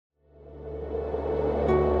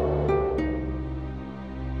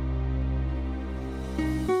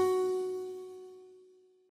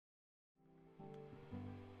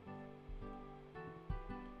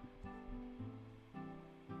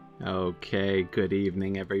Okay, good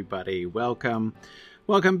evening, everybody. Welcome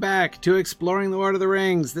back to Exploring the Lord of the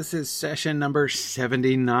Rings. This is session number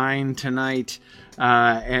 79 tonight.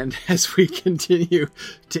 And as we continue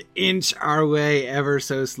to inch our way ever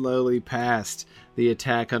so slowly past the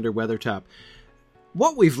attack under Weathertop,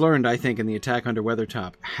 what we've learned, I think, in the attack under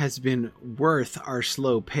Weathertop has been worth our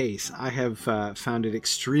slow pace. I have found it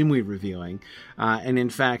extremely revealing. And in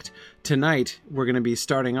fact, tonight we're going to be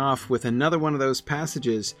starting off with another one of those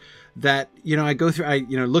passages that, I go through,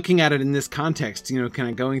 looking at it in this context, kind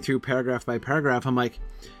of going through paragraph by paragraph, I'm like,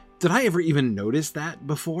 did I ever even notice that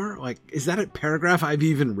before? Like, is that a paragraph I've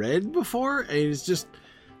even read before? It's just...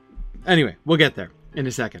 Anyway, we'll get there in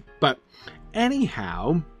a second. But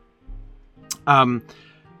anyhow...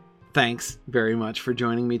 thanks very much for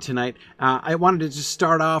joining me tonight. I wanted to just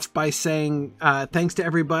start off by saying thanks to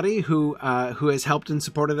everybody who has helped and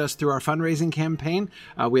supported us through our fundraising campaign.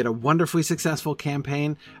 We had a wonderfully successful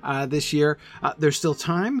campaign this year. There's still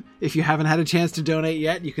time. If you haven't had a chance to donate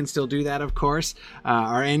yet, you can still do that, of course.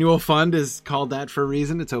 Our annual fund is called that for a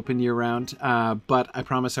reason. It's open year-round, but I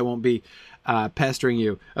promise I won't be pestering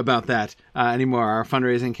you about that anymore. Our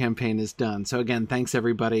fundraising campaign is done. So again, thanks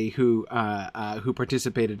everybody who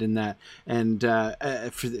participated in that, and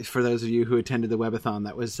for those of you who attended the webathon,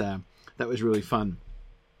 that was really fun.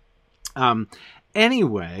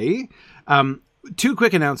 Anyway, two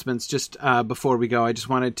quick announcements just before we go. I just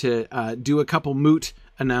wanted to do a couple moot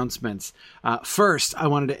announcements. First, I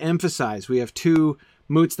wanted to emphasize we have two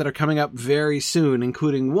moots that are coming up very soon,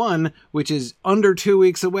 including one which is under 2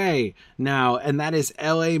 weeks away now, and that is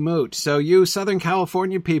LA Moot. So you Southern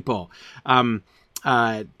California people need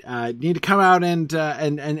to come out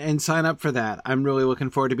and sign up for that. I'm really looking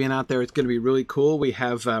forward to being out there. It's going to be really cool. We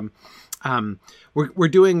have we're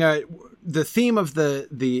doing the theme of the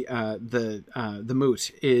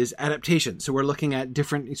moot is adaptation. So we're looking at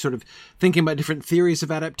different, sort of thinking about different theories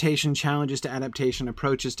of adaptation, challenges to adaptation,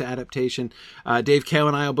 approaches to adaptation. Dave Kale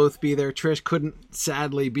and I will both be there. Trish couldn't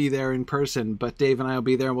sadly be there in person, but Dave and I will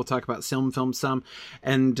be there, and we'll talk about film some.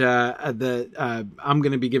 And I'm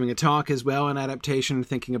going to be giving a talk as well on adaptation,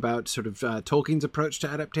 thinking about sort of Tolkien's approach to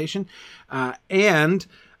adaptation, and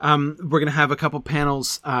we're going to have a couple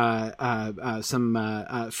panels,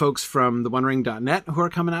 some folks from theonering.net who are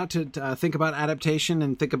coming out to think about adaptation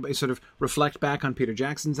and sort of reflect back on Peter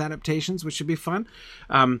Jackson's adaptations, which should be fun.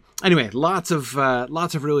 Anyway, lots of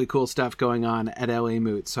really cool stuff going on at LA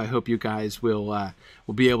Moot. So I hope you guys will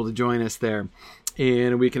be able to join us there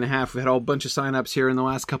in a week and a half. We had a whole bunch of signups here in the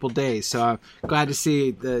last couple days, so I'm glad to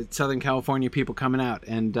see the Southern California people coming out,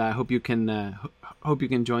 and hope you can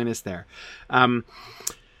join us there.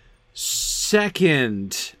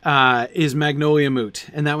 Second is Magnolia Moot,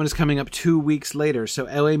 and that one is coming up 2 weeks later. So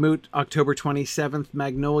LA Moot, October 27th,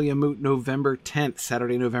 Magnolia Moot, November 10th,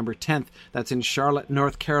 Saturday, November 10th. That's in Charlotte,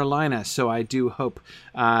 North Carolina. So I do hope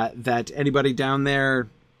that anybody down there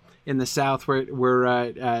in the South, we'd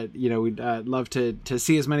love to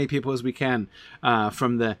see as many people as we can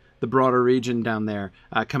from the broader region down there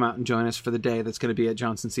come out and join us for the day. That's going to be at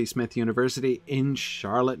Johnson C. Smith University in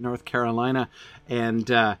Charlotte, North Carolina, and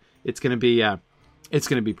it's going to be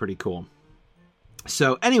pretty cool.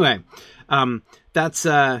 So anyway, that's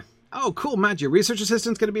cool, Matt. Your research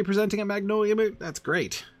assistant's going to be presenting at Magnolia Moot. That's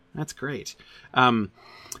great. Anyway,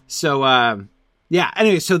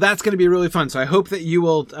 so that's going to be really fun. So I hope that you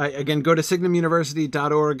will, again, go to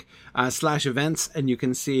signumuniversity.org/events, and you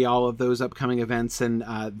can see all of those upcoming events, and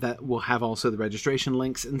that will have also the registration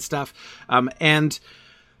links and stuff.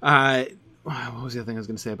 What was the other thing I was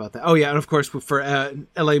going to say about that? Oh, yeah, and of course, for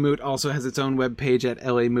LA Moot also has its own webpage at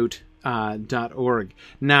lamoot.org.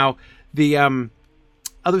 Now, the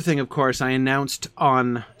other thing, of course, I announced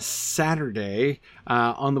on Saturday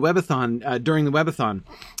on the webathon, during the webathon,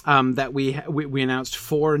 that we announced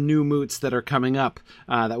 4 new moots that are coming up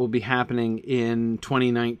that will be happening in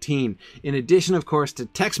 2019. In addition, of course, to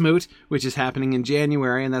Tex Moot, which is happening in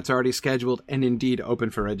January, and that's already scheduled and indeed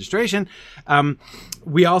open for registration.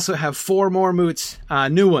 We also have 4 more moots,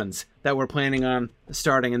 new ones, that we're planning on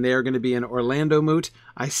starting, and they are going to be in Orlando Moot.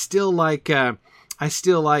 I still like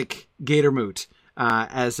Gator Moot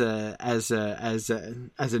as a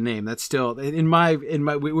name. That's still in my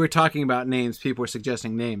we were talking about names. People were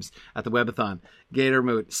suggesting names at the webathon. Gator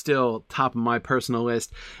Moot still top of my personal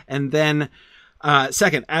list. And then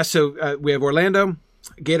second, we have Orlando,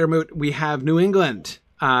 Gator Moot. We have New England.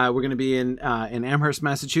 We're going to be in Amherst,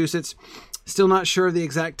 Massachusetts. Still not sure of the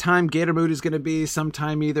exact time. Gator Moot is going to be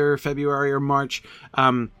sometime either February or March.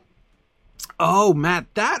 Oh, Matt,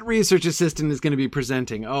 that research assistant is going to be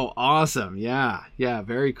presenting. Oh, awesome. Yeah.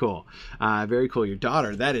 Very cool. Very cool. Your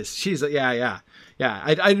daughter, yeah.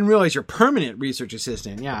 I didn't realize you're permanent research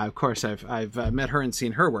assistant. Yeah, of course. I've met her and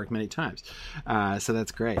seen her work many times. So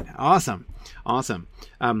that's great. Awesome.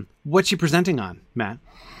 What's she presenting on, Matt?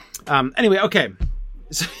 Anyway, okay.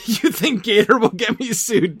 So you think Gator will get me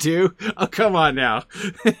sued too? Oh, come on now.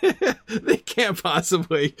 They can't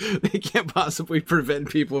possibly prevent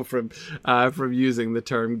people from using the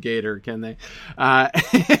term Gator, can they?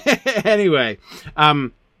 Anyway,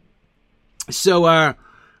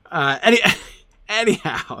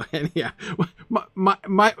 Anyhow,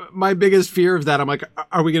 my biggest fear of that, I'm like,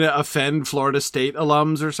 are we going to offend Florida State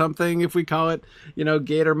alums or something if we call it,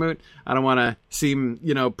 Gator Moot? I don't want to seem,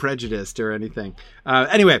 prejudiced or anything.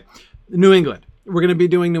 Anyway, New England. We're going to be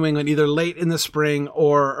doing New England either late in the spring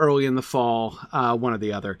or early in the fall, one or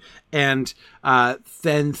the other. And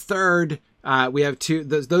then third, we have two.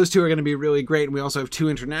 Those two are going to be really great, and we also have two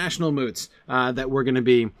international moots that we're going to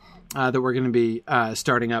be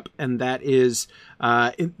starting up, and that is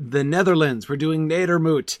in the Netherlands. We're doing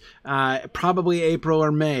Nedermoot, probably April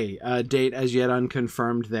or May, date as yet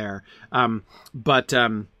unconfirmed there. But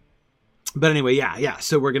anyway, yeah.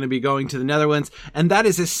 So we're going to be going to the Netherlands, and that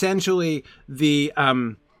is essentially the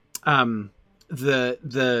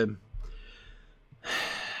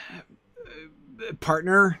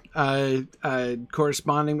partner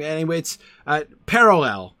corresponding. Anyway, it's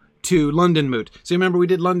parallel to London Moot. So remember, we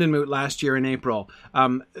did London Moot last year in April.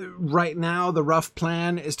 Right now, the rough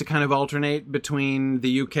plan is to kind of alternate between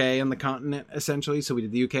the UK and the continent, essentially. So we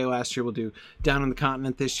did the UK last year. We'll do down on the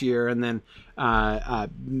continent this year, and then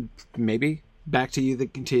maybe back to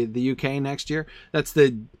the UK next year. That's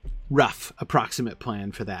the rough approximate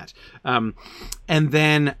plan for that. And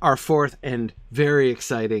then our fourth and very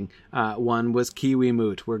exciting one was Kiwi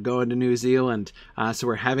Moot. We're going to New Zealand, so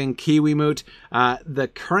we're having Kiwi Moot. The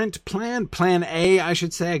current plan A, I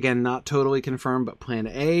should say, again, not totally confirmed, but plan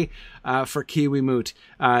A for Kiwi Moot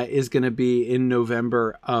is going to be in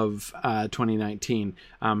November of 2019.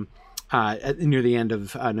 Near the end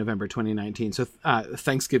of November 2019, so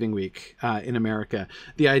Thanksgiving week in America.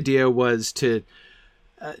 The idea was to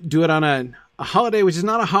do it on a holiday, which is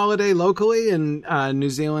not a holiday locally in New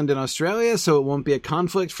Zealand and Australia, so it won't be a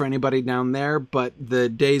conflict for anybody down there, but the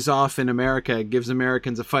days off in America gives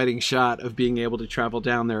Americans a fighting shot of being able to travel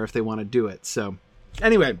down there if they want to do it. So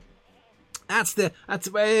anyway,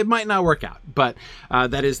 it might not work out, but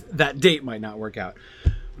that date might not work out.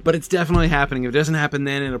 But it's definitely happening. If it doesn't happen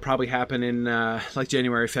then, it'll probably happen in like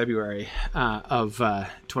January, February of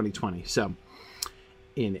 2020. So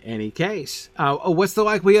in any case, what's the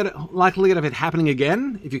likelihood of it happening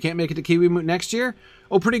again if you can't make it to Kiwi Moot next year?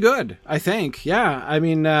 Oh, pretty good, I think. Yeah, I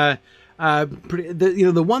mean, the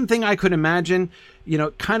one thing I could imagine,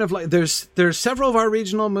 kind of like there's several of our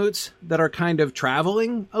regional moots that are kind of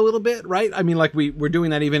traveling a little bit, right? I mean, like we're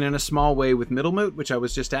doing that even in a small way with Middle Moot, which I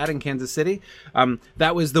was just at in Kansas City.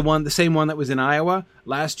 That was the same one that was in Iowa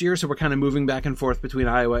last year. So we're kind of moving back and forth between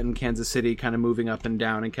Iowa and Kansas City, kind of moving up and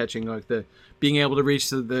down and catching being able to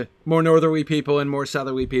reach the more northerly people and more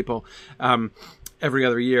southerly people every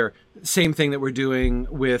other year. Same thing that we're doing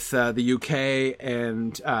with the UK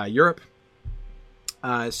and Europe.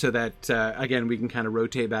 So that, again, we can kind of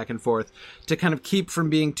rotate back and forth to kind of keep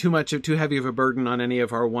from being too heavy of a burden on any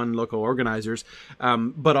of our one local organizers,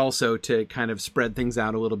 but also to kind of spread things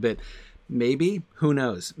out a little bit. Maybe, who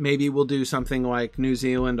knows? Maybe we'll do something like New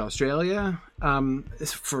Zealand, Australia,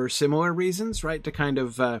 for similar reasons, right? To kind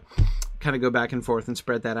of go back and forth and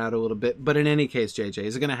spread that out a little bit. But in any case, JJ,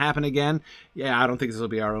 is it going to happen again? Yeah, I don't think this will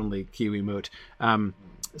be our only Kiwi Moot.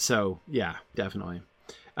 So yeah, definitely.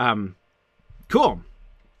 Cool.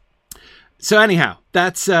 So anyhow,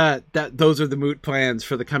 those are the moot plans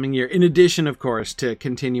for the coming year. In addition, of course, to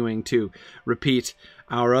continuing to repeat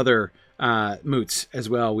our other moots as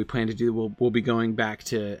well. We plan to do. We'll be going back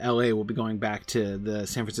to LA. We'll be going back to the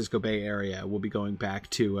San Francisco Bay Area. We'll be going back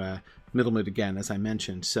to Middle Moot again, as I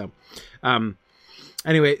mentioned. So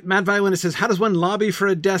anyway, Matt Violinist says, "How does one lobby for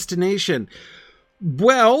a destination?"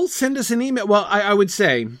 Well, send us an email. Well, I would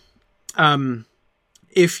say,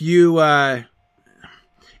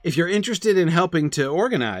 if you're interested in helping to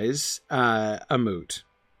organize a moot,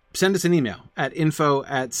 send us an email at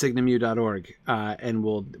info@signumu.org, and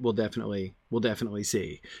we'll definitely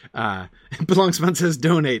see. Belongspot says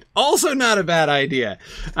donate. Also not a bad idea.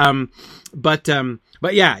 But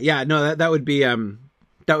yeah, no, that would be a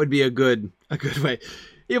good way.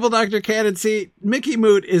 Evil Dr. Cannon, see, Mickey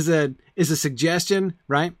Moot is a suggestion,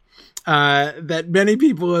 right? that many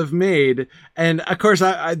people have made. And of course,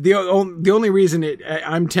 the only reason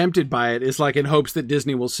I'm tempted by it is like in hopes that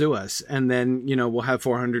Disney will sue us. And then, we'll have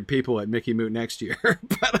 400 people at Mickey Moot next year.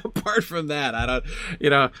 But apart from that, I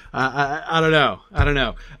don't know.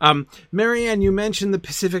 Marianne, you mentioned the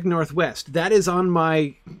Pacific Northwest. That is on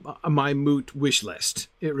my Moot wish list.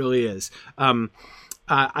 It really is. I'm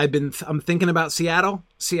thinking about Seattle.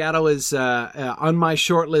 Seattle is on my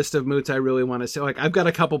short list of moots I really want to see. Like, I've got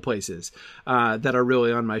a couple places that are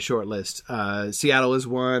really on my short list. Seattle is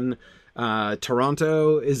one.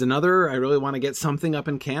 Toronto is another. I really want to get something up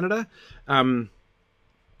in Canada.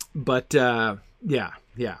 But yeah.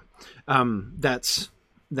 That's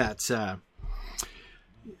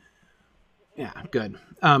good.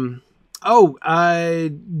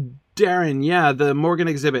 Darren, yeah, the Morgan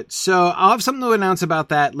exhibit. So I'll have something to announce about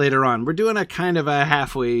that later on. We're doing a kind of a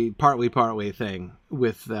halfway, partly thing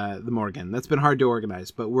with the Morgan. That's been hard to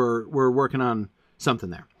organize, but we're working on something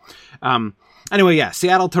there. Anyway, yeah,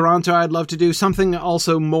 Seattle, Toronto, I'd love to do something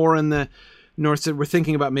also more in the north. We're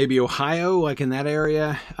thinking about maybe Ohio, like in that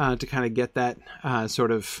area, to kind of get that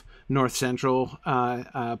sort of north central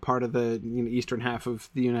part of the eastern half of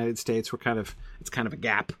the United States. It's kind of a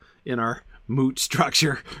gap in our moot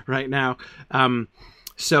structure right now. Anyway,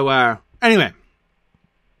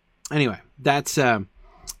 that's the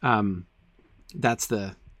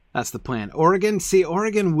plan.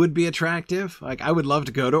 Oregon would be attractive. Like, I would love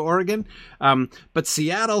to go to Oregon. But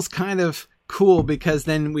Seattle's kind of cool because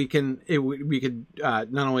then we could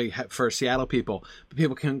not only for Seattle people, but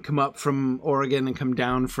people can come up from Oregon and come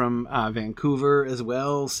down from Vancouver as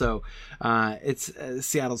well. So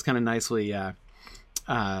Seattle's kind of nicely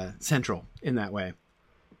central in that way.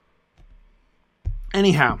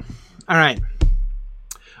 Anyhow, all right.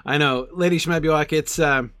 I know, Lady Schmebuak,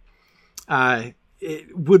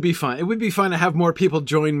 it would be fun. It would be fun to have more people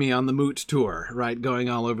join me on the Moot tour, right? Going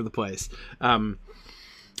all over the place.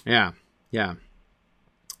 Yeah.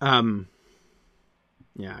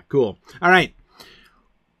 Cool. All right.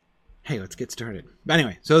 Hey, let's get started. But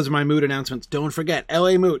anyway, so those are my Moot announcements. Don't forget,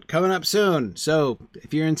 LA Moot coming up soon. So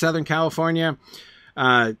if you're in Southern California,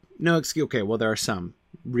 no excuse. Okay, well, there are some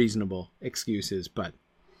reasonable excuses, but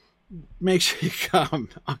make sure you come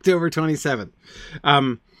October 27th.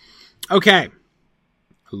 Okay,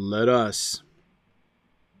 let us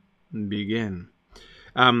begin.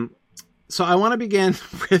 So I want to begin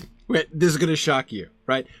with this is going to shock you,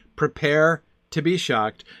 right? Prepare to be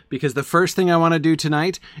shocked, because the first thing I want to do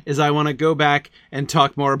tonight is I want to go back and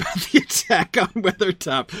talk more about the attack on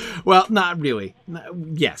Weathertop. Well, not really.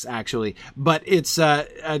 Yes, actually. But it's,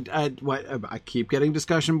 I keep getting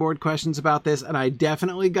discussion board questions about this, and I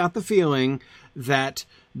definitely got the feeling that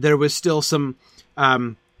there was still some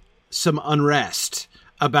unrest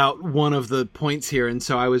about one of the points here, and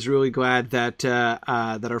so I was really glad that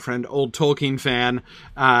our friend Old Tolkien Fan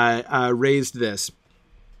raised this.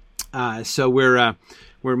 So we're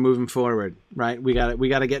moving forward, right? We got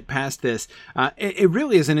to get past this. It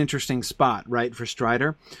really is an interesting spot, right, for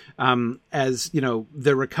Strider, as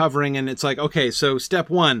they're recovering, and it's like, okay, so step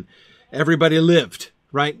one, everybody lived.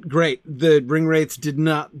 Right? Great. The ring wraiths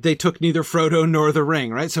they took neither Frodo nor the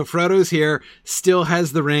ring, right? So Frodo's here, still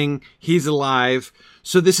has the ring. He's alive.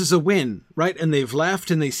 So this is a win, right? And they've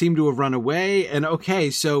left and they seem to have run away. And okay,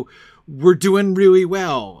 so we're doing really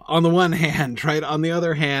well on the one hand, right? On the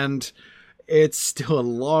other hand, it's still a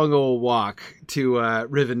long old walk to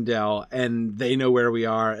Rivendell, and they know where we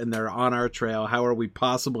are and they're on our trail. How are we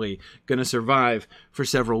possibly going to survive for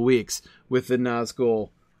several weeks with the Nazgul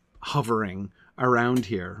hovering around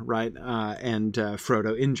here, right? And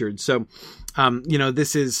Frodo injured. So,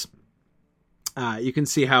 this is, you can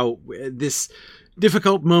see how this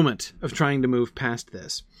difficult moment of trying to move past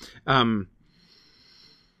this.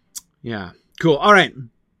 Yeah, cool. All right.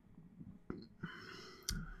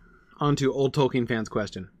 On to Old Tolkien Fan's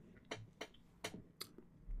question.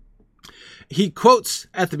 He quotes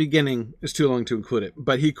at the beginning, it's too long to include it,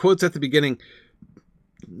 but he quotes at the beginning.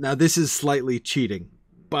 Now, this is slightly cheating,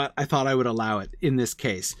 but I thought I would allow it in this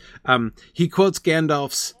case. He quotes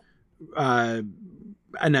Gandalf's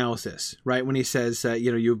analysis, right? When he says,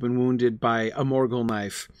 you've been wounded by a Morgul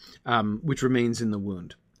knife, which remains in the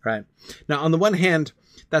wound, right? Now, on the one hand,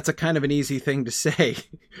 that's a kind of an easy thing to say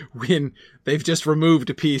when they've just removed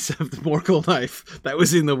a piece of the Morgul knife that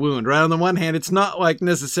was in the wound, right? On the one hand, it's not like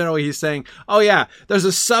necessarily he's saying, oh yeah, there's a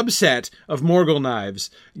subset of Morgul knives,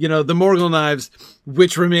 the Morgul knives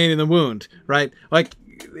which remain in the wound, right? Like,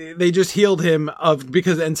 they just healed him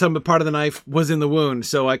and some part of the knife was in the wound.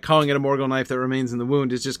 So like calling it a Morgul knife that remains in the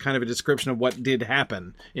wound is just kind of a description of what did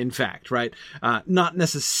happen, in fact, right? Not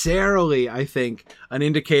necessarily, I think, an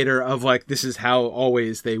indicator of like, this is how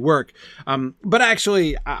always they work. But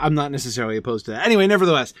actually, I'm not necessarily opposed to that. Anyway,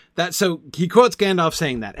 nevertheless, so he quotes Gandalf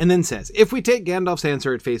saying that and then says, if we take Gandalf's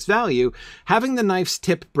answer at face value, having the knife's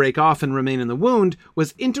tip break off and remain in the wound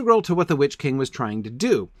was integral to what the Witch King was trying to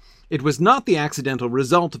do. It was not the accidental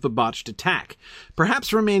result of a botched attack.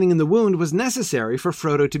 Perhaps remaining in the wound was necessary for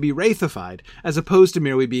Frodo to be wraithified, as opposed to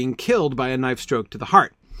merely being killed by a knife stroke to the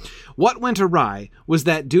heart. What went awry was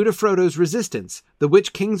that, due to Frodo's resistance, the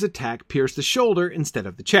Witch King's attack pierced the shoulder instead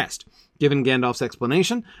of the chest. Given Gandalf's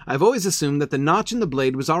explanation, I've always assumed that the notch in the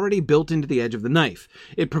blade was already built into the edge of the knife.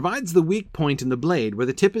 It provides the weak point in the blade where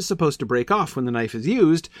the tip is supposed to break off when the knife is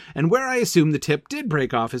used, and where I assume the tip did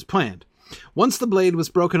break off as planned. Once the blade was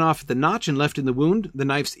broken off at the notch and left in the wound, the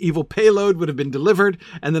knife's evil payload would have been delivered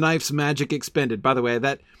and the knife's magic expended. By the way,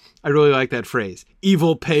 I really like that phrase,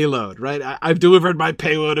 evil payload, right? I've delivered my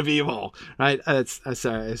payload of evil, right?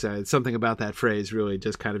 Sorry. Something about that phrase really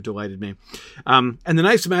just kind of delighted me. And the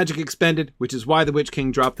knife's magic expended, which is why the Witch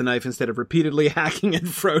King dropped the knife instead of repeatedly hacking at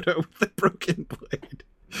Frodo with the broken blade.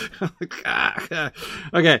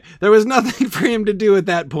 Okay, there was nothing for him to do at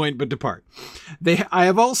that point but depart. I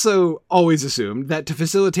have also always assumed that to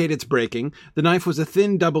facilitate its breaking, the knife was a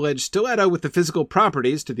thin double-edged stiletto with the physical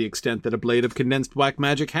properties, to the extent that a blade of condensed black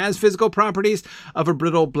magic has physical properties, of a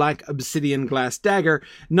brittle black obsidian glass dagger,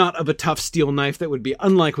 not of a tough steel knife that would be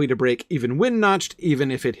unlikely to break even when notched, even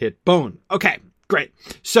if it hit bone. Okay, great.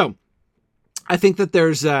 So, I think that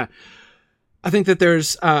there's a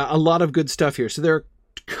lot of good stuff here. So there are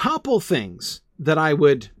couple things that I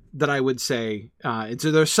would say, and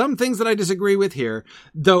so there's some things that I disagree with here,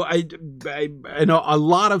 though I know a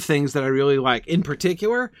lot of things that I really like. In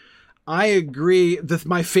particular, I agree that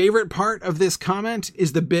my favorite part of this comment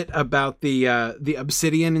is the bit about the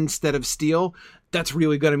obsidian instead of steel. That's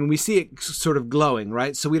really good. I mean, we see it sort of glowing,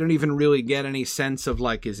 right? So we don't even really get any sense of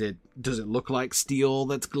like, does it look like steel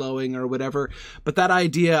that's glowing or whatever? But that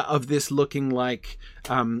idea of this looking like,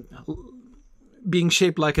 being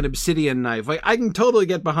shaped like an obsidian knife, like I can totally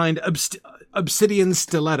get behind obsidian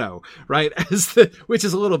stiletto, right? Which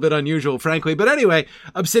is a little bit unusual, frankly. But anyway,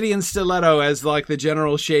 obsidian stiletto as like the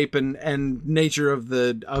general shape and nature of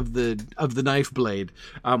the knife blade,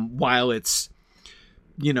 while it's,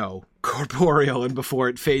 corporeal and before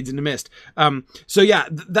it fades into mist. So yeah,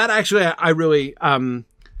 that actually I really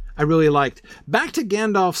liked. Back to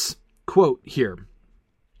Gandalf's quote here.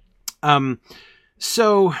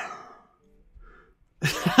 So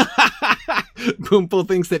Boomple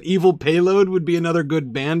thinks that Evil Payload would be another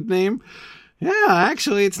good band name. Yeah,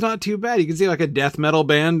 actually, it's not too bad. You can see like a death metal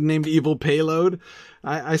band named Evil Payload,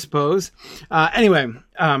 I suppose. Anyway,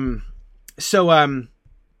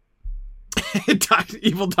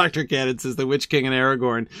 Evil Dr. Cannon says the Witch King and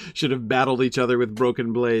Aragorn should have battled each other with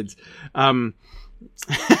broken blades.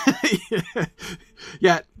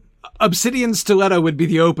 Yeah. Obsidian Stiletto would be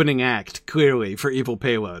the opening act, clearly, for Evil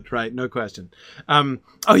Payload, right? No question. Oh,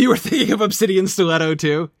 you were thinking of Obsidian Stiletto,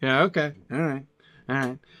 too? Yeah, okay. All right.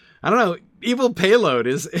 I don't know. Evil Payload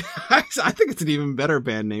is... I think it's an even better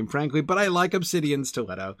band name, frankly, but I like Obsidian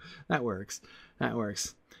Stiletto. That works.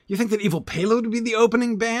 You think that Evil Payload would be the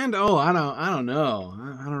opening band? Oh, I don't know.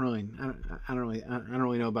 I don't really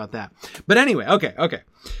know about that. But anyway, okay.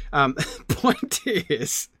 Point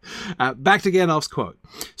is, back to Gandalf's quote.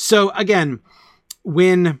 So again,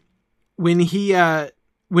 when Gandalf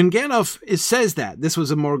says that this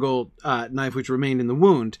was a Morgul knife which remained in the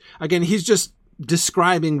wound, again, he's just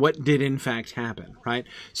describing what did in fact happen, right?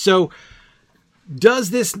 So does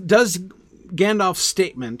Gandalf's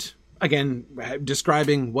statement, again,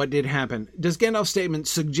 describing what did happen, does Gandalf's statement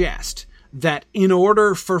suggest that in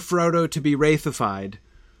order for Frodo to be wraithified,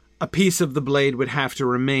 a piece of the blade would have to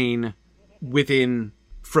remain within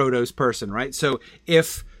Frodo's person, right? So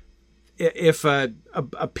if a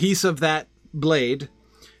piece of that blade,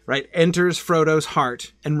 right, enters Frodo's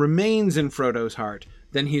heart and remains in Frodo's heart,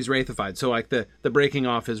 then he's wraithified. So like the breaking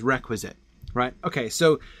off is requisite, right? Okay,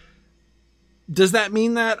 so does that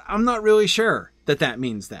mean that? I'm not really sure that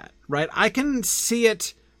means that, right? I can see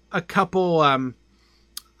it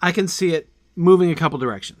moving a couple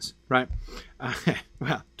directions, right?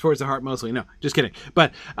 Well, towards the heart mostly. No, just kidding.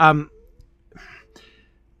 But I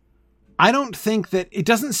don't think that, it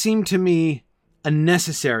doesn't seem to me a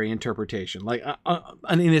necessary interpretation, like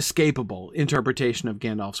an inescapable interpretation of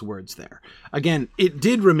Gandalf's words there. Again, it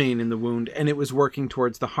did remain in the wound and it was working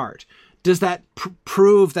towards the heart. Does that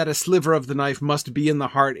prove that a sliver of the knife must be in the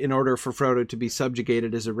heart in order for Frodo to be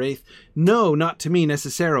subjugated as a wraith? No, not to me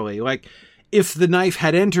necessarily. Like, if the knife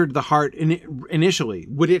had entered the heart initially,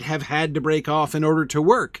 would it have had to break off in order to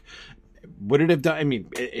work? Would it have done? I mean,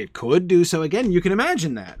 it could do so again. You can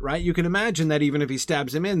imagine that, right? You can imagine that even if he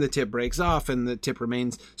stabs him in, the tip breaks off and the tip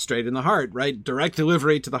remains straight in the heart, right? Direct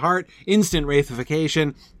delivery to the heart, instant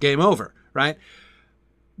wraithification, game over, right?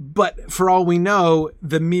 But for all we know,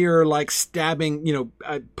 the mere stabbing,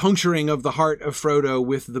 puncturing of the heart of Frodo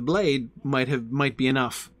with the blade might be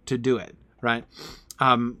enough to do it, right?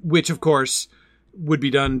 Which of course would be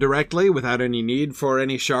done directly without any need for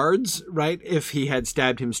any shards, right? If he had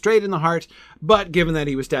stabbed him straight in the heart. But given that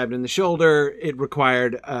he was stabbed in the shoulder, it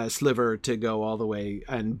required a sliver to go all the way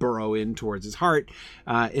and burrow in towards his heart,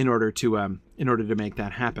 in order to make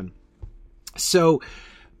that happen. So,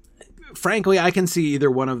 frankly, I can see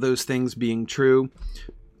either one of those things being true.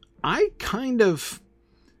 I kind of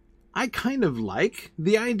like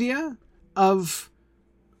the idea of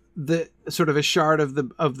the sort of a shard of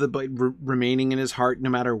the blade remaining in his heart no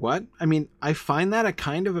matter what. I mean, I find that a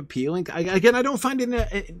kind of appealing. I don't find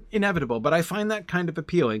it inevitable, but I find that kind of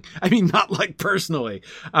appealing. I mean, not like personally,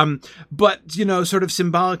 but sort of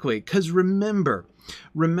symbolically. Because remember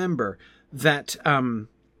that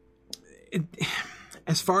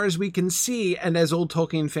as far as we can see, and as old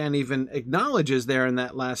Tolkien fan even acknowledges there in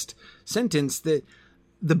that last sentence, that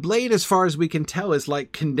the blade, as far as we can tell, is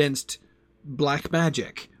like condensed black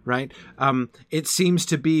magic, right? It seems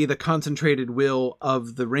to be the concentrated will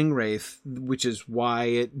of the Ringwraith, which is why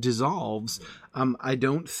it dissolves. I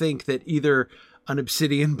don't think that either an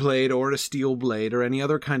obsidian blade or a steel blade or any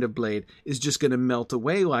other kind of blade is just going to melt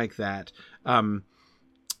away like that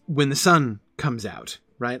when the sun comes out,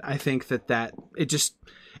 right? I think that it just...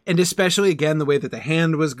 And especially, again, the way that the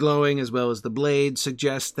hand was glowing as well as the blade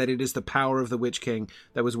suggests that it is the power of the Witch King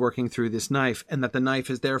that was working through this knife, and that the knife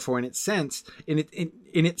is therefore, in itself,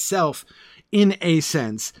 in a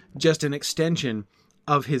sense, just an extension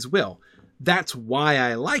of his will. That's why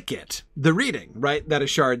I like it, the reading, right? That a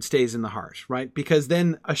shard stays in the heart, right? Because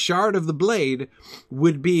then a shard of the blade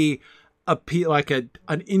would be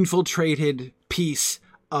an infiltrated piece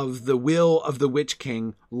of the will of the Witch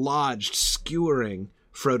King lodged, skewering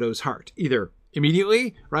Frodo's heart, either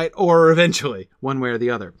immediately, right, or eventually, one way or the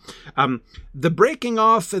other. The breaking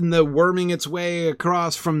off and the worming its way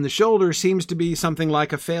across from the shoulder seems to be something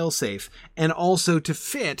like a failsafe, and also to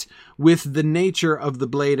fit with the nature of the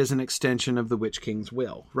blade as an extension of the Witch King's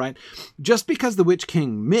will, right? Just because the Witch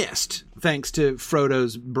King missed, thanks to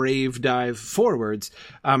Frodo's brave dive forwards,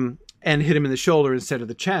 and hit him in the shoulder instead of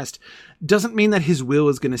the chest, doesn't mean that his will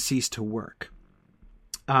is going to cease to work.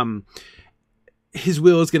 His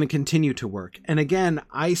will is going to continue to work. And again,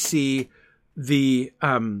 I see the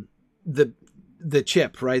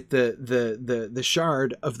chip, right? The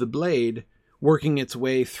shard of the blade working its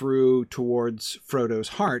way through towards Frodo's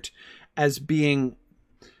heart as being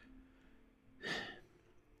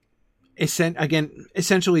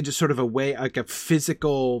essentially just sort of a way, like a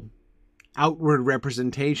physical outward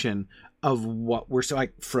representation of what we're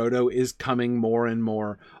like. Frodo is coming more and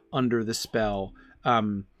more under the spell,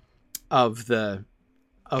 of the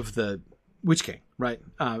Witch King, right?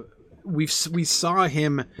 We saw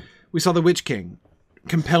the Witch King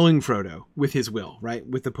compelling Frodo with his will, right?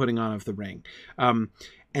 With the putting on of the ring.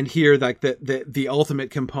 And here, like the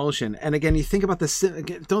ultimate compulsion. And again, you think about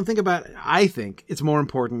don't think about, I think it's more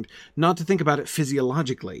important not to think about it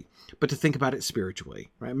physiologically, but to think about it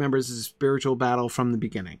spiritually, right? Remember, this is a spiritual battle from the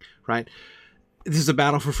beginning, right? This is a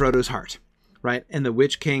battle for Frodo's heart. Right? And the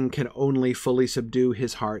Witch King can only fully subdue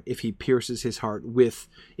his heart if he pierces his heart the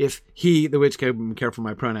Witch King, I'm careful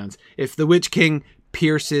with my pronouns, if the Witch King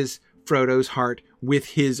pierces Frodo's heart with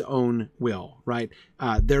his own will, right?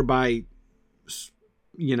 Thereby,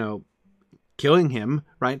 killing him,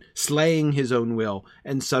 right? Slaying his own will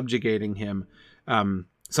and subjugating him,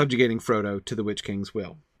 subjugating Frodo to the Witch King's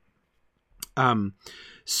will.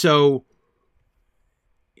 So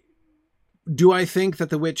do I think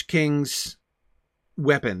that the Witch King's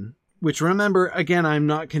weapon, which, remember, again, I'm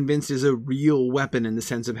not convinced is a real weapon in the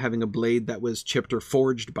sense of having a blade that was chipped or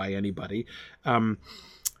forged by anybody,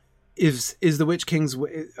 is the Witch King's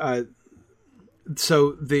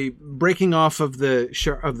so the breaking off of the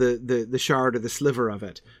shard or the sliver of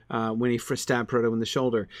it when he stabbed Frodo in the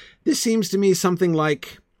shoulder, this seems to me something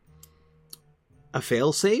like a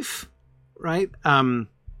failsafe, right?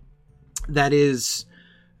 That is,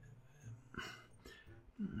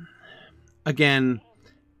 again,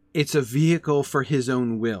 it's a vehicle for his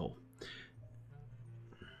own will.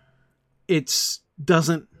 It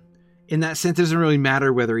in that sense, it doesn't really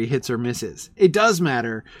matter whether he hits or misses. It does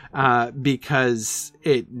matter because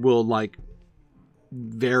it will like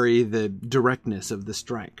vary the directness of the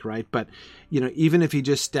strike, right? But, even if he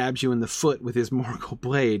just stabs you in the foot with his Morgul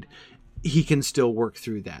blade, he can still work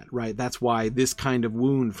through that, right? That's why this kind of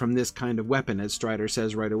wound from this kind of weapon, as Strider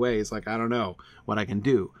says right away, is like, I don't know what I can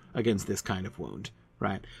do against this kind of wound,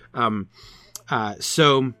 right?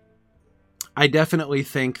 So I definitely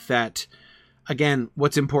think that, again,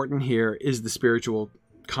 what's important here is the spiritual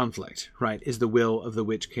conflict, right? Is the will of the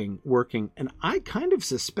Witch King working? And I kind of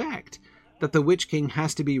suspect that the Witch King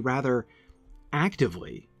has to be rather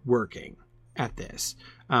actively working at this.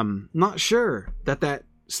 Not sure that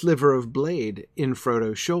sliver of blade in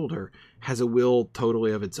Frodo's shoulder has a will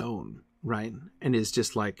totally of its own, right? And is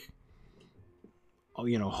just like,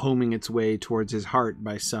 homing its way towards his heart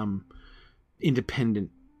by some independent,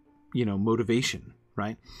 motivation,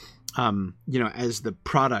 right? As the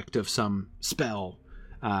product of some spell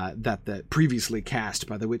that previously cast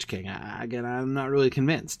by the Witch King. Again, I'm not really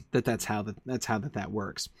convinced that's how that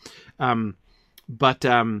works.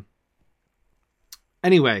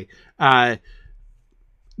 Anyway,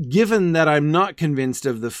 given that I'm not convinced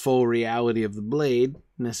of the full reality of the blade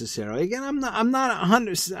necessarily, again, I'm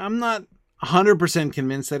not 100%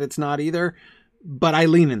 convinced that it's not either, but I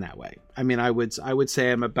lean in that way. I mean, I would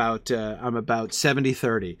say I'm about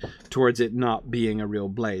 70-30 towards it not being a real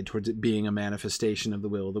blade, towards it being a manifestation of the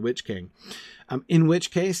will of the Witch King. In which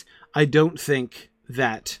case, I don't think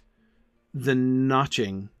that the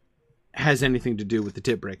notching has anything to do with the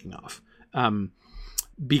tip breaking off.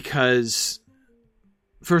 Because,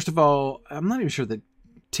 first of all, I'm not even sure that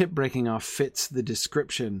tip breaking off fits the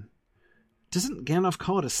description. Doesn't Gandalf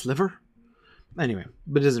call it a sliver? Anyway,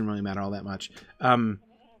 but it doesn't really matter all that much.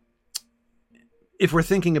 If we're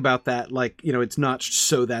thinking about that, like, it's notched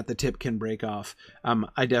so that the tip can break off,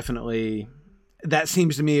 I definitely, that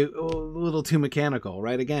seems to me a little too mechanical,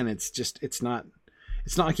 right? Again, it's not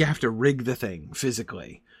like you have to rig the thing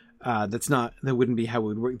physically. That wouldn't be how it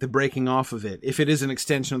would work. The breaking off of it, if it is an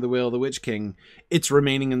extension of the will of the Witch King, its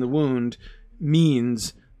remaining in the wound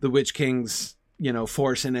means the Witch King's,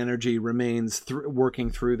 force and energy remains working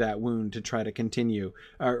through that wound to try to continue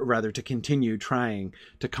trying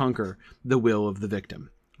to conquer the will of the victim,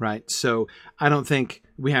 right? So I don't think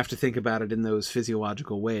we have to think about it in those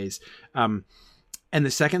physiological ways. And the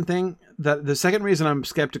second thing, the second reason I'm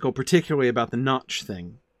skeptical, particularly about the notch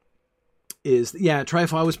thing, is,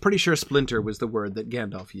 trifle. I was pretty sure splinter was the word that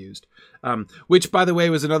Gandalf used, which, by the way,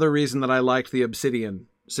 was another reason that I liked the obsidian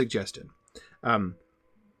suggestion.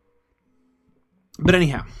 But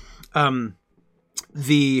anyhow, mad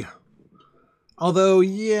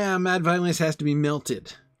violence has to be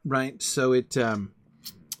melted, right? So it,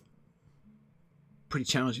 pretty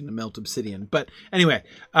challenging to melt obsidian. But anyway,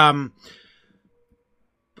 what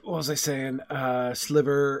was I saying?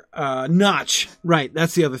 Sliver, notch. Right.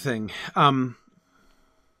 That's the other thing.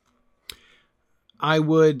 I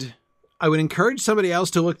would encourage somebody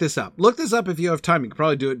else to look this up. Look this up if you have time. You can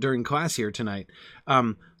probably do it during class here tonight.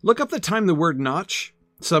 Look up the time the word notch,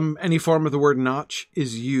 any form of the word notch,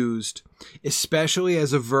 is used, especially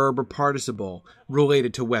as a verb or participle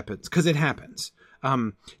related to weapons, because it happens.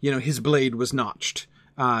 His blade was notched.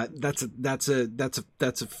 That's a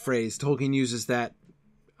phrase. Tolkien uses that,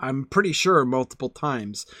 I'm pretty sure, multiple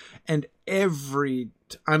times. And I'm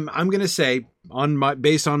going to say,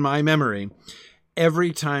 based on my memory,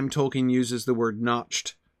 every time Tolkien uses the word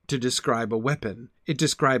notched to describe a weapon, it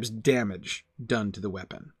describes damage done to the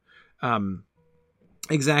weapon.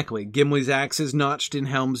 Exactly. Gimli's axe is notched in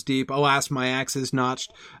Helm's Deep. Alas, my axe is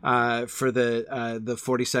notched for the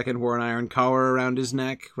 42nd wore an iron collar around his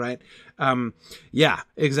neck, right?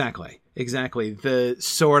 Exactly. The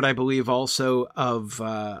sword, I believe, also of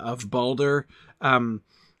Balder in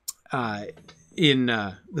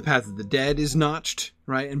The Path of the Dead is notched,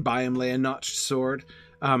 right? And by him lay a notched sword.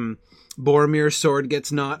 Boromir's sword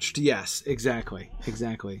gets notched. Yes, exactly.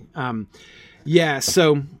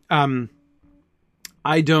 So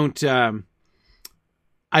I don't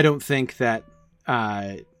think that.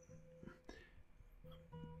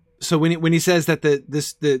 So when he says that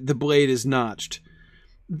the blade is notched,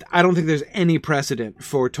 I don't think there's any precedent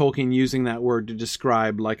for Tolkien using that word to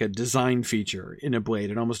describe like a design feature in a blade.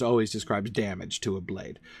 It almost always describes damage to a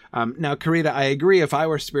blade. Now, Karita, I agree. If I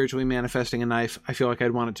were spiritually manifesting a knife, I feel like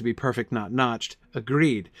I'd want it to be perfect, not notched.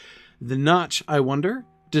 Agreed. The notch, I wonder,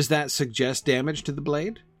 does that suggest damage to the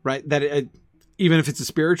blade? Right? That even if it's a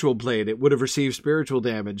spiritual blade, it would have received spiritual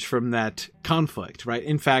damage from that conflict, right?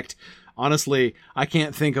 In fact, honestly, I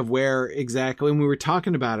can't think of where exactly when we were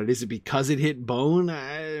talking about it. Is it because it hit bone?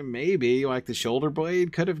 Maybe, like the shoulder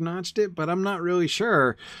blade could have notched it, but I'm not really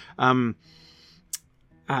sure. Again,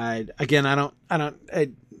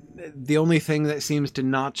 the only thing that seems to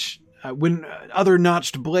notch when other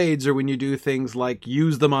notched blades are when you do things like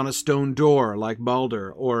use them on a stone door like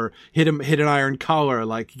Balder, or hit an iron collar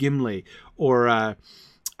like Gimli, or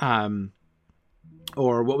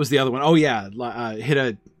what was the other one? Oh yeah,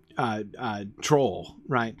 hit a troll,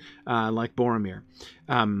 right? Like Boromir.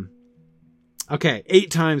 Okay, 8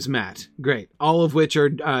 times, Matt. Great. All of which are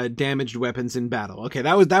damaged weapons in battle. Okay,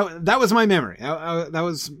 that was my memory. That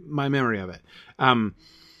was my memory of it.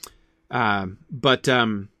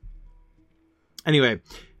 Anyway,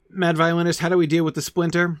 Mad Violinist, how do we deal with the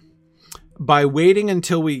splinter? By waiting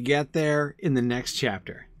until we get there in the next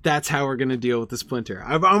chapter. That's how we're going to deal with the splinter.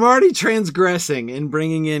 I'm already transgressing in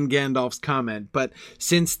bringing in Gandalf's comment, but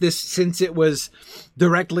since it was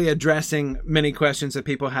directly addressing many questions that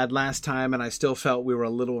people had last time, and I still felt we were a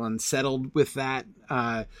little unsettled with that,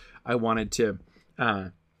 I wanted to I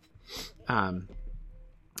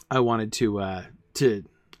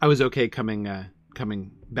was okay coming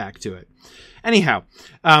back to it. Anyhow,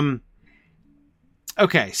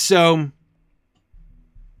 okay, so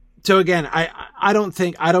again, I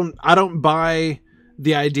don't buy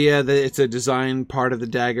the idea that it's a design part of the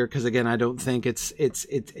dagger, because again, I don't think it's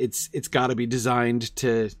got to be designed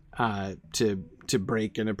to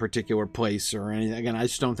break in a particular place or anything. Again, I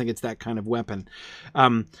just don't think it's that kind of weapon.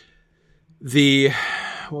 What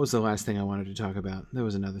was the last thing I wanted to talk about? There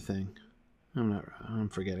was another thing. I'm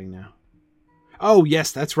forgetting now. Oh,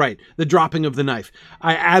 yes, that's right. The dropping of the knife.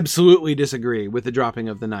 I absolutely disagree with the dropping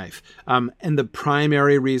of the knife. And the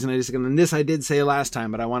primary reason I disagree, and this I did say last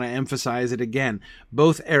time, but I want to emphasize it again.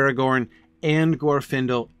 Both Aragorn and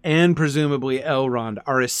Glorfindel and presumably Elrond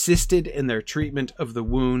are assisted in their treatment of the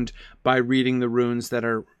wound by reading the runes that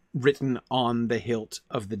are written on the hilt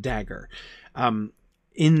of the dagger.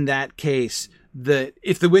 In that case,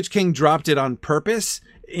 if the Witch King dropped it on purpose,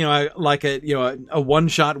 like a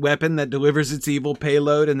one-shot weapon that delivers its evil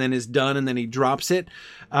payload and then is done, and then he drops it,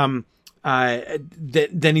 then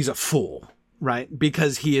he's a fool, right?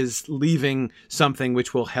 Because he is leaving something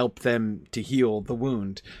which will help them to heal the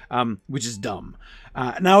wound, which is dumb.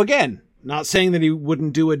 Now, again, not saying that he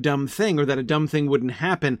wouldn't do a dumb thing or that a dumb thing wouldn't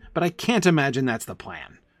happen, but I can't imagine that's the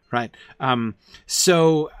plan, right?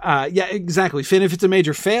 Yeah, exactly. Finn, if it's a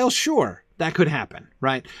major fail, sure, that could happen,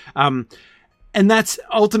 right? And that's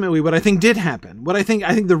ultimately what I think did happen. I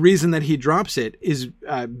think the reason that he drops it is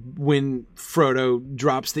when Frodo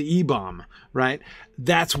drops the E-bomb, right?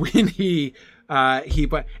 That's when and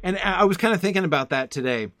I was kind of thinking about that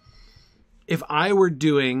today. If I were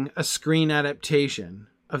doing a screen adaptation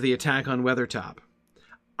of the attack on Weathertop,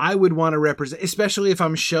 I would want to represent, especially if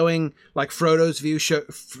I'm showing like Frodo's view,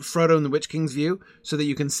 Frodo and the Witch King's view, so that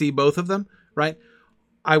you can see both of them, right?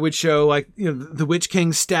 I would show the Witch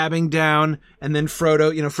King stabbing down, and then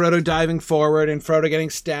Frodo diving forward, and Frodo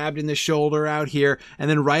getting stabbed in the shoulder out here. And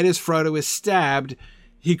then right as Frodo is stabbed,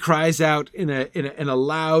 he cries out in a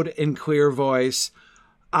loud and clear voice,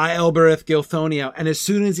 "I, Elbereth Gilthoniel." And as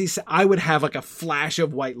soon as I would have like a flash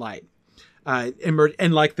of white light.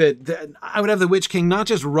 And like I would have the Witch King not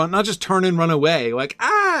just turn and run away, like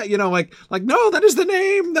no, that is the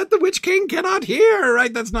name that the Witch King cannot hear,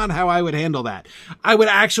 right? That's not how I would handle that. I would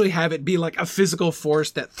actually have it be like a physical force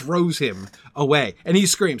that throws him away, and he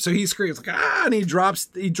screams. So he screams like and he drops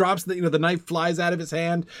the knife flies out of his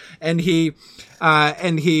hand, and he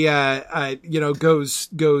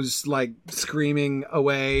goes like screaming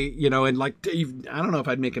away, and like I don't know if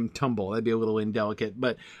I'd make him tumble. That'd be a little indelicate,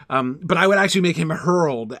 but I would actually make him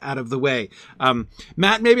hurled out of the way.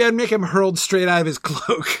 Matt, maybe I'd make him hurled straight out of his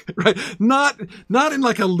cloak, right? Not in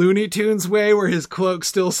like a Looney Tunes way where his cloak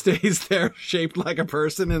still stays there shaped like a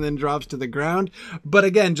person and then drops to the ground. But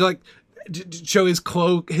again, just like show his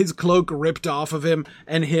cloak ripped off of him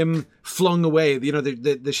and him flung away,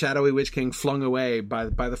 the shadowy Witch King flung away by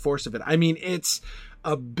the force of it. I mean, it's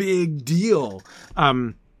a big deal.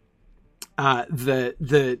 The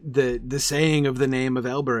saying of the name of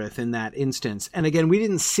Elbereth in that instance. And again, we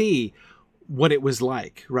didn't see what it was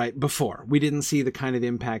like right before. We didn't see the kind of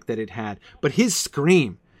impact that it had, but his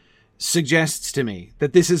scream suggests to me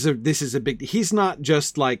that this is a big, he's not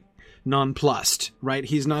just like nonplussed, right?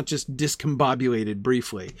 He's not just discombobulated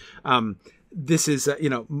briefly. This is,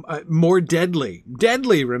 more deadly,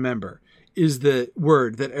 remember, is the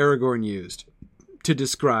word that Aragorn used to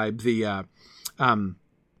describe the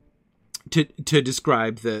to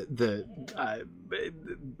describe the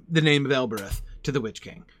name of Elbereth to the Witch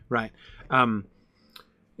King, right?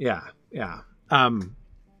 Yeah.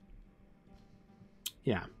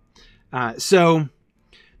 So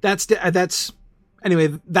that's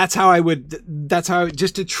anyway. That's how I would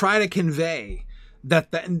just to try to convey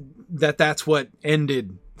that's what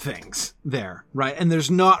ended things there, right? And there's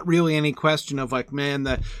not really any question of like, man,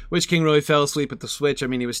 the Witch King really fell asleep at the switch. I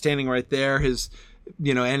mean, he was standing right there. His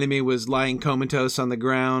enemy was lying comatose on the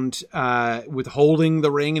ground, with holding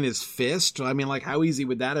the ring in his fist. I mean, like, how easy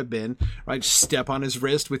would that have been, right? Just step on his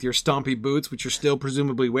wrist with your stompy boots, which you're still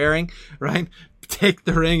presumably wearing, right? Take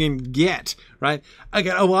the ring and get, right?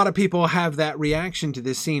 Again, a lot of people have that reaction to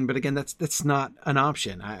this scene, but again, that's not an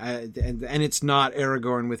option. And it's not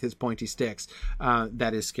Aragorn with his pointy sticks,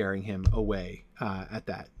 that is scaring him away, at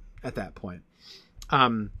that point.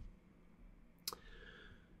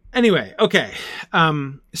 Anyway, okay.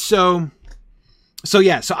 So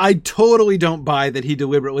I totally don't buy that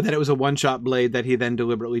that it was a one-shot blade that he then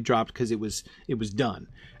deliberately dropped because it was done.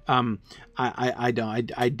 I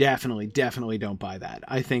definitely don't buy that.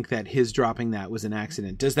 I think that his dropping that was an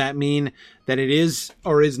accident. Does that mean that it is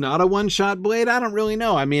or is not a one-shot blade? I don't really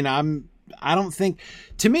know. I mean, I don't think,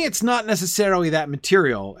 to me, it's not necessarily that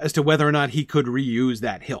material as to whether or not he could reuse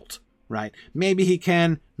that hilt. Right? Maybe he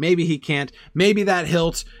can, maybe he can't. Maybe that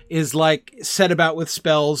hilt is like set about with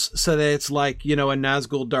spells so that it's like, a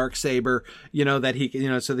Nazgul Darksaber, that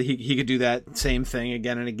he, so that he could do that same thing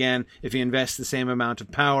again and again if he invests the same amount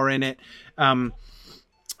of power in it. Now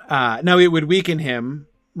it would weaken him,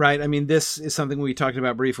 right? I mean, this is something we talked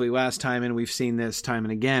about briefly last time, and we've seen this time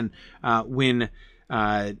and again, when,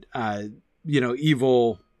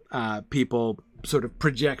 evil, people sort of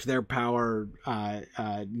project their power,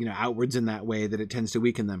 outwards in that way that it tends to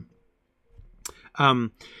weaken them.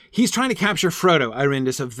 He's trying to capture Frodo,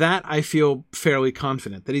 Irindis. Of that, I feel fairly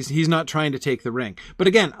confident that he's not trying to take the ring. But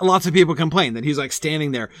again, lots of people complain that he's like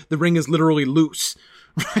standing there. The ring is literally loose,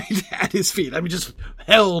 right at his feet. I mean, just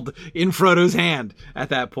held in Frodo's hand at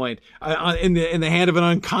that point, in the hand of an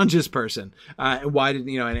unconscious person. Why did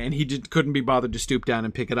and he couldn't be bothered to stoop down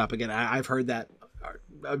and pick it up again. I've heard that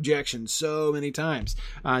objection so many times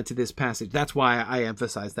to this passage. That's why I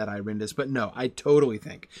emphasize that Irindis. But no, I totally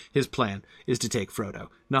think his plan is to take Frodo,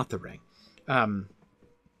 not the ring.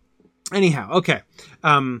 Anyhow, okay.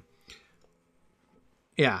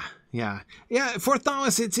 Yeah. For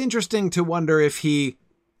Thomas, it's interesting to wonder if he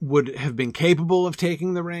would have been capable of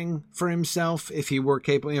taking the ring for himself if he were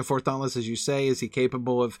capable. For Thoughtless, as you say, is he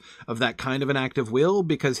capable of that kind of an act of will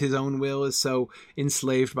because his own will is so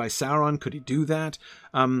enslaved by Sauron? Could he do that?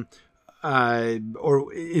 Or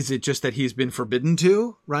is it just that he's been forbidden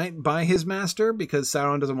to, right, by his master because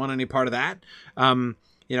Sauron doesn't want any part of that?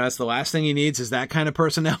 That's the last thing he needs is that kind of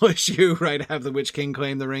personnel issue, right? Have the Witch King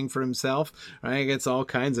claim the ring for himself, right? It gets all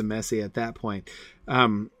kinds of messy at that point.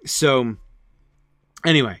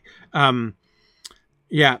 Anyway, Arden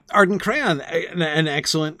Crayon, an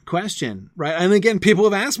excellent question, right? And again, people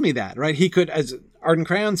have asked me that, right? He could, as Arden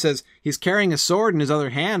Crayon says, he's carrying a sword in his other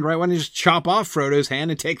hand, right? Why don't you just chop off Frodo's hand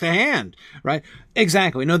and take the hand, right?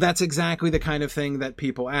 Exactly. No, that's exactly the kind of thing that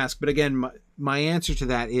people ask. But again, my answer to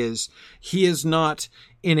that is he is not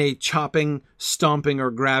in a chopping, stomping, or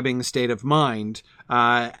grabbing state of mind.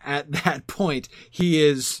 At that point, he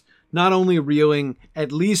is not only reeling,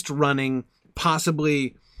 at least running,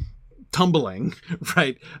 possibly tumbling,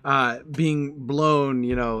 right? Being blown,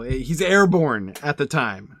 he's airborne at the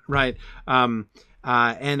time, right?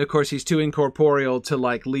 And of course he's too incorporeal to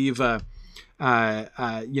like leave a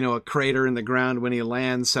crater in the ground when he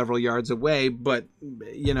lands several yards away. But,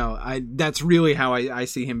 that's really how I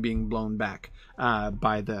see him being blown back,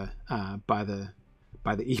 by the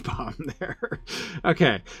E-bomb there.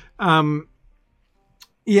 Okay.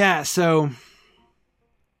 So,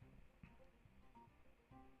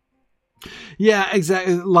 yeah,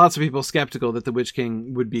 exactly. Lots of people skeptical that the Witch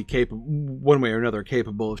King would be capable, one way or another,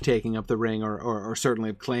 capable of taking up the ring, or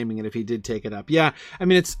certainly of claiming it if he did take it up. Yeah, I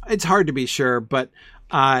mean it's hard to be sure, but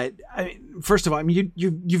first of all, I mean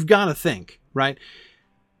you've got to think, right?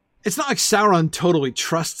 It's not like Sauron totally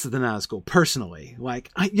trusts the Nazgul personally.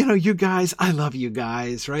 Like, you guys, I love you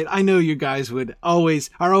guys, right? I know you guys are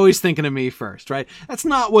always thinking of me first, right? That's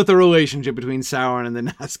not what the relationship between Sauron and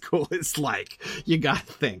the Nazgul is like. You gotta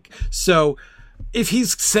think. So, if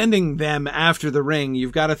he's sending them after the ring,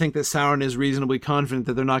 you've got to think that Sauron is reasonably confident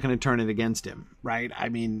that they're not going to turn it against him, right? I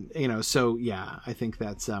mean, so yeah, I think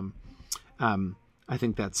that's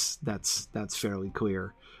fairly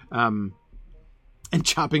clear. And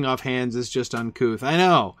chopping off hands is just uncouth. I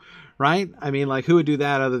know, right? I mean, like, who would do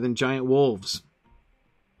that other than giant wolves?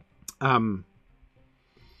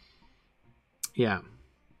 Yeah.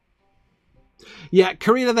 Yeah,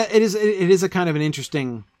 Karina, that it is a kind of an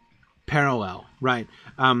interesting parallel, right?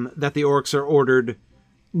 That the orcs are ordered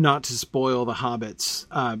not to spoil the hobbits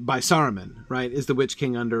by Saruman, right? Is the Witch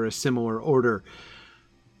King under a similar order?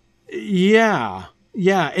 Yeah,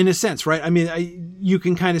 in a sense, right? I mean, you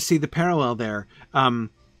can kind of see the parallel there,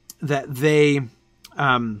 that they,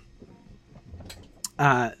 that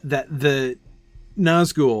the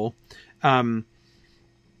Nazgul,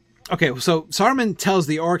 okay, so Saruman tells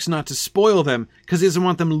the orcs not to spoil them because he doesn't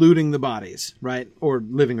want them looting the bodies, right? Or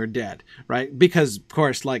living or dead, right? Because, of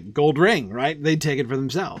course, like gold ring, right? They'd take it for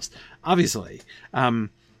themselves, obviously.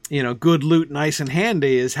 Good loot, nice and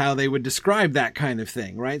handy is how they would describe that kind of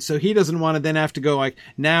thing, right? So he doesn't want to then have to go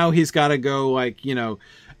now he's got to go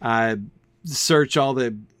search all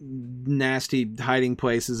the nasty hiding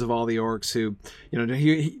places of all the orcs who,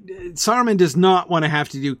 Saruman does not want to have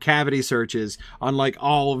to do cavity searches on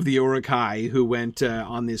all of the Uruk-hai who went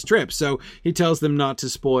on this trip. So he tells them not to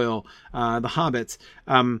spoil the hobbits.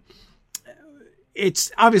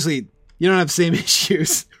 It's obviously, you don't have the same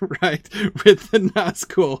issues, right, with the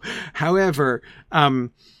Nazgul. However,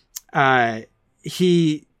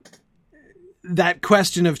 that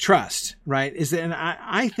question of trust, right, and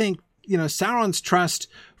I think, Sauron's trust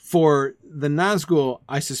for the Nazgul,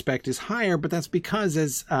 I suspect, is higher, but that's because,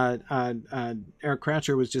 as Eric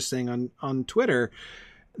Croucher was just saying on Twitter,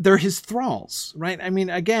 they're his thralls, right? I mean,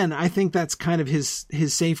 again, I think that's kind of his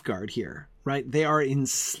safeguard here, right? They are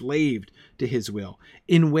enslaved to his will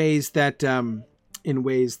in ways that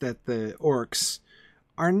the orcs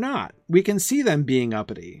are not. We can see them being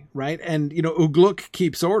uppity, right? And, Ugluk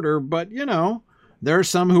keeps order, but, there are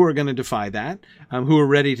some who are going to defy that, who are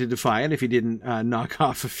ready to defy it if he didn't knock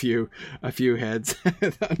off a few heads.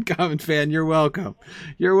 Uncommon Fan, you're welcome.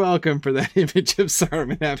 You're welcome for that image of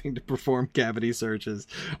Saruman having to perform cavity searches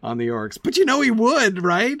on the orcs. But he would,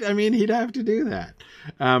 right? I mean, he'd have to do that.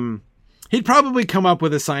 He'd probably come up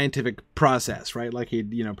with a scientific process, right? Like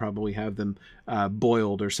he'd, probably have them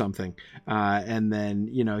boiled or something. And then,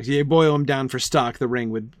 you boil them down for stock, the ring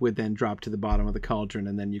would then drop to the bottom of the cauldron,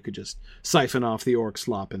 and then you could just siphon off the orc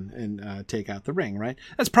slop and take out the ring, right?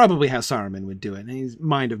 That's probably how Saruman would do it. And he's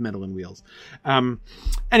mind of metal and wheels.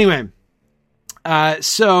 Anyway,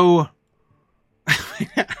 so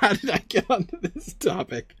how did I get onto this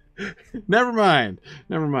topic? Never mind.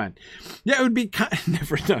 Yeah, it would be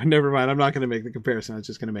never mind. I'm not going to make the comparison. I was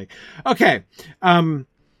just going to make. Okay.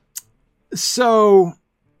 So,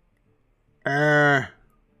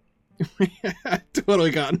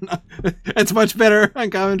 totally gotten. It's much better.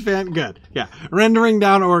 Uncommon Fan. Good. Yeah. Rendering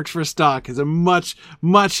down orcs for stock is a much,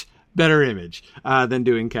 much better image, than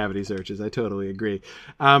doing cavity searches. I totally agree.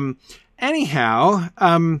 Anyhow,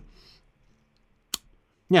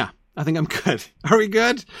 yeah. I think I'm good. Are we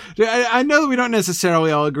good? I know that we don't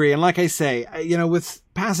necessarily all agree. And like I say, with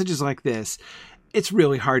passages like this, it's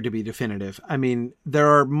really hard to be definitive. I mean, there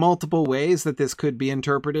are multiple ways that this could be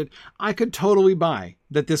interpreted. I could totally buy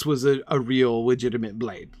that this was a real legitimate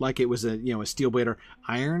blade. Like it was a steel blade or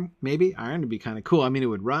iron, maybe. Iron would be kind of cool. I mean, it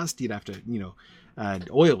would rust. You'd have to,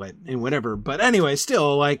 oil it and whatever. But anyway,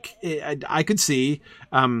 still, I could see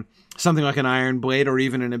something like an iron blade or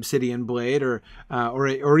even an obsidian blade or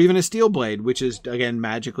even a steel blade, which is, again,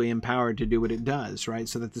 magically empowered to do what it does, right?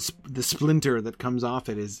 So that the splinter that comes off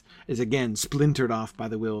it is again splintered off by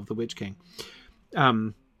the will of the Witch King.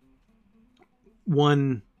 One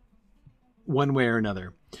way or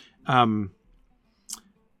another.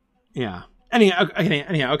 Yeah.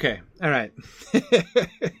 Anyhow, okay. All right.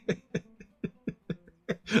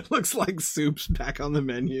 Looks like soup's back on the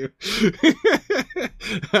menu.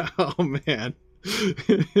 Oh, man.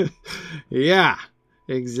 Yeah,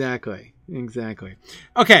 exactly.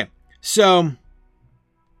 Okay, so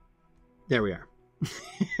there we are.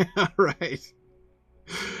 All right.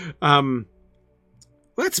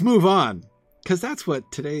 Let's move on, because that's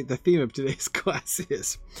what the theme of today's class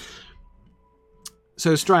is.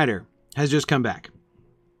 So Strider has just come back.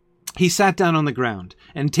 He sat down on the ground,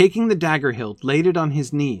 and taking the dagger hilt, laid it on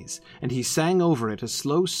his knees, and he sang over it a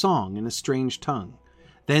slow song in a strange tongue.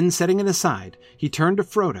 Then, setting it aside, he turned to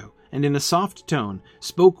Frodo, and in a soft tone,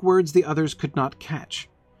 spoke words the others could not catch.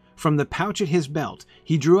 From the pouch at his belt,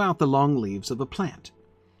 he drew out the long leaves of a plant.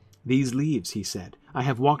 "These leaves," he said, "I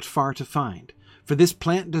have walked far to find, for this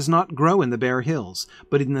plant does not grow in the bare hills,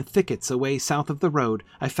 but in the thickets away south of the road.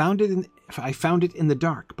 I found it in the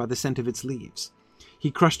dark by the scent of its leaves." He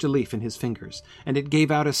crushed a leaf in his fingers, and it gave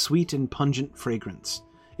out a sweet and pungent fragrance.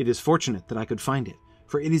 "It is fortunate that I could find it,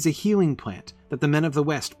 for it is a healing plant that the men of the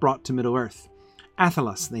West brought to Middle-earth.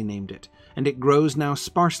 Athelas they named it, and it grows now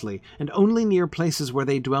sparsely, and only near places where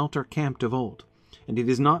they dwelt or camped of old. And it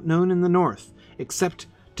is not known in the north, except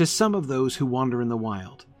to some of those who wander in the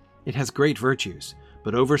wild. It has great virtues,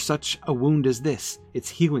 but over such a wound as this, its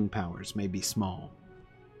healing powers may be small.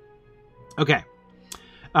 Okay.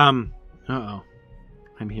 Uh-oh.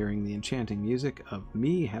 I'm hearing the enchanting music of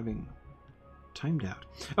me having timed out.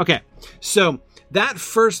 Okay, so that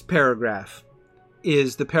first paragraph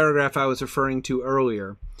is the paragraph I was referring to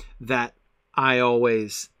earlier that I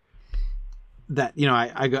always... that, you know,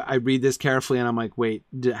 I read this carefully and I'm like, wait,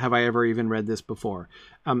 have I ever even read this before?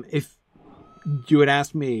 If you had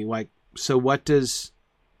asked me, like, so what does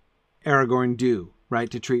Aragorn do, right,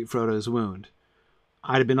 to treat Frodo's wound?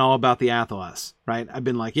 I'd have been all about the Athelas, right? I've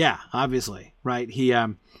been like, yeah, obviously, right? He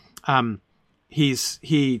you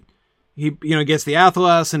know, gets the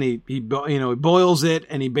Athelas and he boils it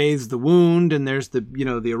and he bathes the wound and there's the, you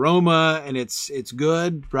know, the aroma and it's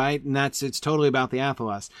good, right? And it's totally about the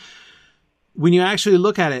Athelas. When you actually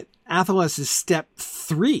look at it, Athelas is step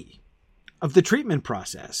 3 of the treatment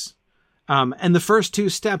process. And the first 2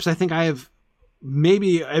 steps, I think I've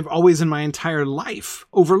always in my entire life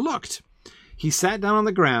overlooked. He sat down on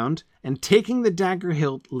the ground and, taking the dagger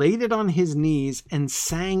hilt, laid it on his knees and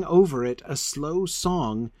sang over it a slow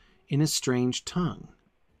song in a strange tongue.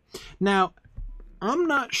 Now, I'm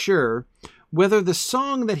not sure whether the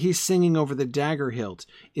song that he's singing over the dagger hilt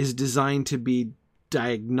is designed to be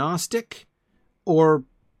diagnostic or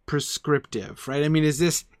prescriptive, right? I mean, is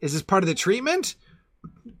this part of the treatment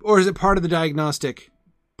or is it part of the diagnostic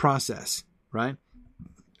process, right?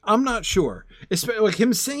 I'm not sure. It's like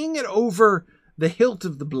him singing it over the hilt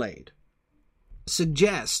of the blade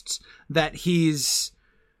suggests that he's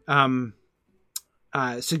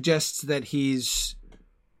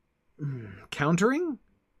countering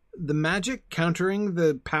the magic, countering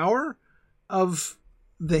the power of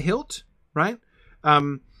the hilt, right?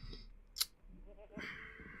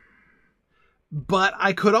 But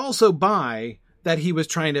I could also buy that he was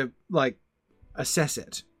trying to, like, assess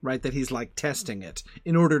it, right? That he's, like, testing it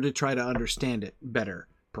in order to try to understand it better,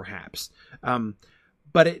 perhaps.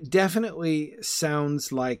 But it definitely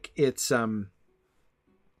sounds like it's,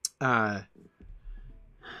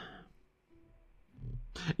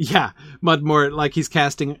 yeah, Mudmore, like he's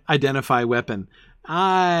casting Identify Weapon.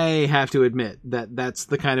 I have to admit that that's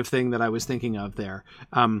the kind of thing that I was thinking of there.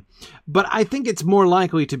 But I think it's more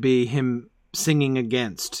likely to be him singing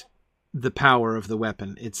against the power of the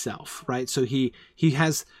weapon itself, right? So he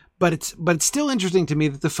has, but it's still interesting to me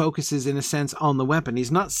that the focus is in a sense on the weapon.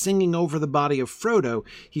 He's not singing over the body of Frodo.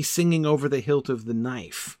 He's singing over the hilt of the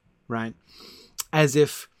knife, right? As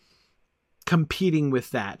if competing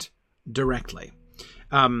with that directly.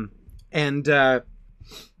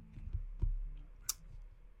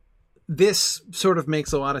 This sort of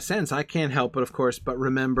makes a lot of sense. I can't help it, of course, but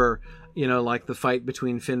remember, you know, like the fight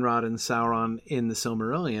between Finrod and Sauron in the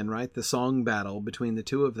Silmarillion, right? The song battle between the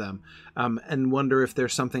two of them, and wonder if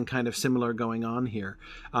there's something kind of similar going on here.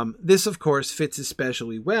 This, of course, fits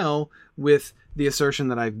especially well with the assertion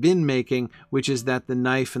that I've been making, which is that the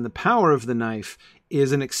knife and the power of the knife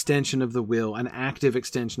is an extension of the will, an active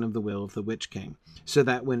extension of the will of the Witch King. So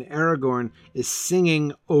that when Aragorn is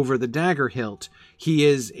singing over the dagger hilt, he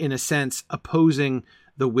is, in a sense, opposing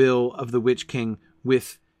the will of the Witch King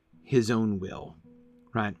with his own will,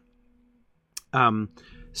 right?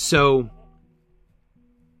 So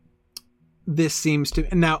this seems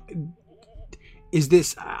to... Now, is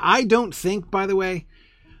this... I don't think, by the way,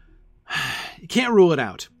 you can't rule it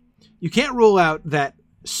out. You can't rule out that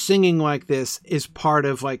singing like this is part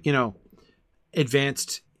of, like, you know,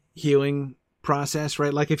 advanced healing process,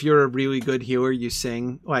 right? Like if you're a really good healer, you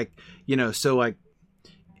sing, like, you know, so like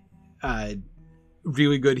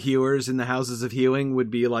really good healers in the houses of healing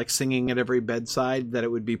would be like singing at every bedside, that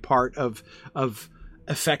it would be part of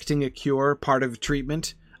affecting a cure, part of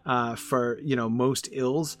treatment for, you know, most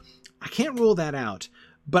ills. I can't rule that out,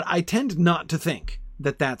 but I tend not to think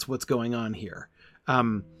that that's what's going on here.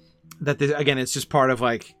 That this, again, it's just part of,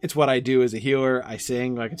 like, it's what I do as a healer. I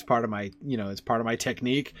sing, like, it's part of my, you know, it's part of my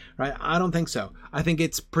technique, right? I don't think so. I think I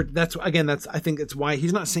think it's why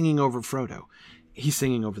he's not singing over Frodo. He's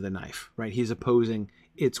singing over the knife, right? He's opposing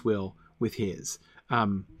its will with his.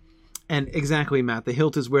 And exactly, Matt, the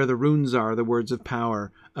hilt is where the runes are, the words of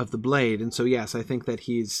power of the blade. And so, yes, I think that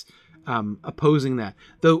he's opposing that.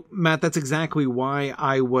 Though, Matt, that's exactly why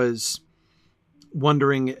I was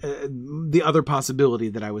wondering, the other possibility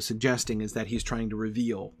that I was suggesting is that he's trying to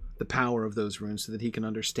reveal the power of those runes so that he can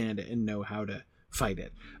understand it and know how to fight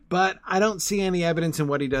it. But I don't see any evidence in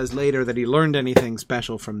what he does later that he learned anything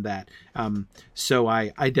special from that. So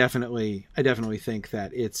I definitely think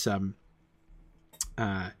that it's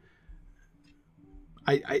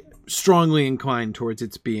I strongly incline towards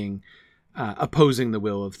its being opposing the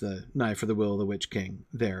will of the knife or the will of the Witch King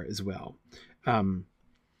there as well.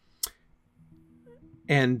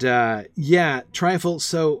 Trifle.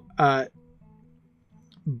 So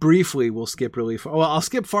briefly, we'll skip really far. Well, I'll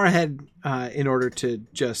skip far ahead in order to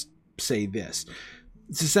just say this.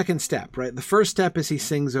 It's the second step, right? The first step is he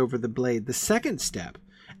sings over the blade. The second step,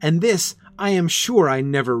 and this I am sure I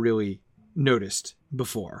never really noticed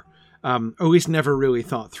before, or at least never really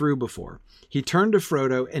thought through before. He turned to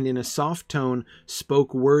Frodo and in a soft tone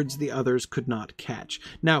spoke words the others could not catch.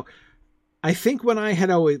 Now, I think when I had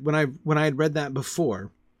read that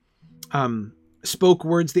before, spoke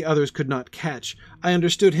words the others could not catch, I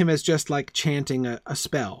understood him as just like chanting a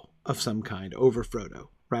spell of some kind over Frodo,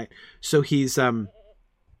 right? So he's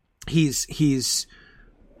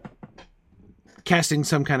casting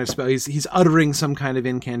some kind of spell. He's uttering some kind of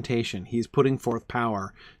incantation. He's putting forth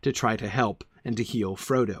power to try to help and to heal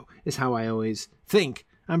Frodo, is how I always think.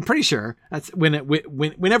 I'm pretty sure that's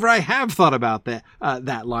whenever I have thought about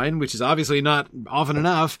that line, which is obviously not often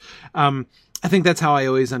enough. I think that's how I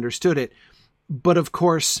always understood it. But of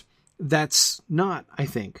course, that's not, I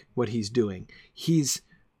think, what he's doing. He's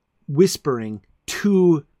whispering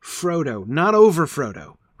to Frodo, not over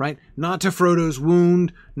Frodo, right? Not to Frodo's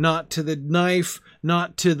wound, not to the knife,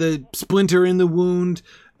 not to the splinter in the wound,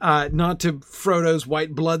 not to Frodo's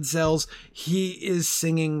white blood cells. He is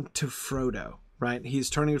singing to Frodo, right? He's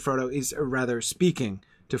turning to Frodo. He's rather speaking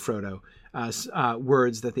to Frodo,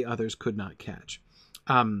 words that the others could not catch.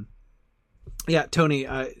 Yeah, Tony,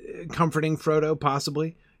 comforting Frodo,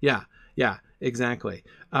 possibly. Yeah, exactly.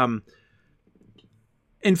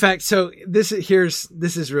 In fact, so this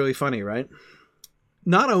is really funny, right?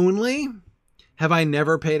 Not only have I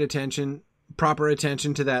never paid proper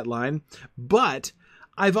attention to that line, but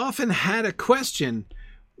I've often had a question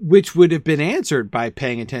which would have been answered by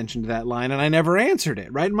paying attention to that line, and I never answered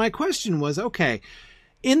it, right? My question was, okay,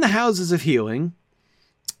 in the Houses of Healing,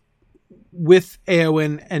 with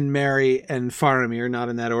Éowyn and Merry and Faramir, not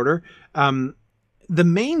in that order, the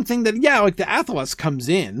main thing that, like the Athelas comes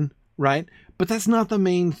in, right? But that's not the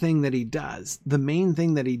main thing that he does. The main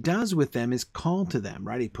thing that he does with them is call to them,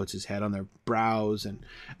 right? He puts his head on their brows and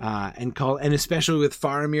call, and especially with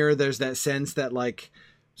Faramir, there's that sense that like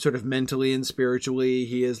sort of mentally and spiritually,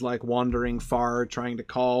 he is like wandering far, trying to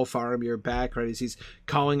call Faramir back, right? As he's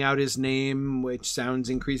calling out his name, which sounds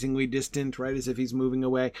increasingly distant, right? As if he's moving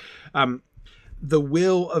away. The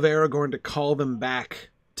will of Aragorn to call them back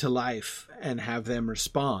to life and have them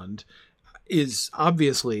respond is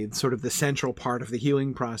obviously sort of the central part of the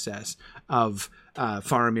healing process of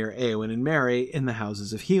Faramir, Éowyn, and Merry in the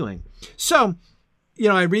Houses of Healing. So,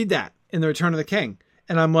 I read that in The Return of the King,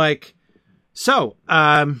 and I'm like, so,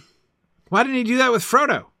 why didn't he do that with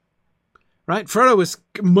Frodo? Right? Frodo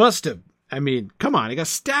must have, come on, he got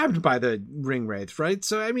stabbed by the ring wraiths, right?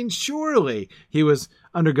 So, surely he was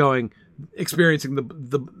experiencing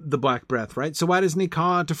the Black Breath, right? So why doesn't he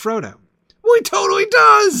call out to Frodo? Well, he totally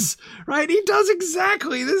does, right? He does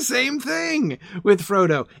exactly the same thing with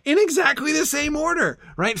Frodo in exactly the same order,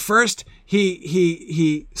 right? First,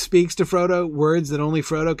 he speaks to Frodo words that only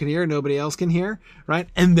Frodo can hear, nobody else can hear, right?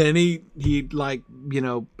 And then he brings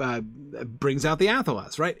out the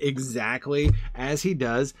Athelas, right? Exactly as he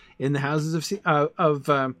does in the Houses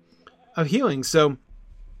of Healing. So,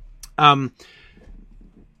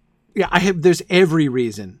 there's every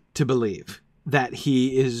reason to believe that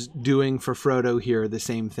he is doing for Frodo here the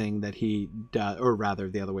same thing that he does, or rather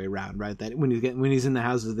the other way around, right? That when he's in the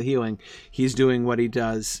Houses of the Healing, he's doing what he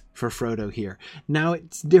does for Frodo here. Now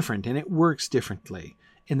it's different, and it works differently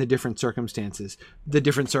in the different circumstances. The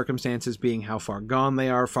different circumstances being how far gone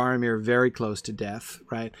they are. Faramir very close to death,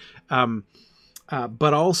 right?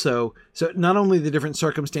 But also, so not only the different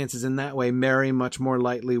circumstances in that way, Merry much more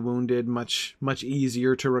lightly wounded, much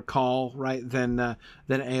easier to recall, right, than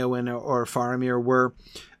Éowyn or Faramir were,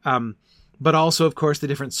 but also, of course, the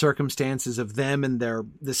different circumstances of them and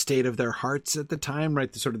the state of their hearts at the time,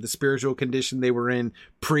 right, the sort of the spiritual condition they were in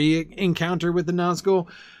pre-encounter with the Nazgul.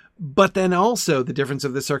 But then also the difference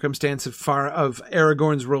of the circumstance of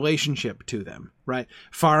Aragorn's relationship to them, right?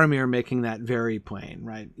 Faramir making that very plain,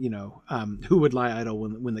 right? Who would lie idle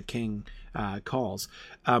when the king calls?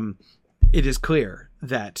 It is clear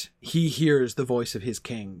that he hears the voice of his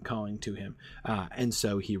king calling to him, and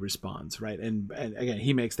so he responds, right? And again,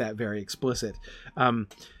 he makes that very explicit.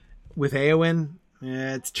 With Éowyn,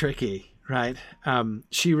 it's tricky, right?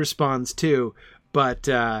 She responds too, But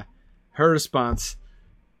her response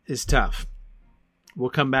is tough. We'll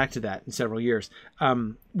come back to that in several years.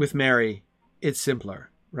 With Merry, it's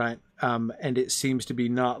simpler, right? And it seems to be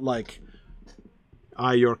not like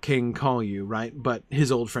I, your king, call you, right? But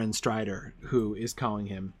his old friend Strider, who is calling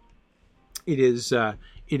him. It is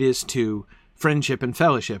to friendship and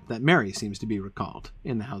fellowship that Merry seems to be recalled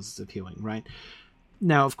in the Houses of Healing, right?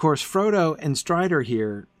 Now, of course, Frodo and Strider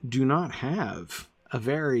here do not have a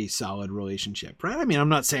very solid relationship, right? I mean, I'm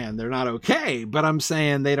not saying they're not okay, but I'm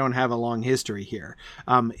saying they don't have a long history here.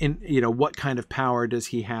 What kind of power does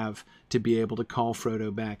he have to be able to call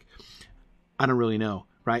Frodo back? I don't really know,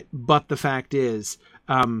 right? But the fact is,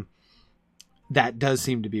 that does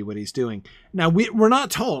seem to be what he's doing. Now, we're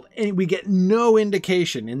not told, and we get no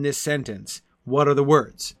indication in this sentence, what are the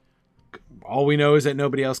words? All we know is that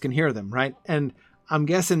nobody else can hear them, right? And I'm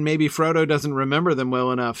guessing maybe Frodo doesn't remember them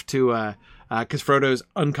well enough to, because Frodo's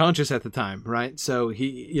unconscious at the time, right? So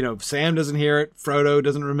he, Sam doesn't hear it, Frodo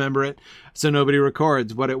doesn't remember it, so nobody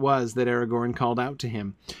records what it was that Aragorn called out to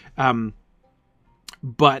him.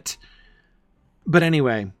 But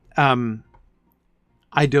anyway,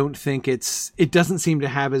 I don't think it doesn't seem to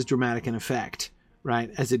have as dramatic an effect,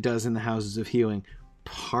 right, as it does in the Houses of Healing.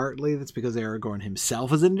 Partly that's because Aragorn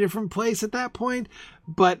himself is in a different place at that point,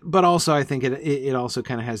 but also I think it also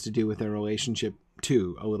kind of has to do with their relationship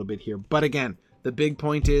too a little bit here. But again, the big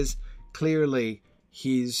point is clearly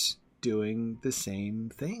he's doing the same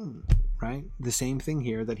thing, right? The same thing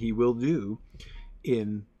here that he will do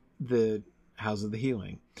in the House of the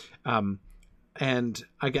Healing. And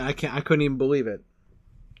I couldn't even believe it.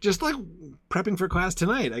 Just like prepping for class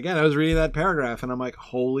tonight. Again, I was reading that paragraph and I'm like,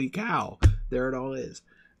 holy cow, there it all is.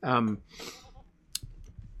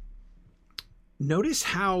 Notice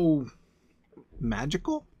how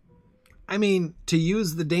magical? I mean, to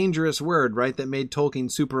use the dangerous word, right, that made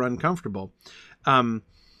Tolkien super uncomfortable. How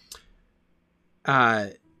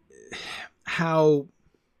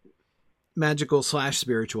magical /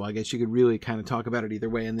 spiritual, I guess you could really kind of talk about it either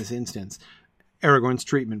way in this instance, Aragorn's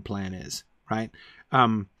treatment plan is, right?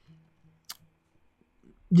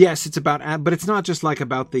 Yes, it's about, but it's not just like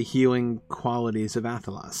about the healing qualities of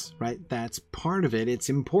Athelas, right? That's part of it. It's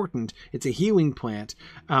important. It's a healing plant.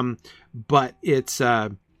 But it's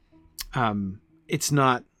not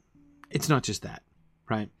just that,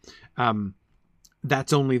 right?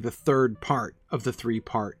 That's only the third part of the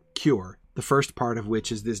 3-part cure. The first part of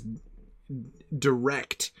which is this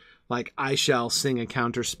direct, like, I shall sing a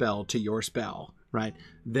counter spell to your spell, right?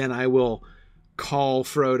 Then I will call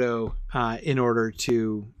Frodo in order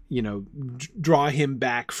to, draw him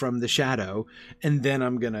back from the shadow, and then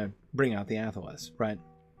I'm going to bring out the Athelas, right?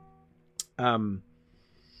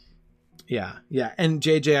 Yeah. And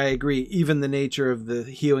JJ, I agree. Even the nature of the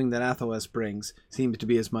healing that Athelas brings seems to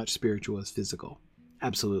be as much spiritual as physical.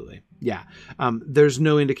 Absolutely. Yeah. There's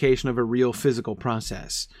no indication of a real physical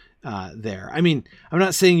process there. I mean, I'm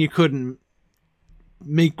not saying you couldn't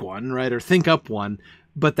make one, right, or think up one,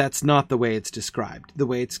 but that's not the way it's described. The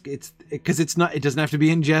way it's because it doesn't have to be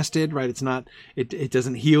ingested, right? It's not, it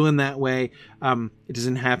doesn't heal in that way. It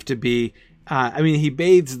doesn't have to be, he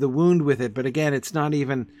bathes the wound with it, but again, it's not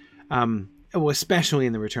even, especially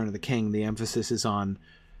in the Return of the King, the emphasis is on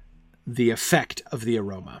the effect of the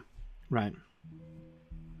aroma, right?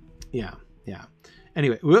 Yeah.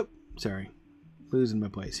 Anyway, sorry, losing my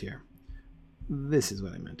place here. This is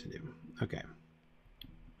what I meant to do. Okay.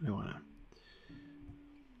 I don't want to.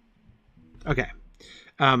 Okay.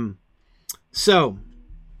 So.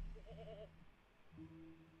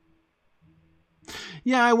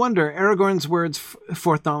 Yeah, I wonder. Aragorn's words,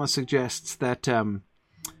 Fourth Dama suggests that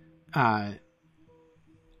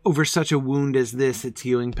over such a wound as this, its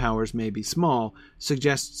healing powers may be small,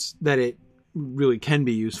 suggests that it really can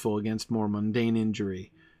be useful against more mundane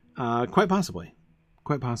injury. Quite possibly.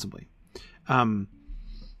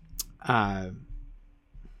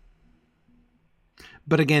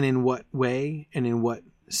 But again, in what way and in what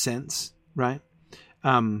sense, right?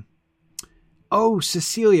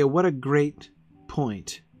 Cecilia, what a great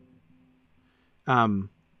point. Let's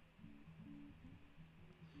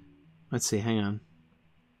see, hang on.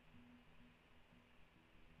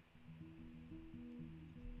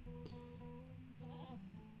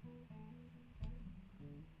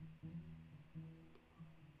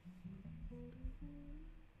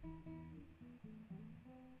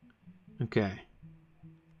 Okay.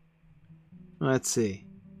 Let's see.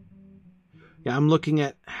 Yeah, I'm looking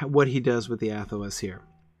at what he does with the Athelas here.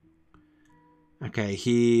 Okay,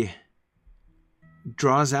 he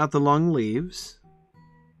draws out the long leaves,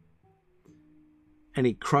 and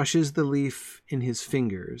he crushes the leaf in his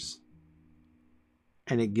fingers,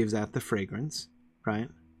 and it gives out the fragrance, right?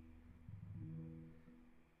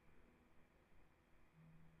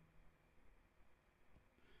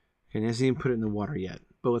 Okay, he hasn't even put it in the water yet,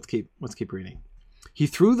 but let's keep reading. He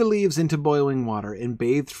threw the leaves into boiling water and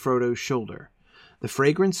bathed Frodo's shoulder. The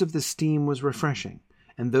fragrance of the steam was refreshing,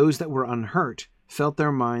 and those that were unhurt felt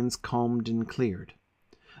their minds calmed and cleared.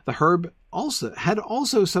 The herb had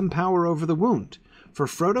also some power over the wound, for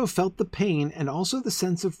Frodo felt the pain and also the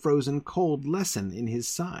sense of frozen cold lessen in his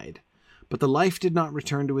side. But the life did not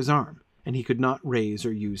return to his arm, and he could not raise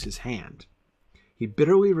or use his hand. He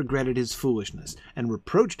bitterly regretted his foolishness, and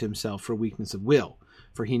reproached himself for weakness of will,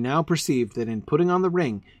 for he now perceived that in putting on the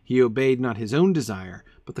ring he obeyed not his own desire,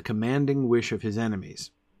 but the commanding wish of his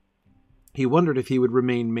enemies. He wondered if he would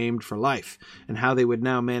remain maimed for life, and how they would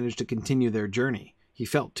now manage to continue their journey. He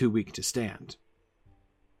felt too weak to stand.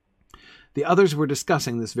 The others were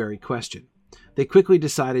discussing this very question. They quickly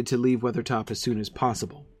decided to leave Weathertop as soon as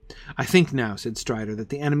possible. "I think now," said Strider, "that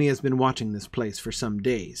the enemy has been watching this place for some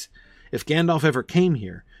days. If Gandalf ever came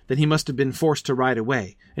here, then he must have been forced to ride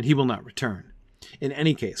away, and he will not return. In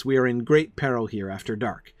any case, we are in great peril here after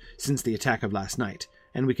dark, since the attack of last night,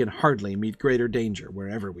 and we can hardly meet greater danger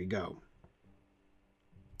wherever we go."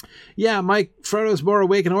 Yeah, Mike, Frodo's more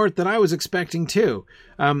awake and alert than I was expecting too.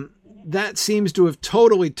 That seems to have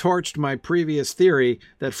totally torched my previous theory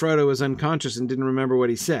that Frodo was unconscious and didn't remember what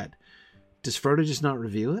he said. Does Frodo just not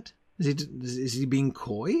reveal it? Is he being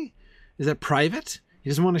coy? Is that private? He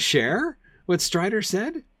doesn't want to share what Strider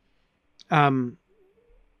said? Yeah,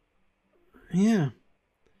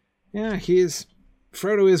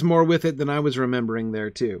 Frodo is more with it than I was remembering there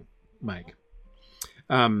too, Mike.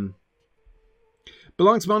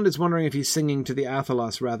 Belongs is wondering if he's singing to the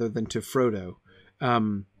Athalos rather than to Frodo.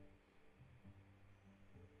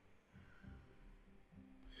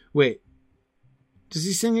 Wait, does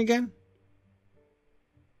he sing again?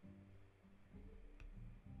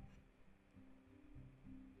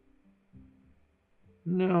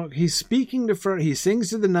 No, he's speaking to Frodo. He sings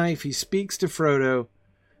to the knife, he speaks to Frodo,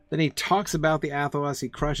 then he talks about the Athalos, he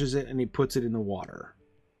crushes it, and he puts it in the water.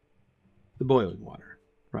 The boiling water,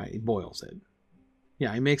 right? He boils it.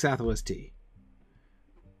 Yeah, he makes Athalos tea.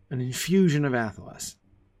 An infusion of Athalos.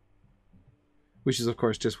 Which is, of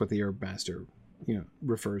course, just what the Herb Master,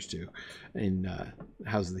 refers to in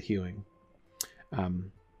House of the Healing.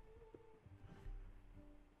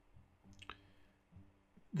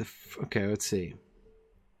 Okay, let's see.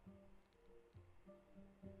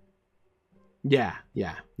 Yeah,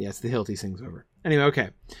 it's the hilt he sings over. Anyway, okay.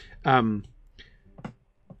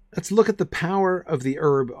 Let's look at the power of the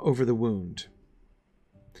herb over the wound.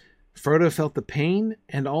 Frodo felt the pain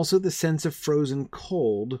and also the sense of frozen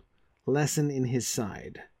cold lessen in his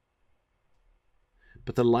side.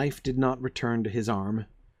 But the life did not return to his arm,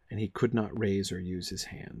 and he could not raise or use his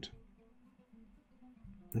hand.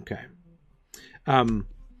 Okay.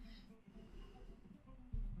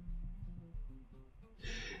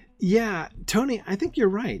 Yeah, Tony, I think you're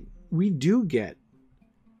right. We do get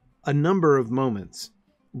a number of moments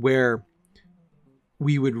where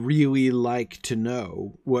we would really like to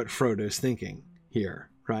know what Frodo's thinking here,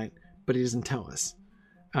 right? But he doesn't tell us.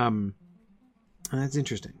 And that's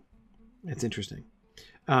interesting. It's interesting.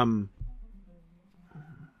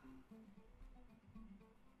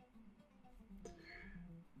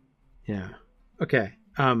 Yeah. Okay.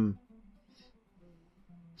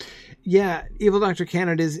 Yeah, Evil Dr.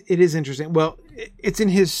 Cannon it is interesting. Well, it's in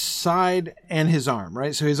his side and his arm,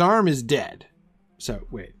 right? So his arm is dead. So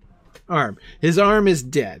wait. Arm. His arm is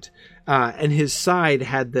dead. And his side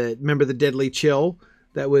had remember the deadly chill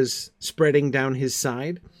that was spreading down his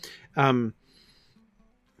side? That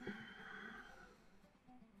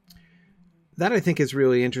I think is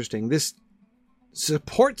really interesting. This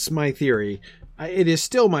supports my theory. It is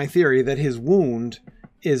still my theory that his wound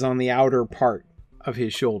is on the outer part of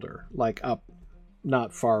his shoulder, like up,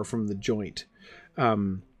 not far from the joint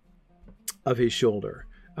of his shoulder,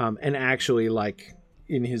 and actually like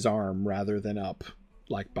in his arm rather than up,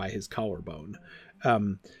 like by his collarbone,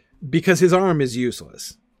 because his arm is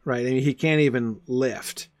useless, right? I mean, he can't even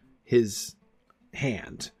lift his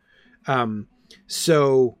hand.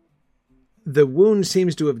 So the wound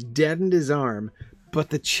seems to have deadened his arm,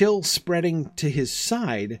 but the chill spreading to his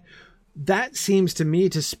side, that seems to me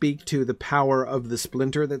to speak to the power of the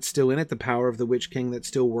splinter that's still in it, the power of the Witch King that's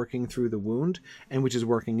still working through the wound and which is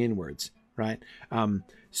working inwards, right?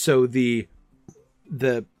 So the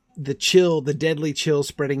chill, the deadly chill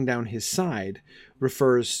spreading down his side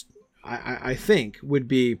refers, I think, would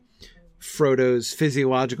be Frodo's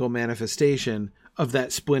physiological manifestation of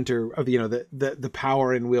that splinter of, the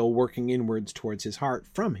power and will working inwards towards his heart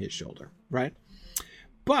from his shoulder, right?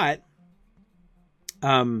 But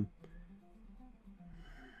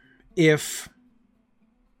If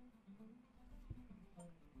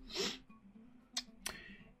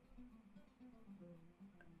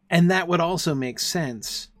and that would also make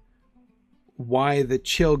sense why the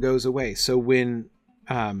chill goes away. So when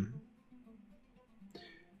the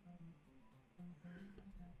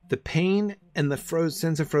pain and the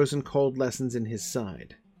sense of frozen cold lessens in his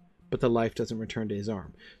side, but the life doesn't return to his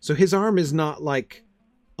arm. So his arm is not like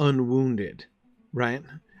unwounded, right?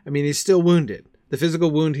 I mean, he's still wounded. The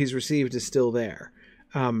physical wound he's received is still there.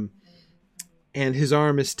 And his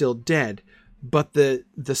arm is still dead, but the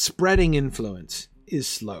spreading influence is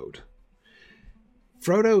slowed.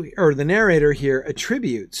 Frodo, or the narrator here,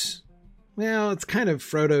 attributes, well, it's kind of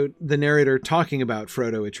Frodo, the narrator talking about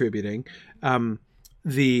Frodo attributing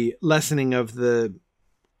the lessening of the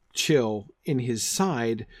chill in his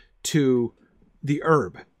side to the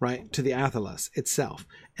herb, right? To the athelas itself.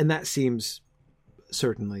 And that seems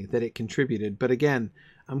certainly that it contributed. But again,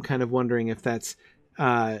 I'm kind of wondering if that's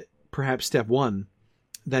perhaps step one,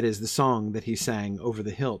 that is the song that he sang over the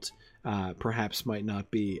hilt, perhaps might not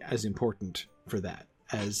be as important for that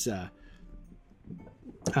as the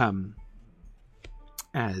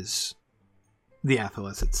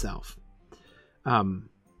athelas itself.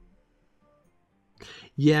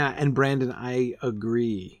 Yeah, and Brandon, I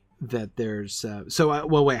agree that there's...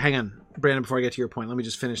 well, wait, hang on. Brandon, before I get to your point, let me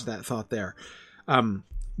just finish that thought there.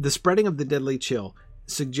 The spreading of the deadly chill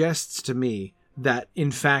suggests to me that,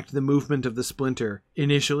 in fact, the movement of the splinter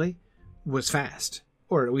initially was fast,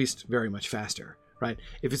 or at least very much faster, right?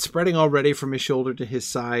 If it's spreading already from his shoulder to his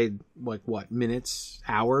side, like what, minutes,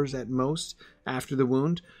 hours at most after the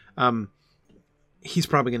wound, he's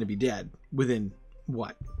probably going to be dead within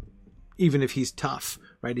what? Even if he's tough,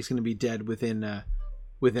 right? He's going to be dead within a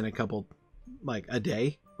couple, like a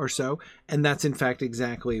day or so. And that's in fact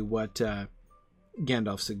exactly what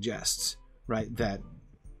Gandalf suggests, right? That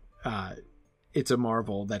it's a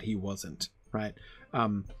marvel that he wasn't, right?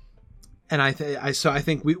 And I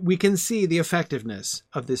think we can see the effectiveness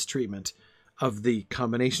of this treatment, of the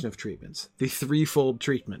combination of treatments, the threefold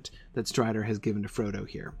treatment that Strider has given to Frodo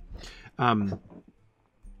here.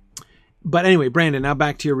 But anyway, Brandon, now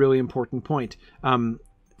back to your really important point.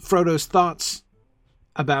 Frodo's thoughts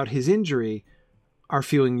about his injury are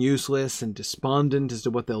feeling useless and despondent as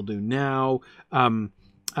to what they'll do now,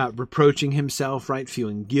 reproaching himself, right?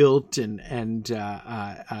 Feeling guilt and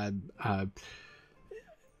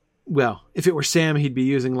well, if it were Sam, he'd be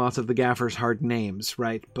using lots of the Gaffer's hard names,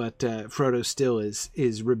 right? But Frodo still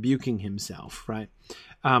is rebuking himself, right?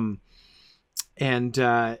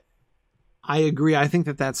 I agree. I think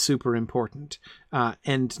that that's super important.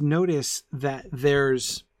 And notice that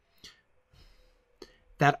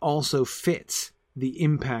that also fits the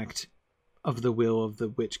impact of the will of the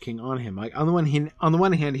Witch King on him. Like on the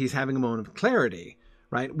one hand, he's having a moment of clarity,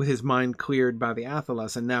 right? With his mind cleared by the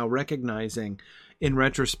athelas, and now recognizing in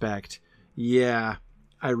retrospect, yeah,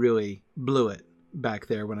 I really blew it back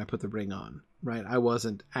there when I put the ring on. Right, I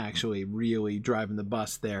wasn't actually really driving the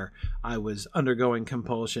bus there. I was undergoing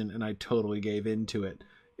compulsion, and I totally gave into it,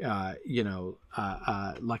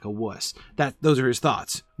 like a wuss. Those are his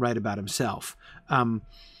thoughts, right, about himself.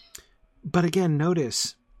 But again,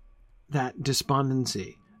 notice that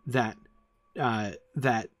despondency, that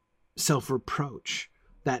self-reproach,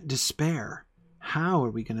 that despair. How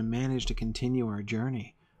are we going to manage to continue our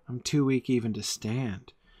journey? I'm too weak even to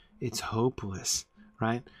stand. It's hopeless,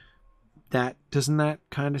 right? Doesn't that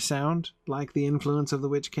kind of sound like the influence of the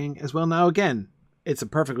Witch King as well? Now, again, it's a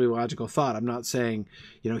perfectly logical thought. I'm not saying,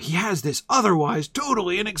 he has this otherwise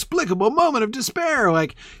totally inexplicable moment of despair.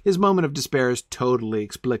 Like, his moment of despair is totally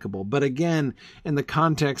explicable. But again, in the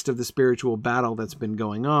context of the spiritual battle that's been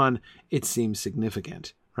going on, it seems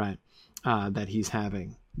significant, right? That he's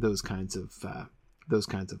having those kinds of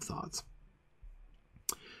thoughts.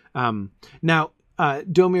 Now,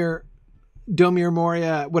 Domir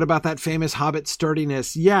Moria, what about that famous Hobbit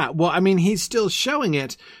sturdiness? Yeah, well, I mean, he's still showing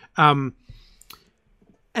it. And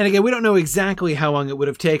again, we don't know exactly how long it would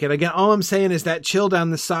have taken. Again, all I'm saying is that chill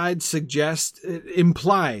down the side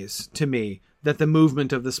implies to me that the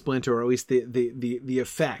movement of the splinter, or at least the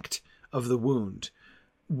effect of the wound,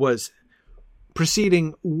 was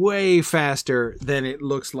proceeding way faster than it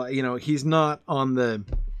looks like. He's not on the,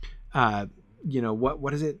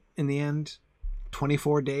 what is it in the end?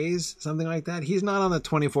 24 days, something like that. He's not on the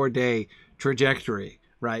 24-day trajectory,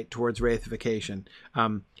 right, towards wraithification.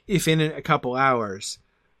 If in a couple hours,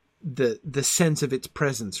 the sense of its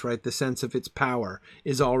presence, right, the sense of its power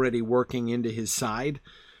is already working into his side,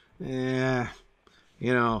 I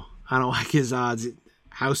don't like his odds.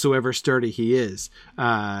 howsoever sturdy he is,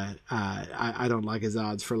 I don't like his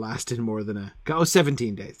odds for lasting more than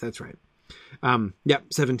 17 days. That's right.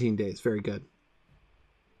 17 days. Very good.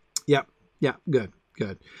 Yep.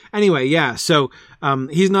 Good. Anyway, yeah. So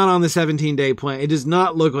he's not on the 17-day plan. It does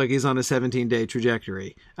not look like he's on a 17-day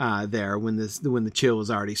trajectory there when the chill is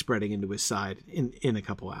already spreading into his side in a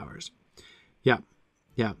couple hours. Yeah.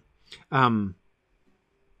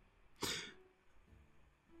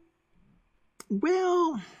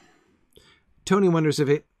 Well, Tony wonders if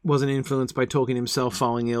it wasn't influenced by Tolkien himself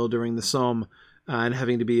falling ill during the Somme and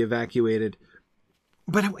having to be evacuated.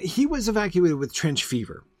 But he was evacuated with trench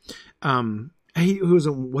fever. He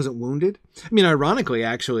wasn't wounded. I mean, ironically,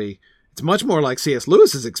 actually, it's much more like C.S.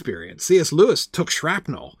 Lewis's experience. C.S. Lewis took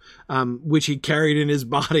shrapnel, which he carried in his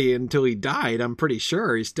body until he died. I'm pretty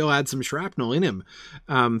sure he still had some shrapnel in him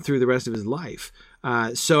through the rest of his life.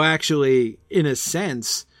 So actually, in a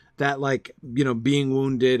sense, that being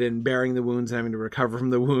wounded and bearing the wounds and having to recover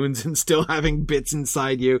from the wounds and still having bits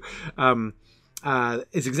inside you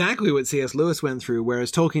is exactly what C.S. Lewis went through,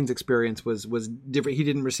 whereas Tolkien's experience was different. He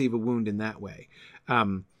didn't receive a wound in that way.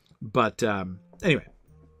 Anyway,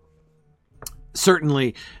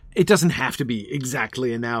 certainly it doesn't have to be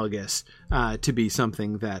exactly analogous to be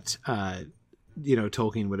something that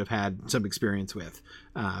Tolkien would have had some experience with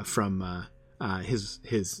from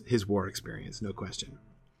his war experience, no question.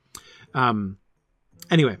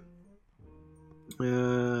 Anyway.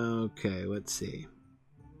 Okay, let's see.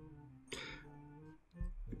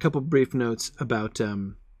 A couple brief notes about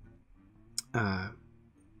the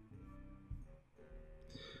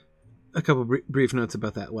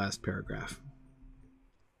last paragraph.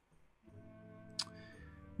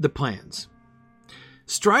 The plans.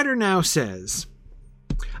 Strider now says,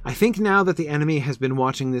 I think now that the enemy has been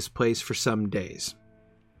watching this place for some days.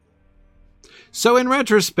 So in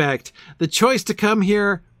retrospect, the choice to come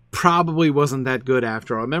here probably wasn't that good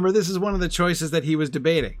after all. Remember, this is one of the choices that he was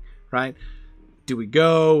debating, right? Do we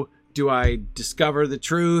go? Do I discover the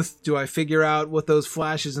truth? Do I figure out what those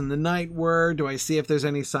flashes in the night were? Do I see if there's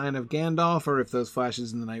any sign of Gandalf or if those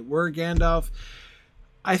flashes in the night were Gandalf?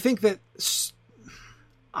 I think that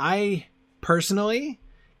I personally,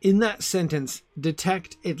 in that sentence,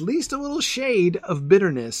 detect at least a little shade of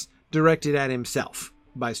bitterness directed at himself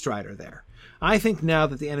by Strider there. I think now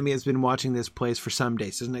that the enemy has been watching this place for some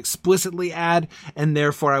days. Doesn't explicitly add, and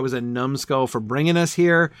therefore I was a numbskull for bringing us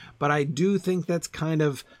here, but I do think that's kind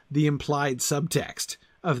of the implied subtext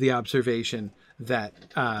of the observation that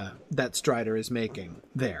Strider is making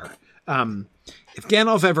there. If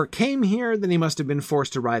Gandalf ever came here, then he must have been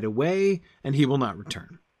forced to ride away, and he will not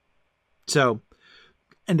return. So,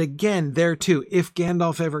 and again, there too, if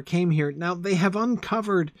Gandalf ever came here, now they have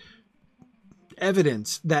uncovered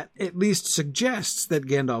evidence that at least suggests that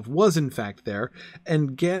Gandalf was in fact there,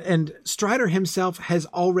 and Strider himself has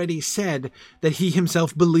already said that he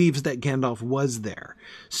himself believes that Gandalf was there.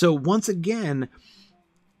 So once again,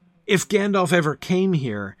 if Gandalf ever came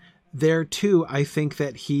here, there too, I think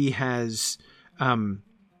that he has, I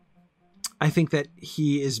think that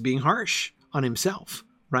he is being harsh on himself,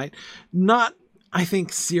 right? Not, I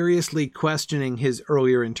think, seriously questioning his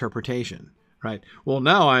earlier interpretation. Right. Well,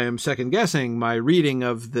 now I am second guessing my reading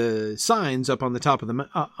of the signs up on the top of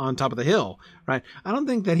the hill. Right. I don't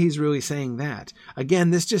think that he's really saying that.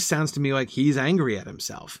 Again, this just sounds to me like he's angry at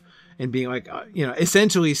himself and being like,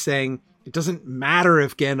 essentially saying it doesn't matter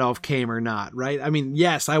if Gandalf came or not. Right. I mean,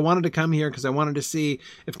 yes, I wanted to come here because I wanted to see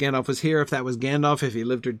if Gandalf was here, if that was Gandalf, if he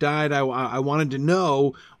lived or died. I wanted to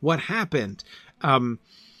know what happened. And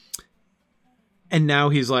now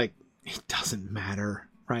he's like, it doesn't matter.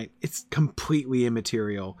 Right? It's completely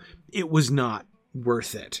immaterial. It was not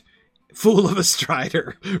worth it. Fool of a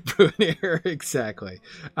Strider. Bruenir, exactly.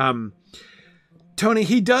 Tony,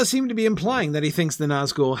 he does seem to be implying that he thinks the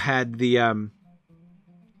Nazgul had the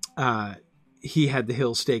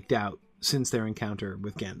hill staked out since their encounter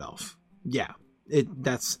with Gandalf. Yeah.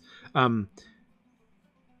 That's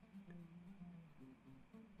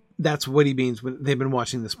what he means when they've been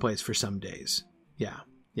watching this place for some days. Yeah.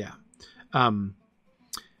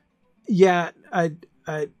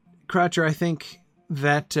 Croucher, I think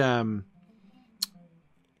that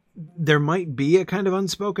there might be a kind of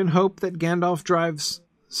unspoken hope that Gandalf drives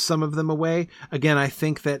some of them away. Again, I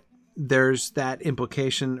think that there's that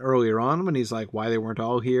implication earlier on when he's like, why they weren't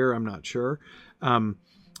all here, I'm not sure.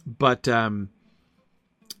 But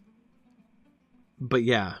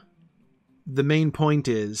yeah, the main point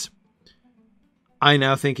is, I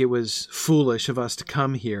now think it was foolish of us to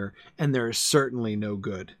come here, and there is certainly no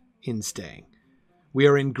good in staying. We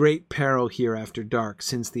are in great peril here after dark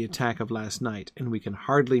since the attack of last night, and we can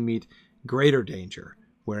hardly meet greater danger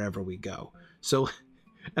wherever we go. So,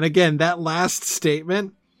 and again, that last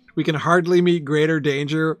statement, we can hardly meet greater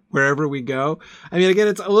danger wherever we go. I mean, again,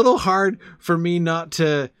 it's a little hard for me not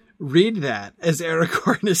to read that as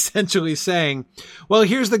Aragorn essentially saying, well,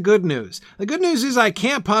 here's the good news. The good news is I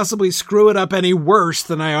can't possibly screw it up any worse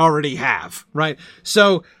than I already have, right?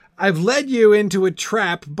 So I've led you into a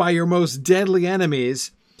trap by your most deadly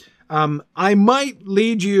enemies. I might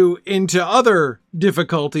lead you into other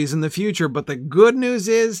difficulties in the future, but the good news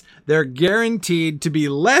is they're guaranteed to be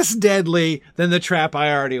less deadly than the trap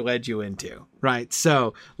I already led you into, right?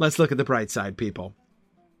 So let's look at the bright side, people.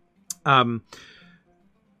 One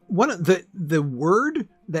of the word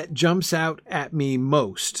that jumps out at me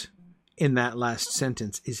most in that last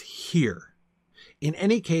sentence is here. In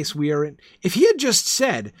any case, if he had just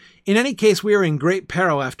said, in any case, we are in great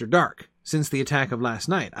peril after dark, since the attack of last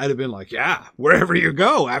night, I'd have been like, yeah, wherever you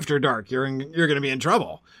go after dark, you're going to be in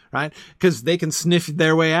trouble, right? Because they can sniff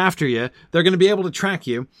their way after you. They're going to be able to track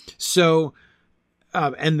you. So,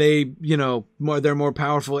 and they, they're more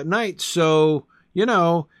powerful at night. So,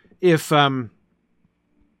 if,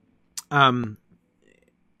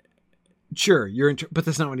 sure, but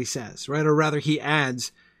that's not what he says, right? Or rather he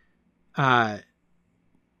adds,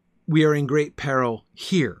 we are in great peril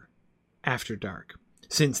here after dark,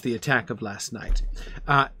 since the attack of last night.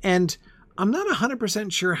 And I'm not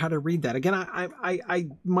 100% sure how to read that. Again,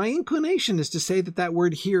 my inclination is to say that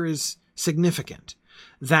word here is significant.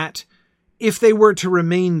 That if they were to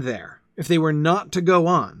remain there, if they were not to go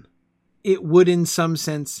on, it would in some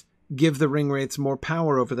sense give the Ringwraiths more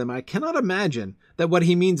power over them. I cannot imagine that what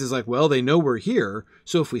he means is like, well, they know we're here,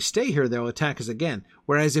 so if we stay here, they'll attack us again.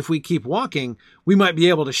 Whereas if we keep walking, we might be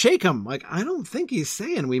able to shake them. Like, I don't think he's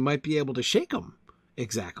saying we might be able to shake them.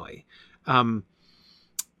 Exactly.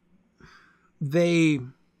 They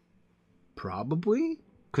probably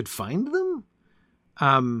could find them.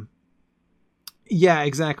 Yeah,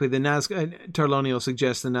 exactly. The Tarlonial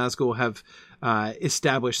suggests the Nazgul have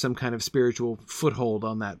established some kind of spiritual foothold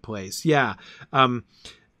on that place. Yeah. The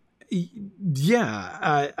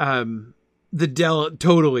Dell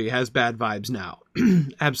totally has bad vibes now.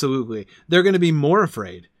 Absolutely. They're going to be more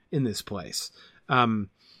afraid in this place.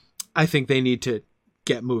 I think they need to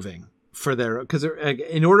get moving because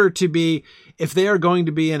in order to be, if they are going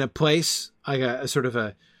to be in a place, like a sort of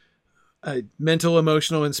a mental,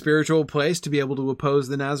 emotional, and spiritual place to be able to oppose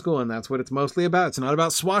the Nazgul, and that's what it's mostly about. It's not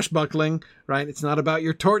about swashbuckling, right? It's not about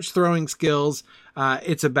your torch throwing skills.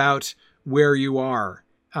 It's about where you are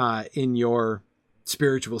in your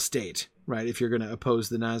spiritual state, right? If you're going to oppose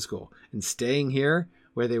the Nazgul, and staying here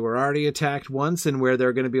where they were already attacked once, and where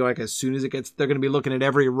they're going to be like, as soon as they're going to be looking at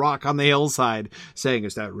every rock on the hillside saying,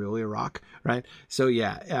 is that really a rock? Right? So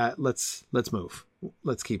yeah, let's move.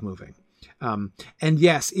 Let's keep moving. And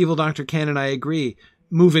yes, Evil Dr. Ken and I agree,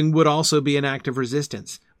 moving would also be an act of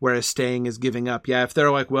resistance, whereas staying is giving up. Yeah, if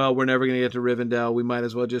they're like, well, we're never going to get to Rivendell, we might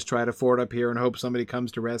as well just try to ford up here and hope somebody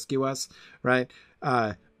comes to rescue us, right?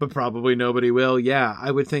 But probably nobody will. Yeah,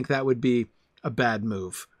 I would think that would be a bad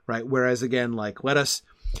move, right? Whereas again, like,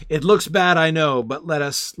 it looks bad, I know, but let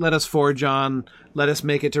us forge on, let us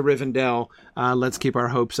make it to Rivendell. Let's keep our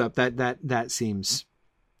hopes up. That seems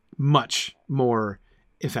much more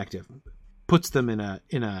effective. Puts them in a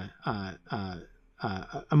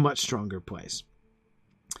much stronger place.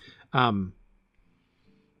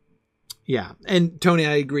 Yeah. And Tony,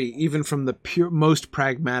 I agree. Even from the most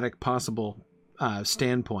pragmatic possible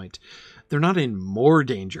standpoint, they're not in more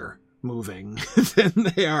danger moving than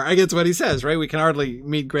they are. I guess what he says, right? We can hardly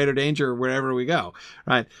meet greater danger wherever we go,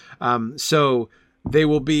 right? So they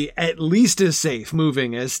will be at least as safe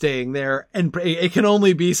moving as staying there, and it can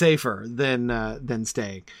only be safer than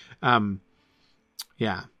staying.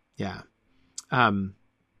 Yeah.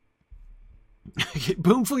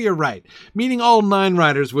 Boomful, you're right. Meaning all 9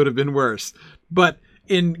 riders would have been worse, but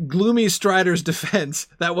in Gloomy Strider's defense,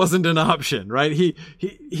 that wasn't an option, right?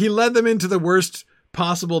 He led them into the worst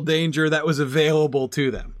possible danger that was available to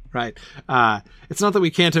them, right? It's not that we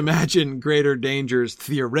can't imagine greater dangers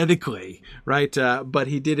theoretically, right? But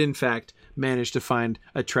he did in fact manage to find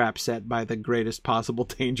a trap set by the greatest possible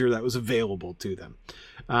danger that was available to them.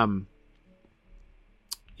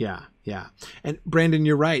 Yeah. And Brandon,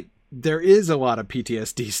 you're right. There is a lot of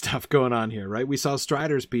PTSD stuff going on here, right? We saw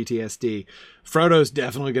Strider's PTSD. Frodo's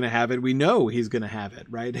definitely going to have it. We know he's going to have it,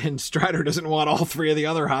 right? And Strider doesn't want all 3 of the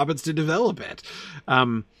other hobbits to develop it.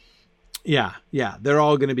 Yeah. They're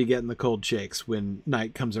all going to be getting the cold shakes when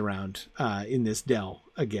night comes around in this dell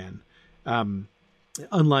again.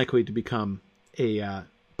 Unlikely to become a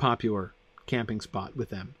popular camping spot with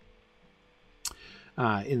them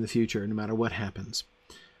in the future, no matter what happens.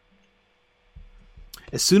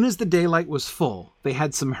 As soon as the daylight was full, they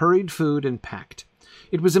had some hurried food and packed.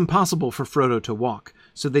 It was impossible for Frodo to walk,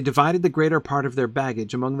 so they divided the greater part of their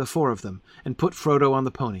baggage among the 4 of them, and put Frodo on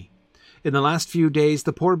the pony. In the last few days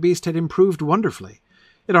the poor beast had improved wonderfully.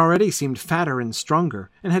 It already seemed fatter and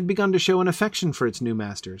stronger, and had begun to show an affection for its new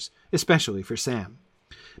masters, especially for Sam.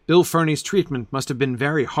 Bill Ferny's treatment must have been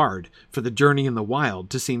very hard for the journey in the wild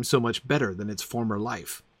to seem so much better than its former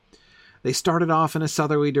life. They started off in a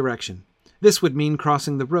southerly direction. This would mean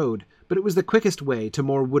crossing the road, but it was the quickest way to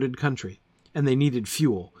more wooded country, and they needed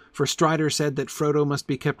fuel, for Strider said that Frodo must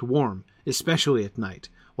be kept warm, especially at night,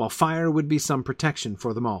 while fire would be some protection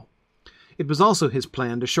for them all. It was also his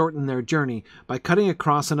plan to shorten their journey by cutting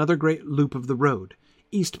across another great loop of the road.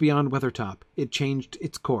 East beyond Weathertop, it changed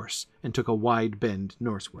its course and took a wide bend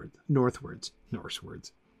northwards.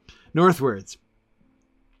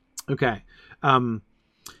 Okay.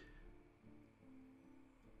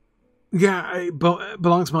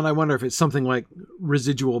 Belongsmon, I wonder if it's something like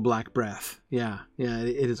residual black breath. Yeah,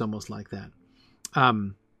 it is almost like that.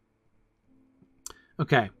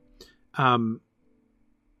 Okay.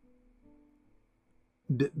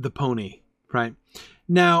 The pony, right?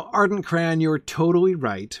 Now, Ardent Crayon, you're totally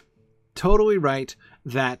right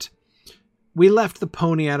that we left the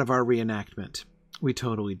pony out of our reenactment. We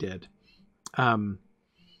totally did. I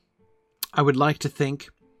would like to think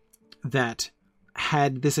that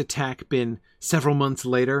had this attack been several months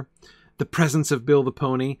later, the presence of Bill the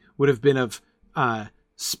Pony would have been of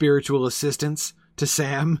spiritual assistance to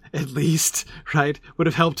Sam, at least, right? Would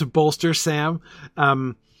have helped to bolster Sam.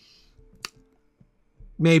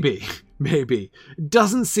 Maybe.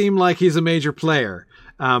 Doesn't seem like he's a major player.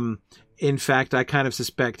 In fact, I kind of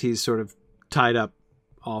suspect he's sort of tied up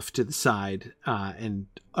off to the side and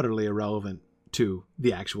utterly irrelevant to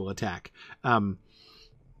the actual attack. Torlonio,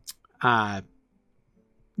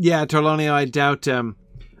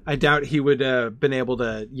 I doubt he would have been able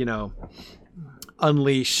to,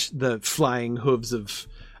 unleash the flying hooves of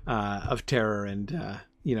terror and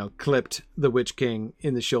clipped the Witch King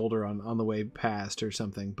in the shoulder on the way past or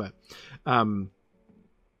something. But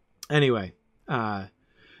anyway,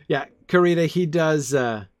 Karita, he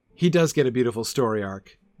does get a beautiful story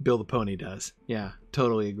arc. Bill the Pony does. Yeah,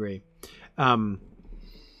 totally agree. Anyway,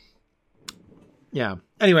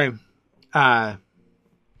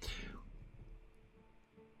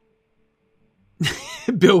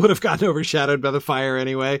 Bill would have gotten overshadowed by the fire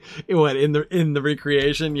anyway. In the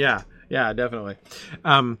recreation? Yeah, definitely.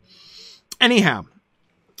 Anyhow,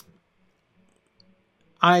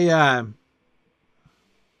 I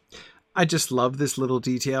just love this little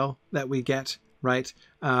detail that we get, right?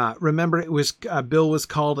 Remember, it was Bill was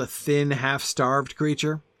called a thin, half-starved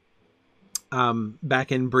creature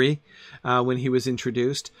back in Bree when he was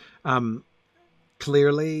introduced.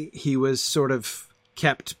 Clearly, he was sort of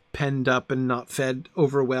kept penned up and not fed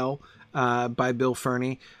over well by Bill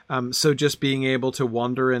Ferny. So just being able to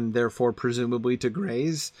wander and therefore presumably to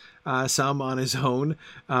graze some on his own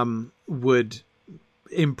would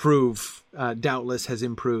improve, doubtless has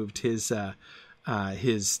improved his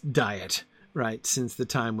diet, right, since the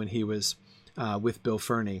time when he was with Bill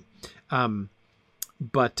Ferny.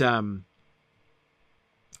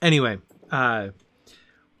 Anyway,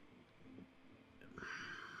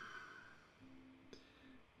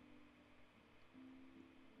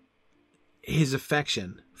 his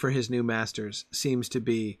affection for his new masters seems to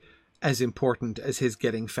be as important as his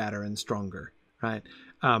getting fatter and stronger, right?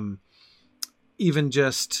 Even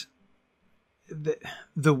just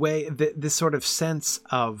the way, this sort of sense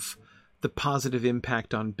of the positive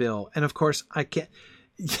impact on Bill. And of course, I can't...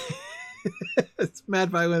 It's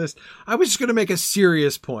mad violinist. I was just going to make a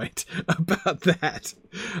serious point about that.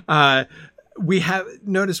 We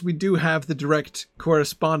do have the direct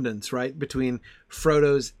correspondence, right, between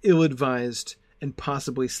Frodo's ill-advised and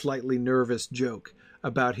possibly slightly nervous joke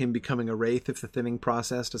about him becoming a wraith if the thinning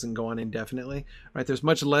process doesn't go on indefinitely, right? There's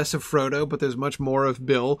much less of Frodo, but there's much more of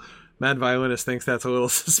Bill. Mad Violinist thinks that's a little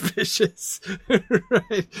suspicious,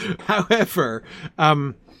 right? However,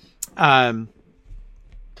 I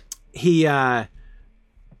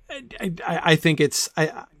think it's,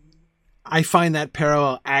 I find that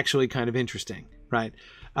parallel actually kind of interesting, right?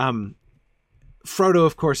 Frodo,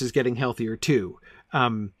 of course, is getting healthier too.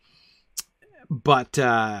 But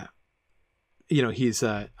he's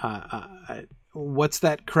what's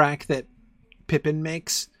that crack that Pippin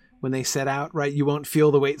makes when they set out, right? You won't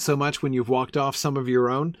feel the weight so much when you've walked off some of your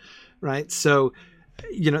own, right? So,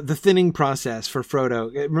 the thinning process for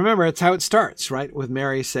Frodo, remember, it's how it starts, right? With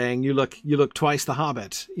Merry saying, you look twice the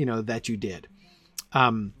Hobbit, that you did.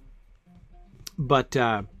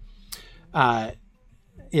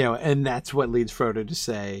 and that's what leads Frodo to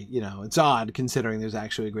say, it's odd considering there's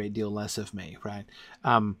actually a great deal less of me, right?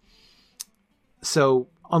 So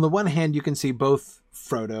on the one hand, you can see both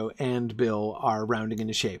Frodo and Bill are rounding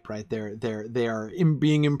into shape, right? They are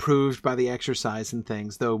being improved by the exercise and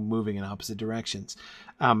things, though moving in opposite directions.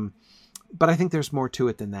 But I think there's more to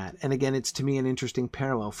it than that. And again, it's to me an interesting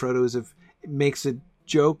parallel. Frodo makes a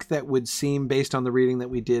joke that would seem, based on the reading that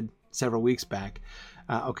we did several weeks back,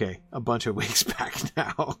 a bunch of weeks back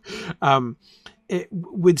now, it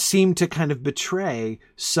would seem to kind of betray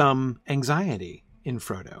some anxiety in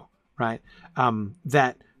Frodo, right?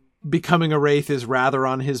 That becoming a wraith is rather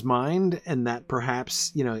on his mind, and that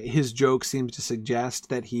perhaps, his joke seems to suggest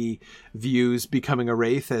that he views becoming a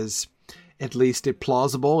wraith as at least a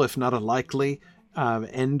plausible, if not a likely,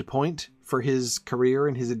 end point for his career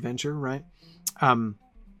and his adventure, right?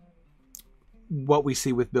 What we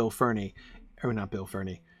see with Bill Ferny, or not Bill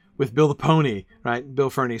Ferny, with Bill the Pony, right? Bill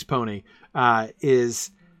Ferny's pony,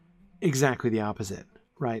 is exactly the opposite,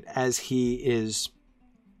 right? As he is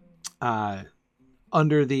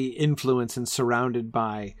under the influence and surrounded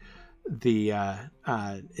by I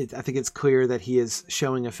think it's clear that he is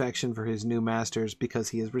showing affection for his new masters because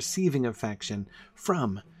he is receiving affection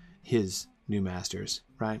from his new masters,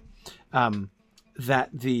 right? That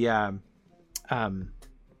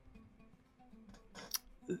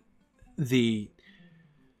the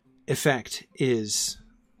effect is,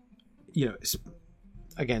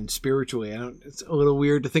 again, spiritually, it's a little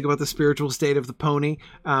weird to think about the spiritual state of the pony.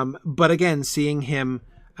 But again, seeing him,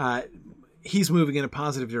 he's moving in a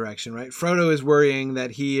positive direction, right? Frodo is worrying that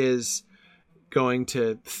he is going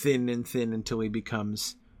to thin and thin until he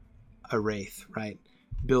becomes a wraith, right?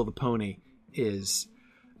 Bill the pony is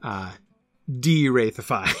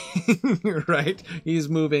de-wraithifying, right? He's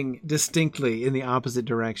moving distinctly in the opposite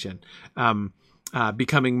direction,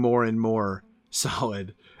 becoming more and more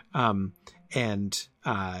solid, and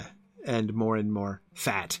more and more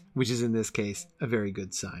fat, which is in this case a very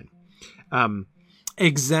good sign.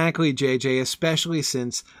 Exactly, JJ, especially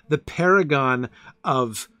since the paragon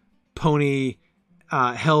of pony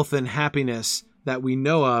health and happiness that we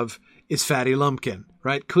know of is Fatty Lumpkin,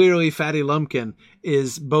 right? Clearly, Fatty Lumpkin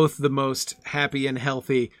is both the most happy and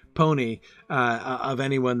healthy pony of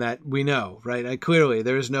anyone that we know, right? Clearly,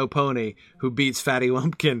 there is no pony who beats Fatty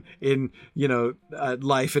Lumpkin in,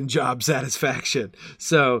 life and job satisfaction.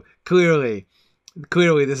 So clearly,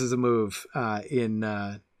 this is a move in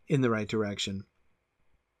the right direction.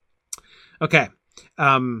 Okay.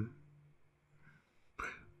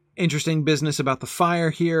 Interesting business about the fire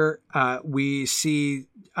here. We see,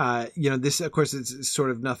 this, of course, is sort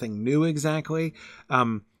of nothing new exactly.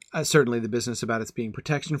 Certainly the business about its being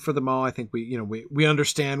protection for them all. I think we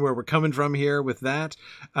understand where we're coming from here with that.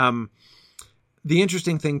 The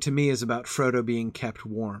interesting thing to me is about Frodo being kept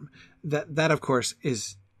warm. That of course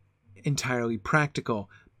is entirely practical,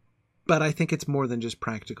 but I think it's more than just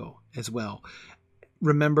practical as well.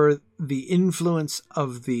 Remember, the influence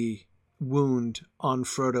of the wound on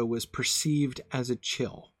Frodo was perceived as a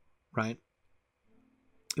chill, right?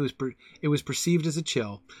 It was perceived as a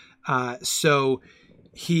chill. So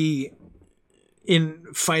he, in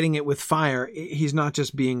fighting it with fire, he's not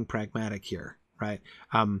just being pragmatic here, right?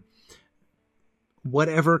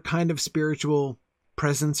 Whatever kind of spiritual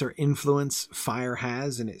presence or influence fire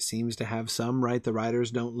has, and it seems to have some, right? The writers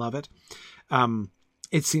don't love it.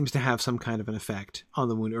 It seems to have some kind of an effect on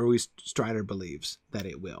the wound, or at least Strider believes that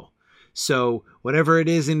it will. So whatever it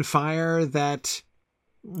is in fire that,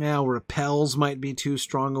 repels might be too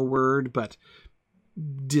strong a word, but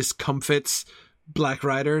discomfits Black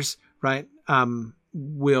Riders, right?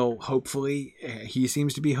 Will hopefully, he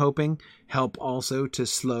seems to be hoping, help also to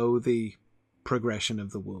slow the progression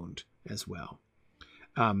of the wound as well.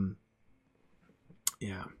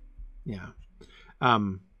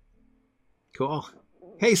 Cool.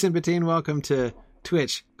 Hey, Sympatine, welcome to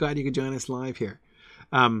Twitch. Glad you could join us live here.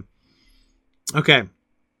 Okay.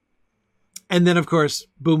 And then, of course,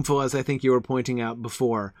 Boomful, as I think you were pointing out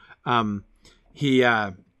before, he's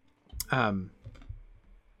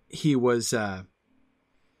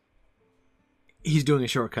doing a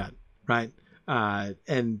shortcut, right?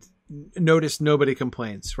 And notice nobody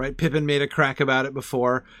complains, right? Pippin made a crack about it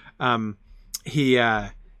before.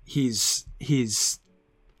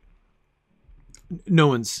 No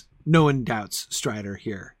one doubts Strider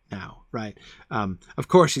here now, right? Of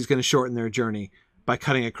course, he's going to shorten their journey by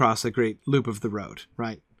cutting across a great loop of the road,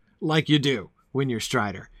 right? Like you do when you're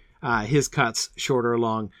Strider. His cuts, short or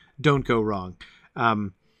long, don't go wrong.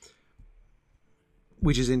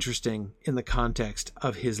 Which is interesting in the context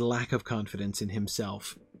of his lack of confidence in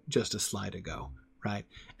himself just a slide ago, right?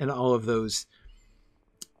 And all of those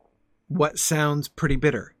what sounds pretty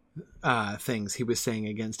bitter things he was saying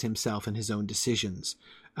against himself and his own decisions.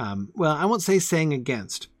 Well, I won't say saying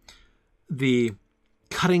against. The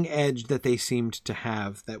cutting edge that they seemed to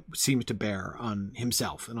have, that seemed to bear on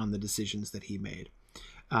himself and on the decisions that he made.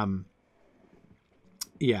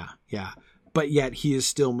 Yeah. But yet he is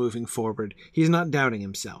still moving forward. He's not doubting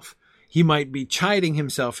himself. He might be chiding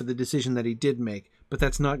himself for the decision that he did make, but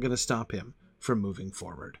that's not going to stop him from moving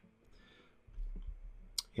forward.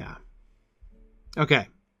 Yeah. Okay.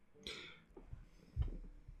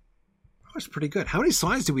 That was pretty good. How many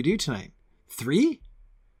slides did we do tonight? 3?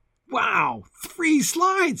 Wow, 3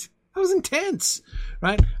 slides. That was intense,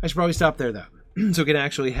 right? I should probably stop there, though, so we can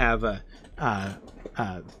actually have a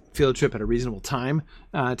field trip at a reasonable time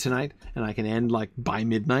tonight, and I can end like by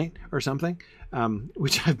midnight or something,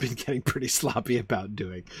 which I've been getting pretty sloppy about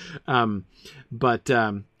doing. But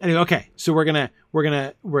anyway, okay. So we're gonna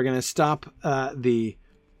stop the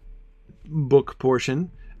book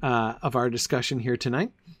portion of our discussion here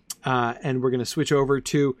tonight, and we're gonna switch over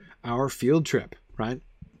to our field trip, right?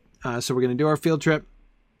 So we're going to do our field trip.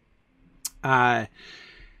 So I'm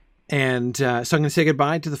going to say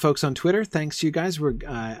goodbye to the folks on Twitter. Thanks to you guys. We're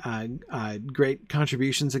great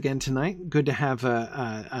contributions again tonight. Good to have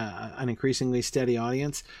an increasingly steady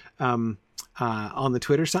audience on the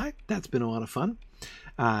Twitter side. That's been a lot of fun.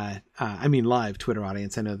 I mean, live Twitter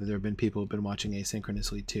audience. I know that there have been people who've been watching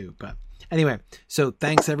asynchronously too. But anyway, so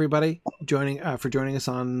thanks everybody for joining us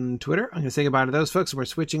on Twitter. I'm going to say goodbye to those folks. We're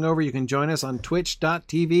switching over. You can join us on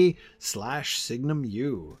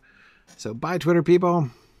twitch.tv/SignumU. So bye, Twitter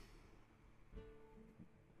people.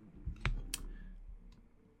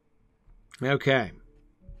 Okay.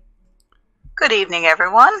 Good evening,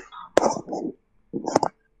 everyone.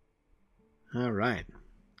 All right.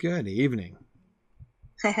 Good evening.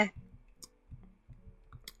 All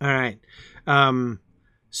right.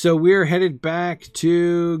 So we're headed back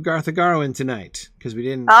to Gartha Garwin tonight because we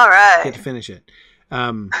didn't get to finish it.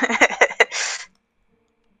 Yeah.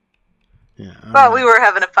 Well, we were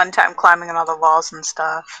having a fun time climbing on all the walls and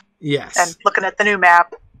stuff. Yes. And looking at the new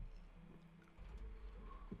map.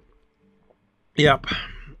 Yep.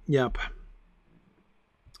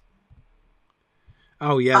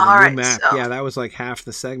 Oh, yeah, the new map. So. Yeah, that was like half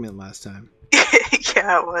the segment last time.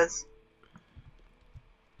 Yeah, it was.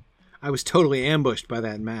 I was totally ambushed by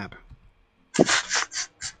that map.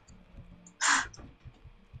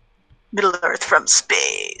 Middle Earth from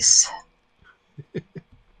space.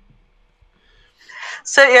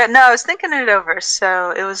 So, yeah, no, I was thinking it over. So,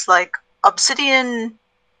 it was like Obsidian...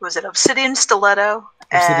 Was it Obsidian Stiletto?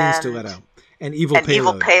 Obsidian Stiletto. And Evil Payload.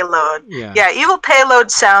 Evil Payload. Yeah, Evil Payload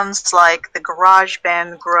sounds like the garage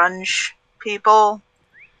band grunge people.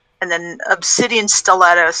 And then Obsidian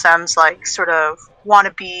Stiletto sounds like sort of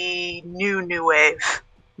wannabe new wave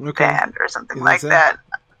band or something like that.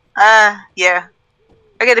 Yeah.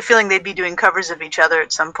 I get a feeling they'd be doing covers of each other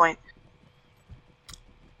at some point.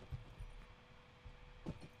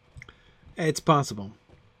 It's possible.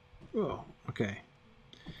 Oh, okay.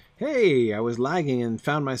 Hey, I was lagging and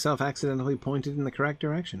found myself accidentally pointed in the correct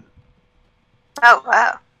direction. Oh,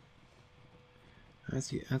 wow.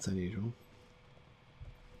 That's unusual.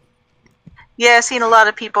 Yeah, I've seen a lot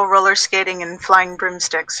of people roller skating and flying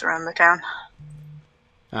broomsticks around the town.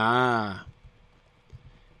 Ah.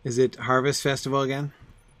 Is it Harvest Festival again?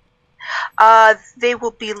 They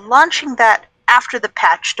will be launching that after the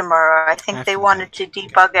patch tomorrow. I think they wanted to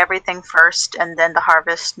debug everything first, and then the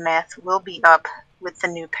Harvest math will be up with the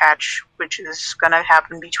new patch, which is going to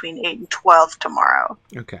happen between 8 and 12 tomorrow.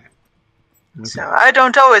 Okay. So I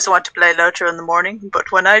don't always want to play Lotro in the morning,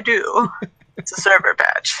 but when I do, it's a server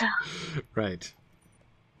patch. Right.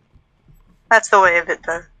 That's the way of it,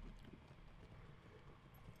 though.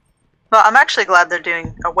 Well, I'm actually glad they're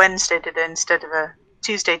doing a Wednesday today instead of a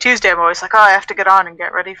Tuesday. Tuesday, I'm always like, I have to get on and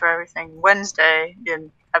get ready for everything. Wednesday,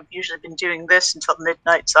 and I've usually been doing this until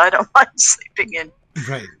midnight, so I don't mind sleeping in.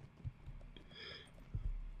 Right.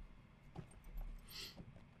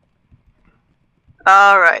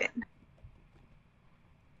 All right.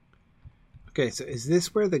 Okay, so is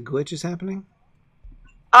this where the glitch is happening?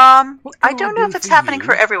 I don't know if it's happening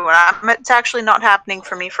for everyone. It's actually not happening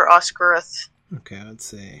for me for Oscaroth. Okay, let's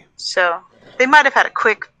see. So they might have had a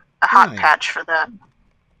hot patch for that.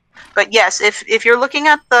 But yes, if you're looking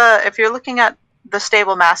at the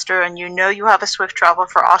Stable Master and you know you have a Swift Travel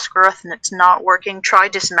for Oscaroth and it's not working, try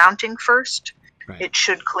dismounting first. Right. It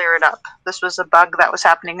should clear it up. This was a bug that was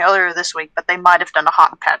happening earlier this week, but they might have done a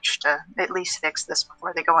hot patch to at least fix this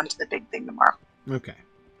before they go into the big thing tomorrow. Okay.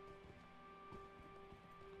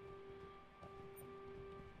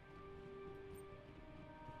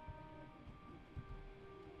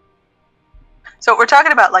 So we're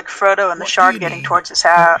talking about like Frodo and the shard getting towards his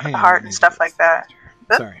heart and stuff like that.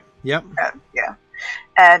 Sorry. Yep. Yeah.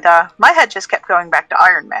 And my head just kept going back to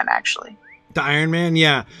Iron Man, actually. The Iron Man,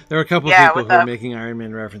 yeah. There were a couple of people who were making Iron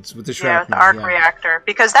Man reference with the shrapnel. Yeah, with the arc reactor.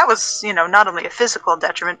 Because that was, not only a physical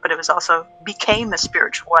detriment, but it was also became a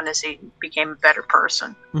spiritual one as he became a better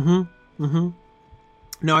person. Mm-hmm. Mm-hmm.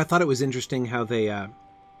 No, I thought it was interesting how they... I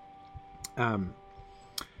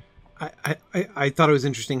thought it was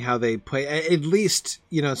interesting how they play, at least,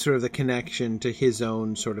 sort of the connection to his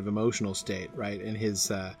own sort of emotional state, right? And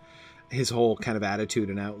his whole kind of attitude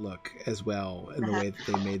and outlook as well, and the way that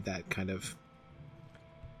they made that kind of,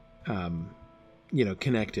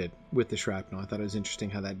 connected with the shrapnel. I thought it was interesting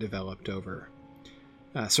how that developed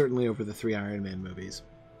certainly over the 3 Iron Man movies.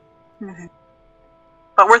 Mm-hmm.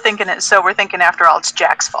 But we're thinking after all, it's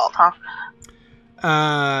Jack's fault, huh?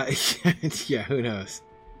 Yeah, who knows?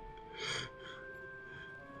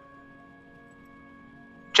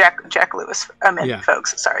 Jack Lewis.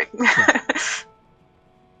 Folks. Sorry.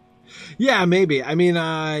 Yeah, maybe. I mean,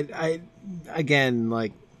 I again,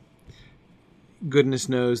 like, goodness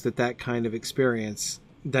knows that kind of experience,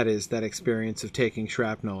 that experience of taking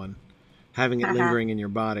shrapnel and having it lingering in your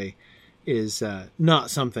body, is not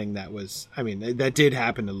something that was. I mean, that did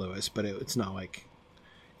happen to Lewis, but it's not like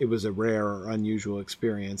it was a rare or unusual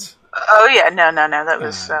experience. Oh yeah, no, that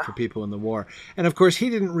was for people in the war. And of course, he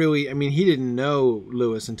didn't know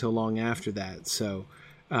Lewis until long after that. So,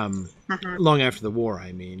 long after the war,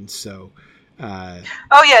 I mean. So.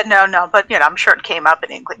 Oh yeah, no, but I'm sure it came up in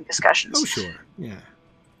Inkling discussions. Oh sure, yeah.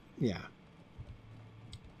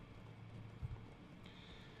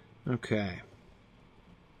 Okay.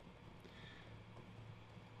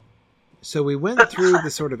 So we went through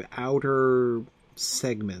the sort of outer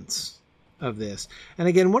segments of this. And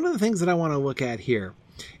again, one of the things that I want to look at here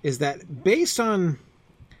is that based on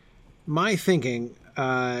my thinking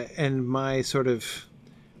and my sort of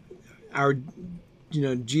our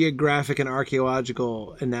geographic and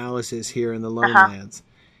archaeological analysis here in the Lowlands,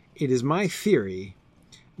 it is my theory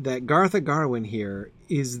that Gartha Garwin here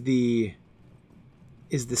is the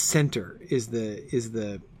center, is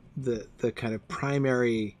the kind of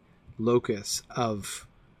primary locus of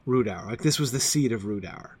Rhudaur. Like, this was the seat of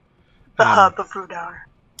Rhudaur. The hub of Rhudaur.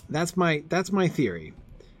 That's my theory.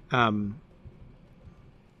 And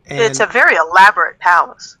it's a very elaborate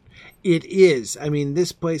palace. It is. I mean,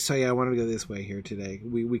 this place. So yeah, I wanted to go this way here today.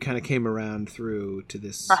 We kind of came around through to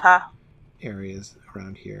this areas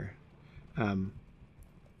around here.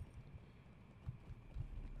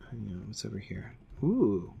 What's over here?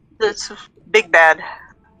 Ooh, it's Big Bad.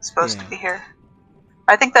 Supposed to be here.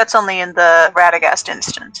 I think that's only in the Radagast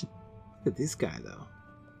instance. Look at this guy, though.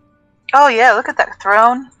 Oh yeah, look at that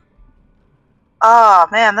throne. Oh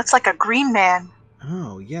man, that's like a green man.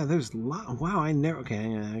 Oh yeah, there's a lot. Wow, I never. Okay,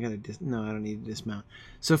 I gotta. No, I don't need to dismount.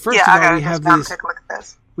 So first of all, we have these. Take a look at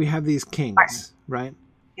this. We have these kings, right?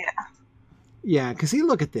 Yeah. Yeah, because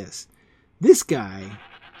look at this. This guy,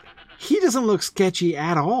 he doesn't look sketchy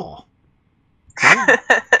at all. Right?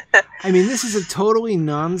 I mean, this is a totally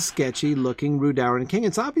non-sketchy looking Rhudauran king.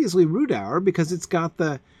 It's obviously Rhudaur because it's got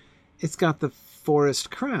the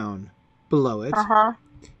forest crown below it,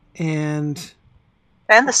 and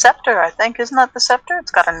the scepter. I think, isn't that the scepter?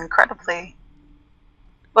 It's got an incredibly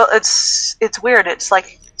it's weird. It's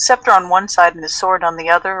like scepter on one side and a sword on the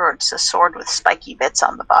other, or it's a sword with spiky bits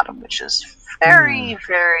on the bottom, which is very,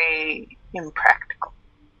 very impractical.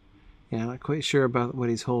 Yeah, not quite sure about what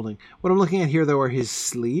he's holding. What I'm looking at here, though, are his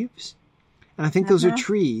sleeves. And I think those are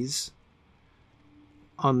trees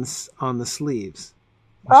on the sleeves.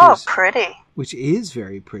 Pretty. Which is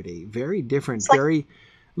very pretty. Very different. Very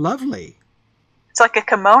lovely. It's like a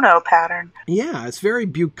kimono pattern. Yeah, it's very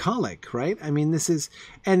bucolic, right? I mean, this is...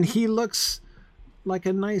 And he looks like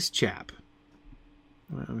a nice chap.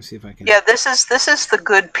 Let me see if I can... Yeah, this is the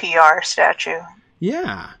good PR statue.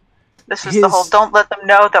 Yeah. This is the whole, don't let them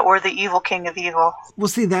know that we're the evil king of evil. Well,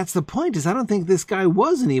 see, that's the point, is I don't think this guy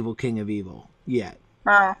was an evil king of evil yet.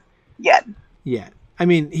 Yet. I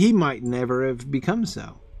mean, he might never have become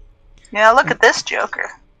so. Yeah, look at this Joker.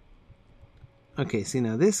 Okay, see,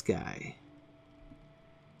 now this guy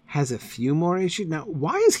has a few more issues. Now,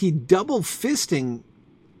 why is he double fisting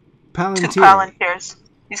Palantir? 2 Palantirs.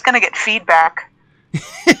 He's going to get feedback.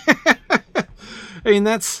 I mean,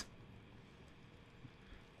 that's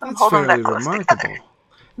fairly remarkable.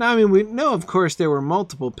 Now, I mean, we know, of course, there were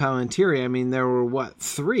multiple Palantiri. I mean, there were,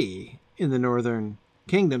 3 in the northern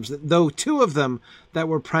kingdoms, though 2 of them that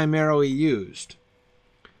were primarily used,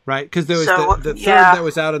 right? Because there was the third that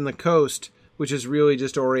was out on the coast, which is really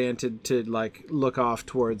just oriented to, like, look off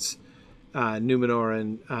towards Numenor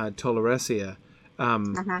and Tolaresia,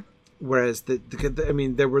 Whereas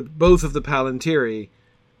there were both of the Palantiri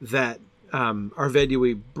that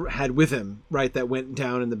Arvedui had with him, right? That went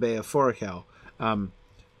down in the Bay of Forochel.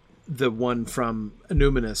 The one from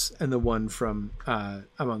Numinous and the one from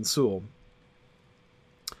Amansul.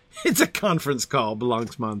 It's a conference call,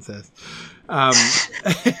 Belongsmon says.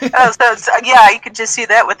 You could just see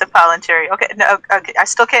that with the Palantiri. Okay, I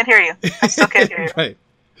still can't hear you. Right.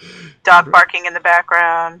 Dog barking in the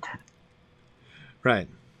background. Right.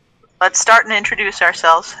 Let's start and introduce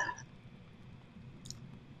ourselves.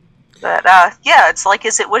 But, it's like,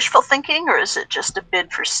 is it wishful thinking or is it just a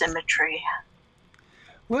bid for symmetry?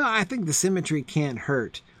 Well, I think the symmetry can't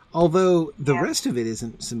hurt, although the rest of it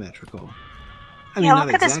isn't symmetrical. I mean, not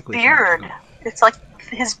look at exactly his beard. It's like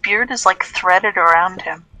his beard is like threaded around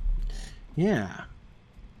him. Yeah.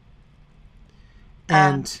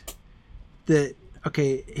 And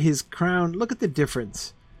his crown, look at the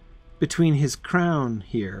difference between his crown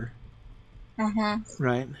here,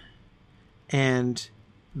 right, and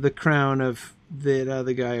the crown of the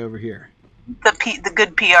other guy over here. The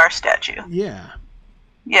good PR statue. Yeah.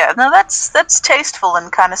 Yeah, no, that's tasteful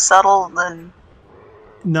and kind of subtle and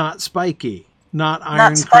not spiky, not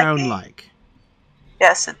Iron Crown like.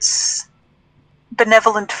 Yes, it's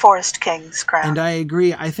benevolent Forest King's crown. And I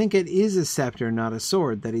agree. I think it is a scepter, not a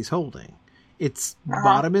sword, that he's holding. Its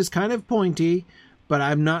bottom is kind of pointy, but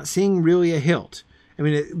I'm not seeing really a hilt. I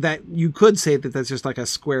mean, that you could say that that's just like a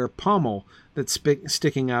square pommel that's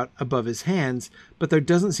sticking out above his hands, but there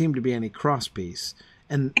doesn't seem to be any crosspiece.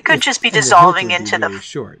 And it could just be dissolving into really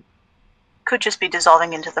short. Could just be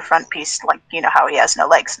dissolving into the front piece, like how he has no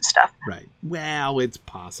legs and stuff. Right. Well, it's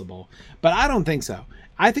possible, but I don't think so.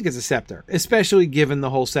 I think it's a scepter, especially given the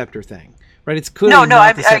whole scepter thing. Right? It's clearly I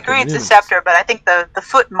agree it's a scepter, but I think the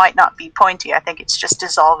foot might not be pointy. I think it's just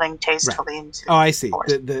dissolving tastefully into. Oh, I see.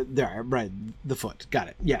 The foot. Got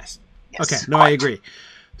it. Yes. Okay. No, quite. I agree.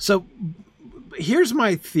 So here's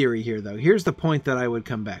my theory here, though. Here's the point that I would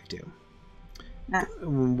come back to.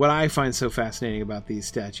 What I find so fascinating about these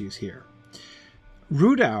statues here.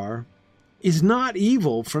 Rudaur is not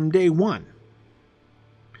evil from day one.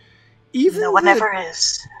 No one ever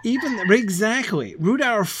is. Exactly.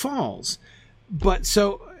 Rudaur falls. But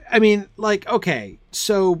so, I mean,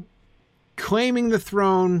 so claiming the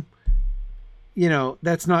throne,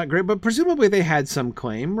 that's not great, but presumably they had some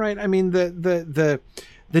claim, right? I mean, the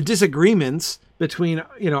disagreements between,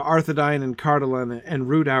 Arthedain and Cardolan and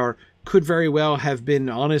Rudaur could very well have been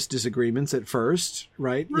honest disagreements at first,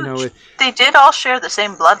 right? They did all share the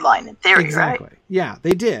same bloodline in theory, exactly. Right? Yeah,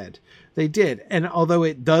 they did. And although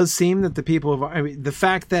it does seem that the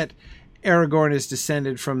fact that Aragorn is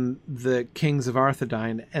descended from the kings of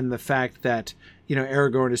Arthedain, and the fact that,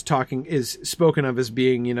 Aragorn is spoken of as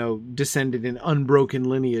being, descended in unbroken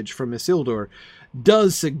lineage from Isildur,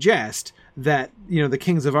 does suggest that, the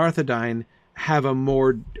kings of Arthedain have a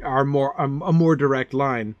more direct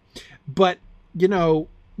line. But, we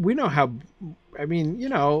know how,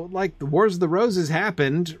 the Wars of the Roses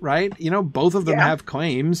happened, right? Both of them have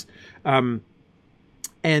claims. And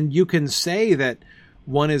you can say that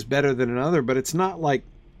one is better than another, but it's not like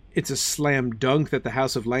it's a slam dunk that the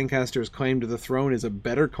House of Lancaster's claim to the throne is a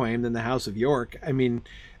better claim than the House of York. I mean,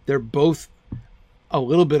 they're both a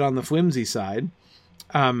little bit on the flimsy side.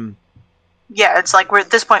 It's like at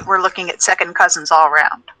this point we're looking at second cousins all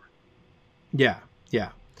around. Yeah.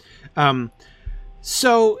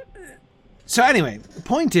 So anyway, the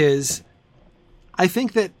point is, I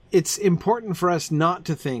think that it's important for us not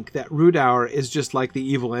to think that Rudaur is just like the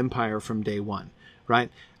evil empire from day one,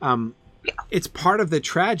 right? It's part of the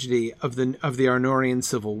tragedy of the Arnorian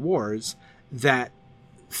civil wars that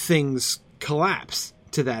things collapse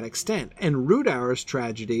to that extent. And Rudaur's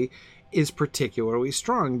tragedy is particularly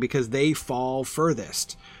strong because they fall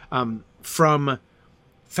furthest from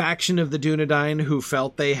faction of the Dunedain who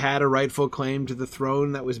felt they had a rightful claim to the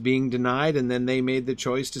throne that was being denied, and then they made the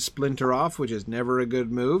choice to splinter off, which is never a good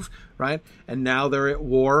move, right? And now they're at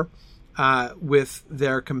war with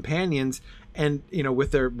their companions and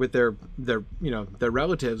with their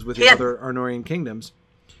relatives with the other Arnorian kingdoms.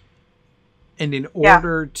 And in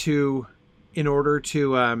order to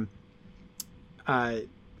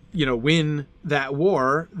win that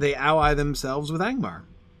war, they ally themselves with Angmar.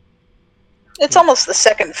 It's almost the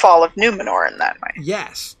second fall of Numenor in that way.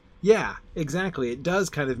 Yes. Yeah, exactly. It does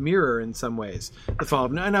kind of mirror in some ways the fall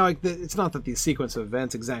of... Now, it's not that the sequence of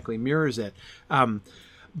events exactly mirrors it.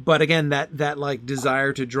 but again, that like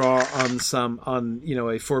desire to draw on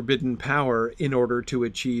a forbidden power in order to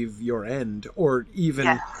achieve your end, or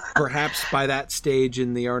even perhaps by that stage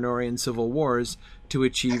in the Arnorian civil wars to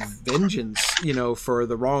achieve vengeance, for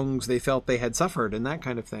the wrongs they felt they had suffered and that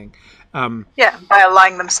kind of thing. By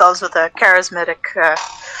aligning themselves with a charismatic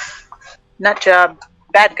nutjob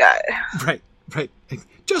bad guy. Right.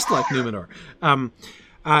 Just like Numenor.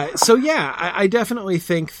 I definitely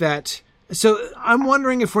think that. So I'm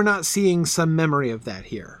wondering if we're not seeing some memory of that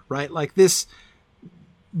here, right? Like this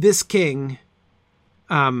king.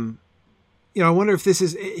 I wonder if this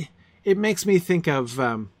is. It makes me think of,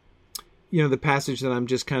 the passage that I'm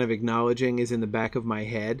just kind of acknowledging is in the back of my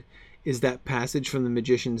head. Is that passage from The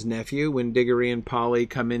Magician's Nephew when Diggory and Polly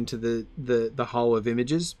come into the Hall of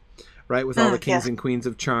Images, right, with all the kings and queens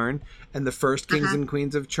of Charn, and the first kings and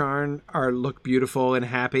queens of Charn look beautiful and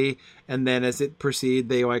happy, and then as it proceeds,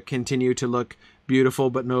 they continue to look beautiful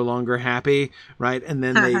but no longer happy, right? And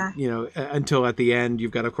then they, until at the end,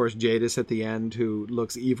 you've got, of course, Jadis at the end, who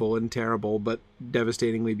looks evil and terrible but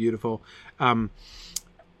devastatingly beautiful.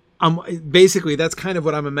 Basically, that's kind of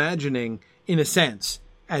what I'm imagining, in a sense,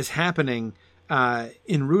 as happening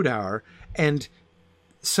in Rudaur, and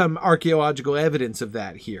some archaeological evidence of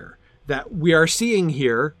that here. That we are seeing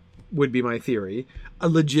here, would be my theory, a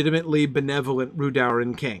legitimately benevolent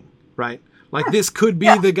Rudauran king, right? Like, this could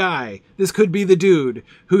be the guy, this could be the dude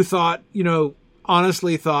who thought,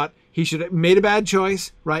 honestly thought he should have made a bad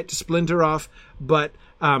choice, right, to splinter off, but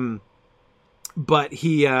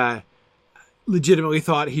he legitimately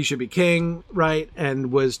thought he should be king, right,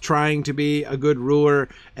 and was trying to be a good ruler,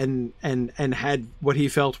 and had what he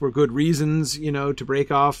felt were good reasons, to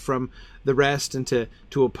break off from the rest and to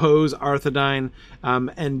oppose Arthedain,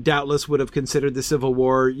 and doubtless would have considered the Civil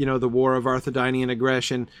War, the war of Arthedainian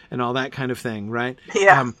aggression and all that kind of thing, right?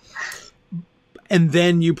 Yeah. And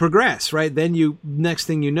then you progress, right? Then next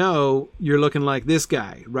thing you know, you're looking like this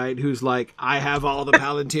guy, right? Who's like, I have all the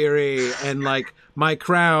Palantiri, and like my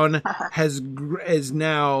crown is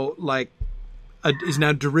now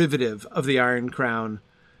derivative of the Iron Crown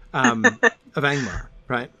of Angmar,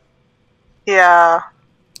 right? Yeah.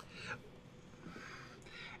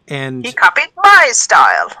 And he copied my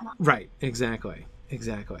style. Right, exactly.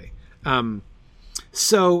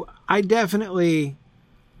 So I definitely,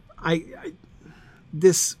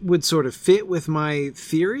 this would sort of fit with my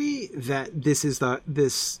theory that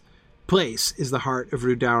this place is the heart of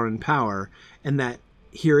Rudauran power, and that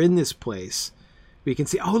here in this place we can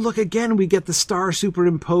see, oh, look, again, we get the star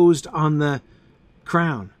superimposed on the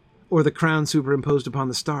crown, or the crown superimposed upon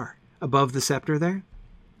the star above the scepter there.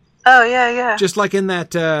 Oh, yeah. Just like in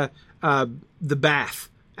that the bath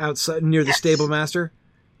outside near the stable master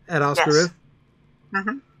at Oscarith. Yes.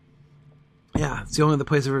 Mm-hmm. Yeah, it's the only other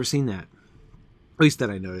place I've ever seen that. At least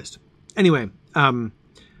that I noticed. Anyway,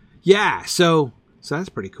 so that's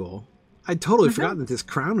pretty cool. I'd totally forgotten that this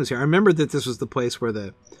crown was here. I remembered that this was the place where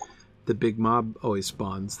the big mob always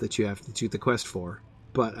spawns that you have to do the quest for.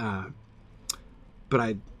 But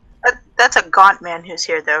that's a gaunt man who's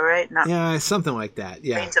here, though, right? Yeah, something like that.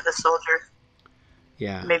 Yeah. Remains of a soldier.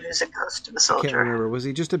 Yeah. Maybe it was a ghost of a soldier. I can't remember. Was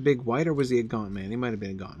he just a big white, or was he a gaunt man? He might have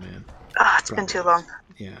been a gaunt man. It's been too long.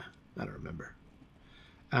 Yeah, I don't remember.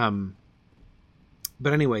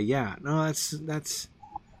 But anyway, yeah. No, that's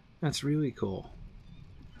really cool.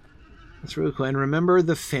 That's really cool. And remember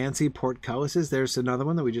the fancy portcullises? There's another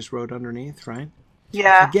one that we just wrote underneath, right?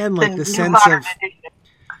 Yeah. Again, like the sense of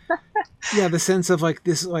the sense of like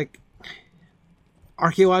this, like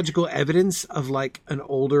archaeological evidence of like an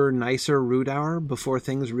older, nicer Rudaur before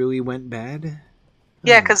things really went bad.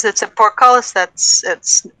 Yeah, because it's a portcullis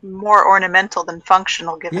it's more ornamental than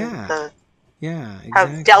functional, given exactly. how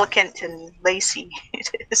delicate and lacy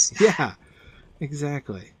it is. Yeah,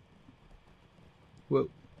 exactly. Whoa.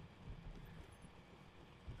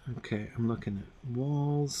 Okay, I'm looking at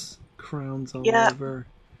walls, crowns all over.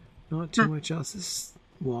 Not too much else. This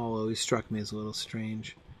wall always struck me as a little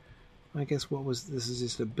strange. I guess this is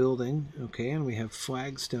just a building, okay, and we have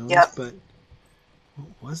flagstones, but what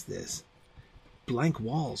was this? Blank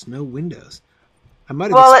walls, no windows. I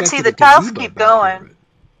might have let's see, the tiles keep going. Here,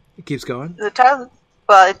 it keeps going? The tiles,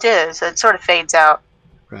 it is. It sort of fades out.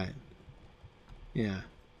 Right. Yeah.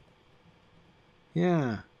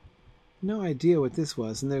 Yeah. No idea what this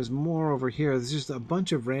was, and there's more over here. There's just a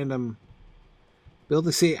bunch of random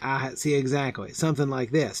buildings. See, exactly. Something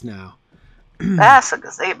like this now. That's a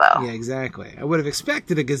gazebo. Yeah, exactly. I would have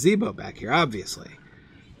expected a gazebo back here, obviously.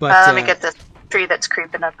 But let me get this tree that's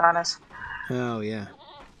creeping up on us. Oh, yeah.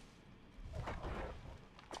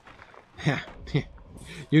 Yeah.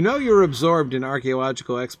 You know you're absorbed in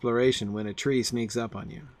archaeological exploration when a tree sneaks up on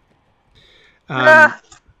you. That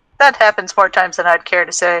happens more times than I'd care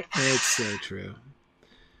to say. It's so true.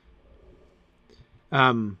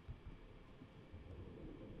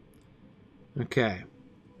 Okay.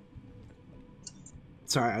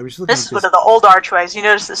 Sorry, I was looking. This is one of the old archways. You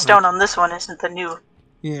notice the stone on this one isn't the new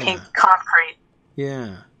pink concrete.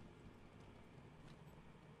 Yeah.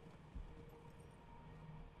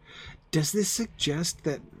 Does this suggest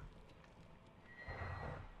that...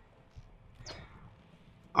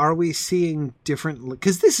 Are we seeing different...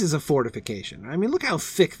 Because this is a fortification. I mean, look how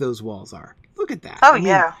thick those walls are. Look at that. Oh,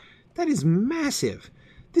 yeah. That is massive.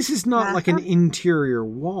 This is not like an interior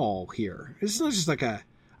wall here. It's not just like a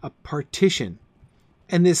partition.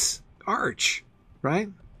 And this arch, right?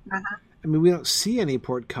 Uh-huh. I mean, we don't see any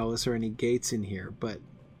portcullis or any gates in here, but...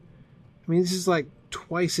 I mean, this is like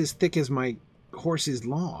twice as thick as my horse is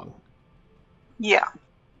long. Yeah.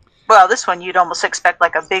 Well, this one you'd almost expect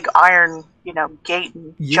like a big iron, gate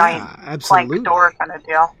and giant plank door kind of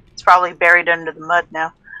deal. It's probably buried under the mud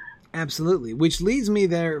now. Absolutely. Which leads me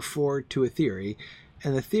therefore to a theory.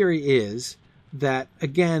 And the theory is that,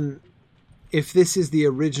 again, if this is the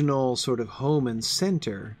original sort of home and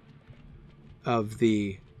center of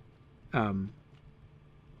the people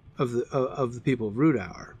of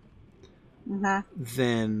Rudauer,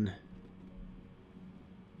 then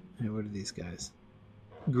what are these guys?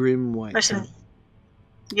 Grim White.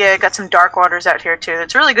 Yeah, got some dark waters out here too.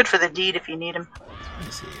 It's really good for the deed if you need them. I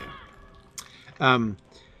see. Yeah.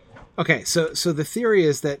 Okay, so the theory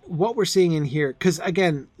is that what we're seeing in here, because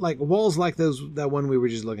again, like walls like that one we were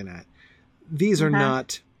just looking at, these are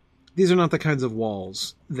not the kinds of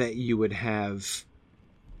walls that you would have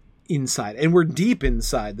inside, and we're deep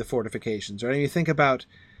inside the fortifications, right? And you think about,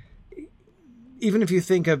 even if you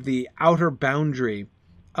think of the outer boundary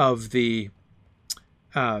of the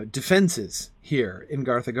defenses here in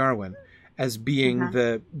Garthagarwen as being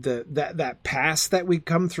that pass that we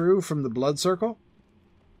come through from the Blood Circle,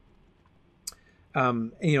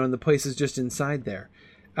 and the places just inside there,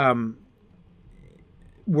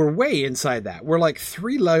 we're way inside that. We're like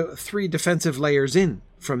three defensive layers in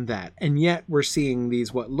from that, and yet we're seeing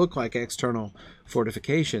these what look like external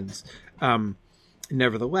fortifications,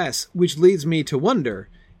 nevertheless, which leads me to wonder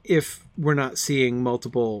if we're not seeing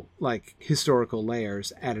multiple like historical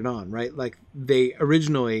layers added on, right? Like the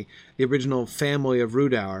original family of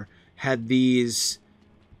Rudauer had these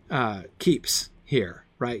keeps here,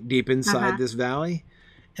 right, deep inside this valley,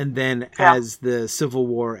 and then as the Civil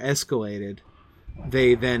War escalated,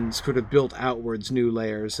 they then sort of built outwards new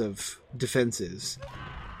layers of defenses.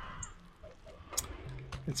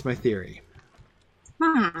 That's my theory.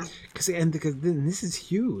 Because this is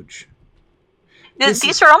huge.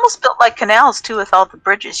 These are almost built like canals, too, with all the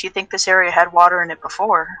bridges. You think this area had water in it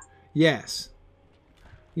before. Yes.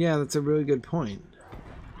 Yeah, that's a really good point.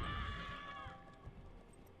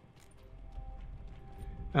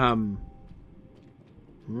 Oh,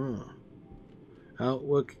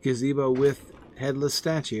 look, gazebo with headless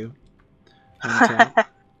statue.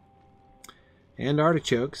 And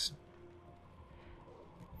artichokes.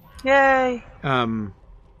 Yay.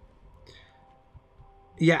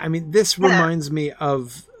 Yeah, I mean, this reminds me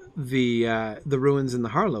of the ruins in the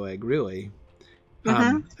Harlow Egg, really.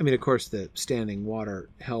 I mean, of course, the standing water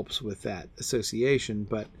helps with that association,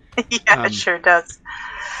 but... yeah, it sure does.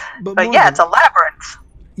 But yeah, it's a labyrinth.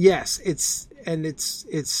 Yes, it's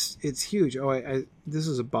huge. Oh, this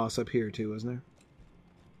is a boss up here, too, isn't there?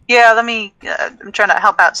 Yeah, I'm trying to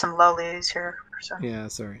help out some lowlies here. So. Yeah,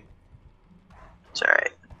 sorry. It's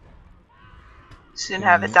alright. Soon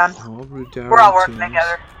have it done. We're all working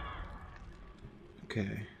together.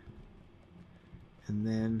 Okay. And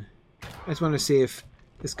then I just want to see if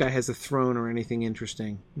this guy has a throne or anything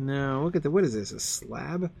interesting. No, look at what is this? A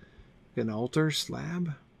slab? An altar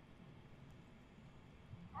slab?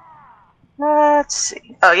 Let's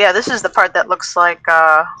see. Oh yeah, this is the part that looks like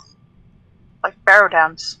Barrow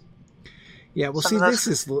Downs. Yeah, well, see,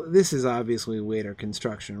 this is obviously later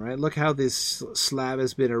construction, right? Look how this slab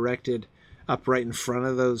has been erected up right in front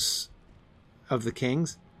of the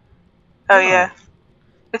kings. Oh, yeah.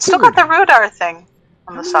 It's still got the Rudauer thing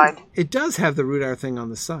on the side. It does have the Rudauer thing on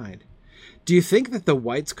the side. Do you think that the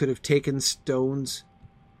whites could have taken stones,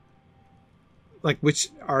 like which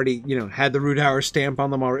already, had the Rudauer stamp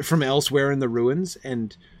on them already from elsewhere in the ruins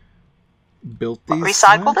and built these?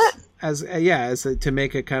 Recycled it? As to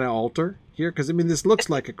make a kind of altar here? Because, I mean, this looks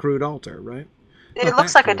like a crude altar, right? It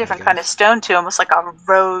looks like a different kind of stone, too. Almost like a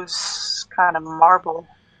rose kind of marble.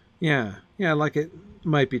 Yeah, like it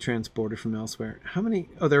might be transported from elsewhere. How many?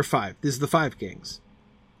 Oh, there are 5. This is the 5 kings.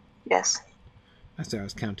 Yes. I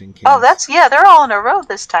was counting kings. Oh, they're all in a row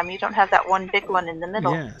this time. You don't have that one big one in the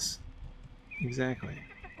middle. Yes, exactly.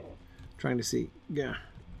 Trying to see. Yeah,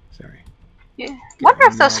 sorry. Yeah. Wonder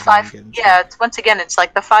if those 5. Yeah, once again, it's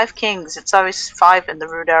like the 5 kings. It's always 5 in the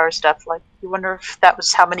Rudauer stuff. Like, you wonder if that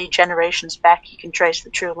was how many generations back you can trace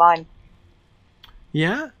the true line.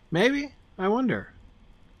 Yeah, maybe. I wonder.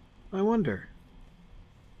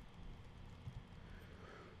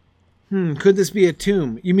 Could this be a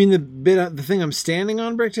tomb? You mean the thing I'm standing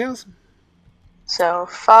on, Bricktails? So,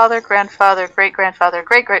 father, grandfather, great-grandfather,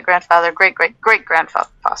 great-great-grandfather, great-great-great-grandfather,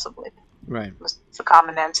 possibly. Right. Was the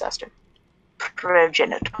common ancestor.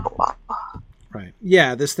 Progenitor. Right.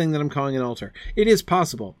 Yeah, this thing that I'm calling an altar. It is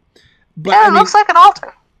possible. But yeah, it looks like an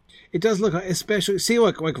altar. It does look, especially, see,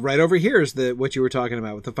 look, like right over here is what you were talking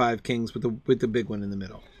about with the 5 kings with the big one in the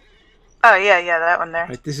middle. Oh, yeah, that one there.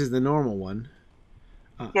 Right, this is the normal one.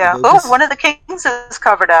 Yeah. One of the kings is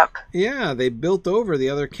covered up. Yeah, they built over the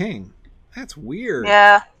other king. That's weird.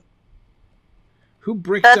 Yeah. Who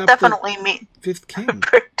bricked up definitely the 5th king?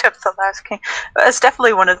 Bricked up the last king. It's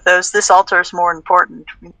definitely one of those. This altar is more important.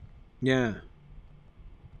 Yeah.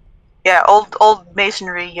 Yeah, old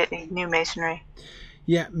masonry, yet new masonry.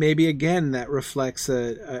 Yeah, maybe again that reflects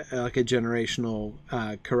a generational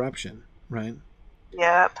corruption, right?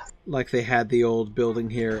 Yep. Like they had the old building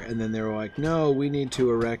here, and then they were like, "No, we need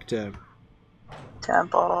to erect a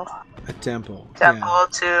temple." A temple. Temple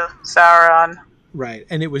to Sauron. Right,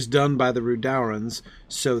 and it was done by the Rudaurans,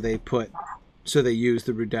 so they used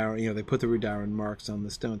the Rudauran. They put the Rudauran marks on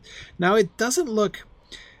the stone. Now it doesn't look.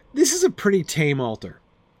 This is a pretty tame altar,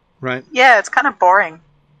 right? Yeah, it's kind of boring.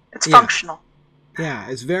 It's functional. Yeah,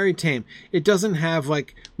 it's very tame. It doesn't have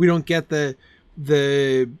we don't get the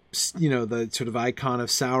sort of icon of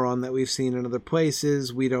Sauron that we've seen in other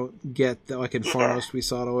places. We don't get in Fornost we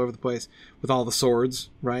saw it all over the place with all the swords,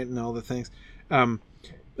 right, and all the things, all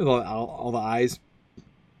the eyes.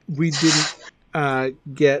 We didn't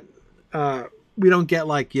get. We don't get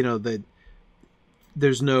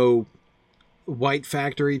there's no white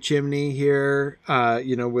factory chimney here.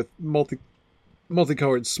 With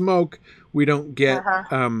multicolored smoke. We don't get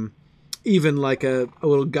even a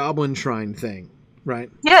little goblin shrine thing, right?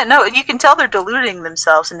 Yeah, no, you can tell they're deluding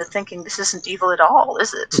themselves into thinking this isn't evil at all,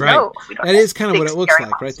 is it? Right. No, we don't. That is kind of what it looks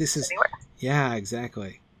like, right? This is anywhere. Yeah,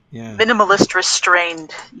 exactly. Yeah. Minimalist,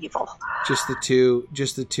 restrained evil. Just the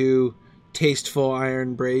two tasteful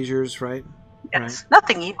iron braziers, right? Yes. Right.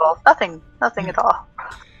 Nothing evil. Nothing at all.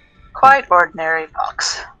 Quite ordinary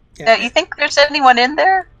box. Yeah. Now, you think there's anyone in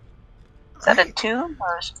there? Is that a tomb?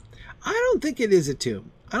 I don't think it is a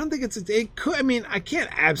tomb. I don't think it could. I mean, I can't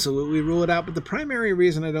absolutely rule it out, but the primary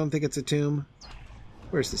reason I don't think it's a tomb.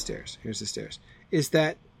 Where's the stairs? Here's the stairs. Is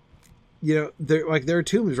that there are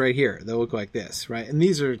tombs right here that look like this, right? And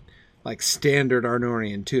these are standard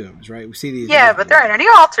Arnorian tombs, right? We see these. Yeah, but there aren't any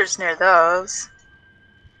altars near those.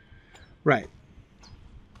 Right.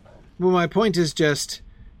 Well, my point is just,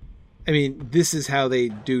 this is how they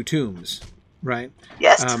do tombs, right?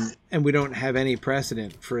 Yes. And we don't have any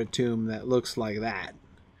precedent for a tomb that looks like that.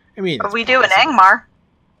 We do in Angmar.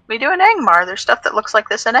 There's stuff that looks like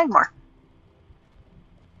this in Angmar.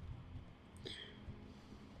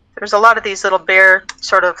 There's a lot of these little bare,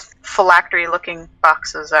 sort of phylactery-looking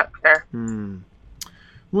boxes out there.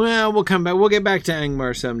 Well, we'll come back. We'll get back to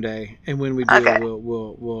Angmar someday, and when we do,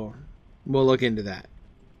 we'll look into that.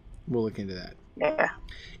 We'll look into that. Yeah.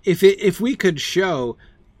 If we could show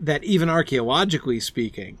that even archaeologically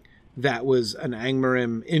speaking, that was an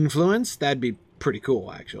Angmarim influence, that'd be pretty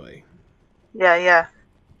cool, actually. Yeah.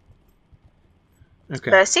 Okay.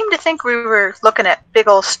 But I seem to think we were looking at big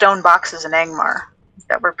old stone boxes in Angmar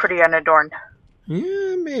that were pretty unadorned.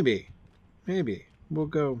 Yeah, maybe.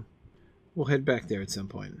 We'll head back there at some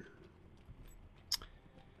point.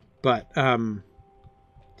 But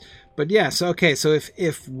yeah, so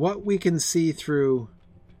if what we can see through,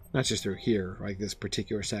 not just through here, like this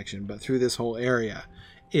particular section, but through this whole area,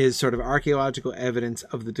 is sort of archaeological evidence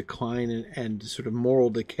of the decline and sort of moral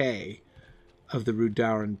decay of the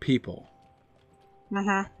Rudauran people.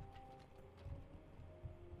 Mm-hmm.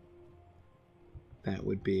 That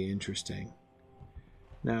would be interesting.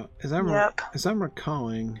 Now, as I'm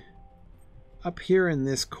recalling, up here in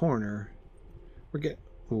this corner,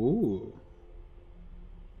 ooh.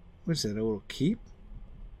 What is that, a little keep?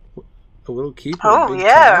 A little keep? Oh,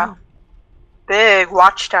 yeah. Tower? Big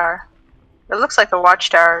watchtower. It looks like the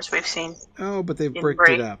watchtowers we've seen. Oh, but they've bricked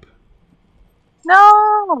it up.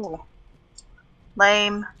 No!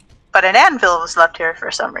 Lame. But an anvil was left here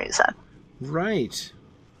for some reason. Right.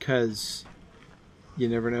 Because you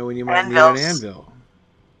never know when you might need an anvil.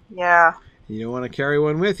 Yeah. You don't want to carry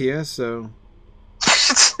one with you, so...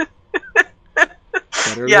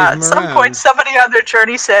 Better Yeah, leave at him some around. point somebody on their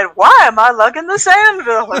journey said, "Why am I lugging this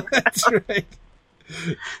anvil?" That's right.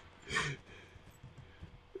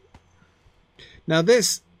 Now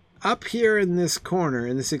this, up here in this corner,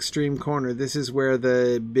 in this extreme corner, this is where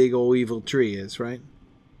the big old evil tree is, right?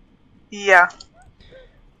 Yeah.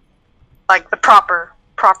 Like the proper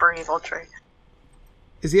evil tree.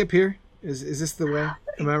 Is he up here? Is this the way?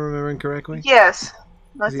 Am I remembering correctly? Yes,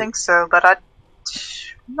 I think so, but I'm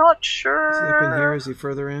not sure. Is he up in here? Is he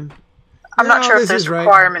further in? I'm not sure if this there's is right.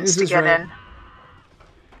 requirements This to is get right. in.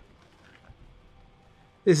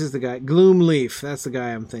 This is the guy. Gloomleaf. That's the guy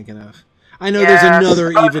I'm thinking of. I know Yes. there's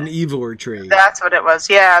another even eviler tree. That's what it was.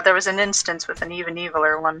 Yeah, there was an instance with an even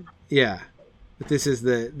eviler one. Yeah. But this is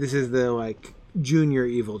the like junior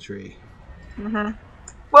evil tree. Mm-hmm.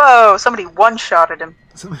 Whoa, somebody one-shotted him.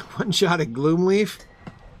 Someone one shot at Gloomleaf.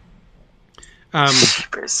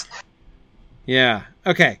 Jeepers. Yeah.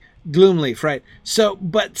 Okay. Gloomleaf, right. So,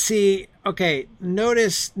 but see, okay,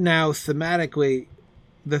 notice now thematically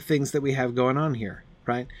the things that we have going on here,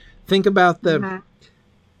 right? Think about the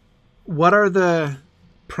what are the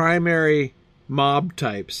primary mob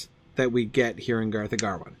types that we get here in Garth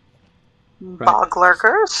Agarwan? Right? Bog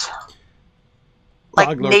lurkers. Like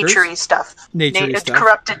Bog lurkers. naturey stuff. Naturey stuff.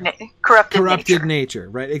 Corrupted nature. nature,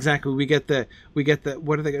 right? Exactly. We get the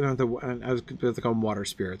what are they? I was going to call them water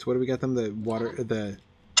spirits. What do we get them? The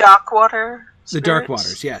Dark water. The dark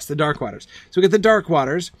waters, yes, the dark waters. So we get the dark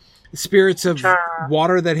waters, spirits of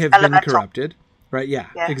water that have been corrupted, right? Yeah,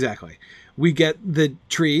 exactly. We get the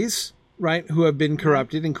trees, right, who have been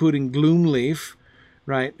corrupted, including Gloomleaf,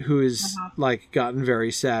 right, who is like gotten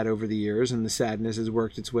very sad over the years, and the sadness has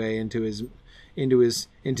worked its way into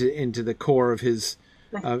the core of his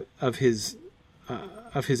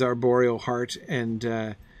arboreal heart, and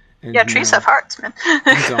trees have hearts, man.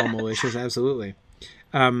 He's all malicious, absolutely.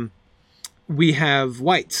 We have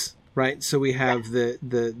whites, right? So we have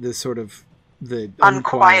the sort of the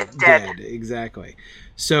unquiet dead. Exactly.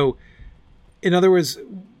 So, in other words,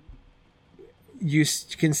 you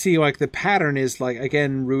can see like the pattern is like,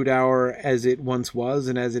 again, Rudauer as it once was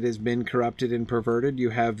and as it has been corrupted and perverted. You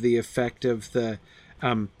have the effect of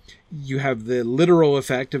you have the literal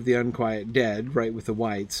effect of the unquiet dead, right, with the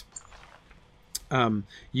whites.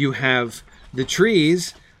 You have the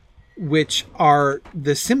trees, which are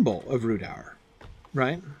the symbol of Rudauer,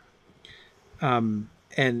 right? And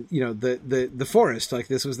the forest, like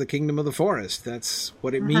this was the kingdom of the forest. That's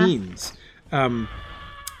what it means.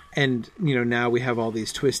 And now we have all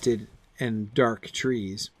these twisted and dark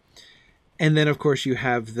trees. And then of course you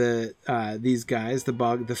have these guys,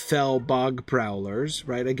 the fell bog prowlers,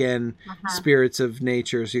 right? Again, spirits of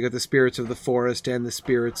nature. So you got the spirits of the forest and the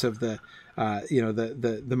spirits of the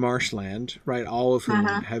marshland, right? All of whom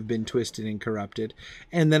have been twisted and corrupted.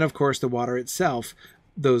 And then of course the water itself,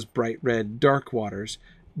 those bright red dark waters,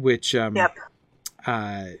 which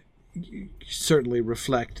certainly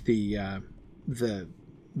reflect the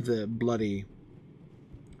bloody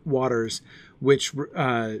waters, which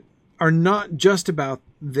are not just about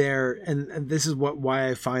and this is why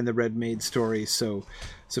I find the Red Maid story so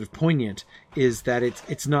sort of poignant, is that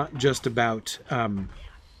it's not just about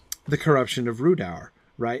the corruption of Rudauer,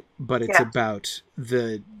 right? But it's about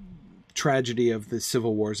the tragedy of the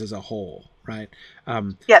civil wars as a whole, right?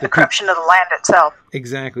 The corruption of the land itself.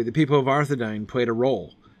 Exactly. The people of Arthedain played a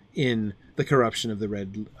role in the corruption of the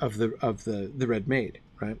Red Maid,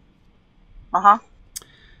 right?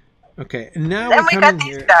 Okay, and now then we got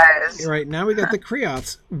these guys. Right, now we got the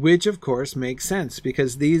Kreoths, which of course makes sense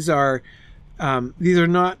because these are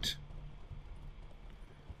not.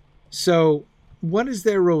 So, what is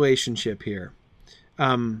their relationship here?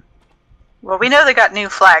 Well, we know they got new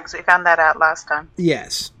flags. We found that out last time.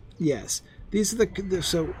 Yes. These are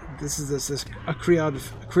this is a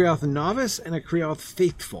Kreoth novice and a Kreoth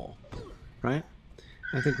faithful, right?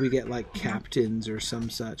 I think we get like captains or some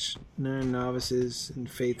such. No, novices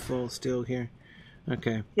and faithful still here.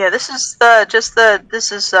 Okay. Yeah, this is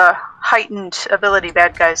heightened ability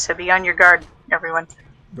bad guys, so be on your guard, everyone.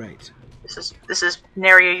 Right. This is an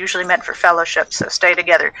area usually meant for fellowship, so stay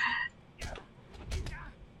together.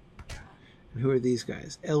 And who are these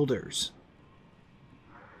guys? Elders.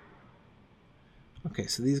 Okay,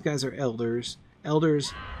 so these guys are elders,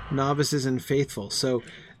 novices, and faithful. So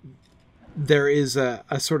there is a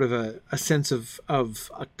sort of a sense of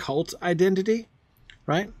a cult identity,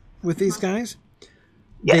 right, with these guys?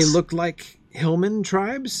 Yes. They look like Hillman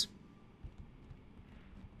tribes.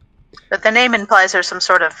 But the name implies there's some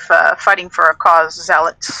sort of fighting for a cause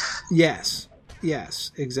zealots. Yes,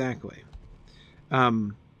 exactly.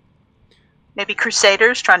 Maybe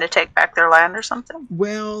Crusaders trying to take back their land or something?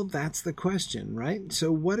 Well, that's the question, right?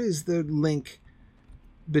 So what is the link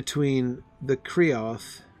between the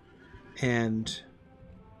Kreoth and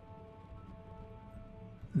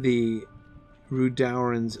the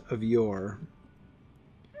Rudaurans of yore?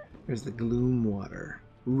 There's the Gloomwater.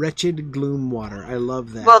 Wretched Gloomwater. I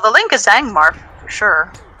love that. Well, the link is Angmar, for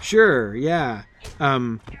sure. Sure, yeah.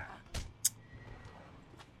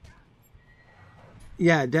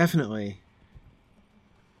 Yeah, definitely.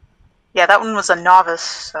 Yeah, that one was a novice,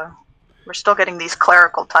 so we're still getting these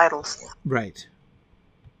clerical titles. Right.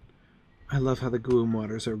 I love how the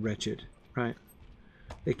Gloomwaters are wretched, right?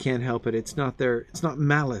 They can't help it. It's not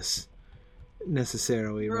malice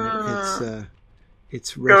necessarily, right?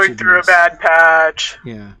 It's going through a bad patch.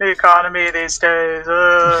 Yeah. The economy these days.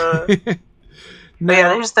 Now, yeah,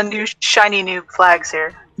 there's the new shiny new flags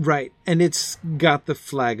here. Right, and it's got the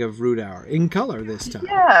flag of Rudaur in color this time.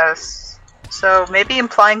 Yes. So maybe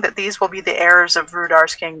implying that these will be the heirs of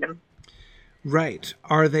Rudaur's kingdom. Right.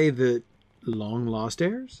 Are they the long lost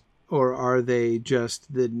heirs? Or are they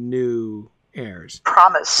just the new heirs?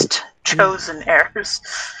 Promised, chosen heirs.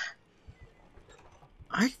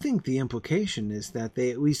 I think the implication is that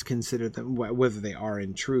they at least consider them, whether they are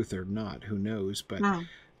in truth or not, who knows, but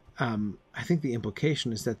I think the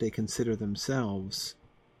implication is that they consider themselves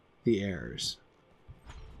the heirs.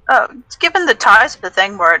 Given the ties of the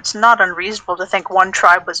thing, where it's not unreasonable to think one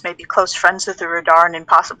tribe was maybe close friends with the Rudaur and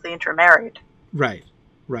possibly intermarried. Right,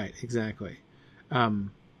 exactly.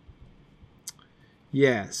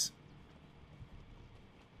 Yes.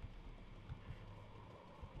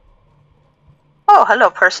 Oh, hello,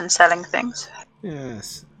 person selling things.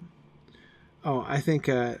 Yes. Oh, I think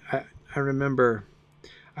I remember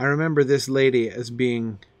this lady as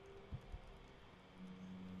being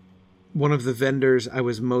one of the vendors I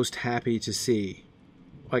was most happy to see,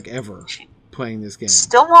 like ever, playing this game.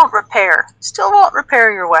 Still won't repair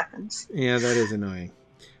your weapons. Yeah, that is annoying.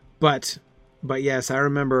 But yes, I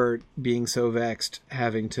remember being so vexed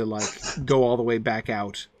having to go all the way back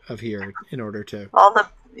out of here in order to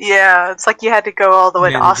it's like you had to go all the way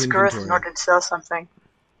to Oscarith inventory in order to sell something.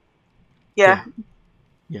 Yeah.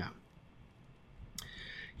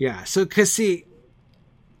 So, because see,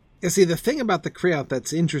 the thing about the Kreoth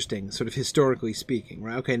that's interesting, sort of historically speaking,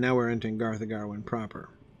 right? Okay, now we're entering Garth Agarwen proper.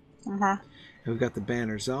 Mm-hmm. And we've got the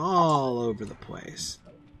banners all over the place.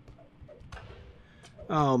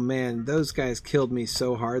 Oh man, those guys killed me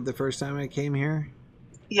so hard the first time I came here.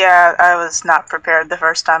 Yeah, I was not prepared the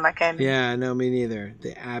first time I came. Yeah, no, me neither.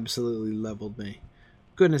 They absolutely leveled me.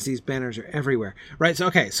 Goodness, these banners are everywhere. Right, so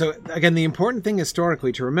again, the important thing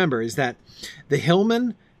historically to remember is that the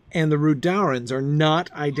Hillmen and the Rudaurans are not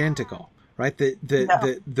identical, right?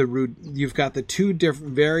 You've got the two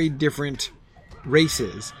very different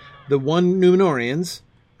races. The one Numenorians,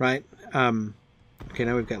 right? Okay,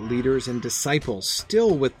 now we've got leaders and disciples,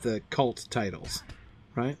 still with the cult titles,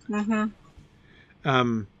 right? Mm-hmm.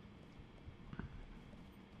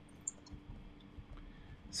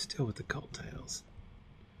 Still with the cult titles.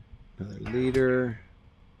 Another leader.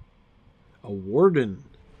 A warden.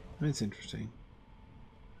 That's interesting.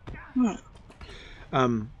 I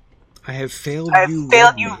have failed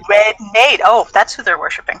you, Red Maid. Oh, that's who they're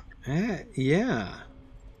worshipping. Yeah.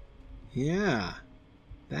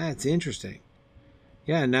 That's interesting.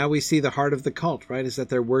 Yeah, now we see the heart of the cult, right? Is that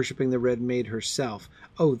they're worshipping the Red Maid herself.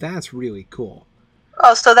 Oh, that's really cool.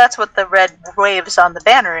 Oh, so that's what the red waves on the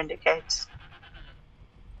banner indicates.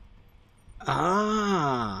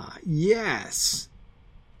 Ah, yes.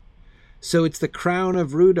 So it's the crown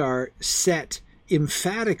of Rudaur set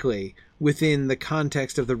emphatically within the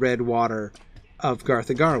context of the red water of Garth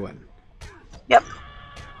Agarwen. Yep.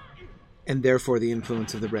 And therefore the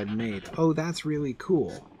influence of the Red Maid. Oh, that's really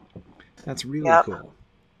cool. That's really cool.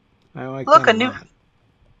 I like that a lot.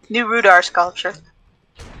 New Rudaur sculpture.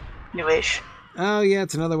 Newish. Oh yeah,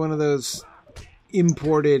 it's another one of those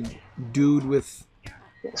imported dude with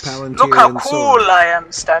Palantir. Look how and cool sword. I am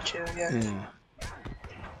statue. Yeah.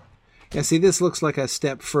 Yeah, see, this looks like a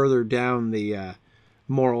step further down the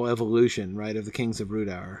moral evolution, right, of the Kings of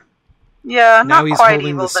Rudaur. Yeah, now not he's quite holding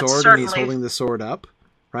evil, the sword, but certainly... and he's holding the sword up,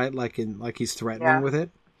 right, like he's threatening with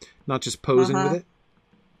it, not just posing with it.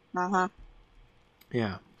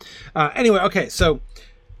 Yeah. Anyway, okay, so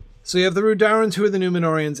you have the Rudaurans, who are the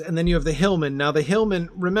Numenorians, and then you have the Hillmen. Now, the Hillmen,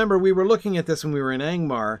 remember, we were looking at this when we were in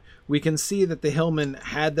Angmar. We can see that the Hillmen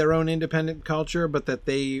had their own independent culture, but that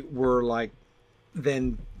they were,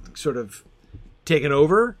 then sort of taken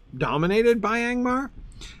over, dominated by Angmar.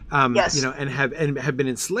 Yes. And have been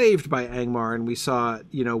enslaved by Angmar, and we saw,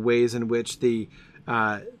 ways in which the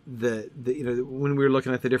when we were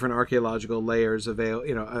looking at the different archaeological layers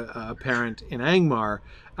apparent in Angmar,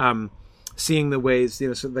 seeing the ways,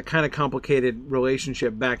 so the kind of complicated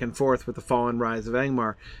relationship back and forth with the fall and rise of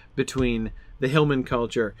Angmar between the Hillman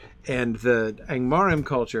culture and the Angmarim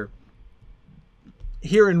culture.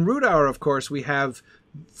 Here in Rudaur, of course, we have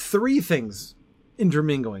three things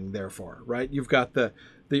intermingling, therefore, right? You've got the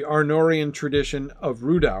Arnorian tradition of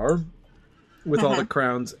Rudaur, with all the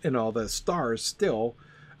crowns and all the stars still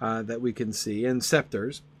that we can see, and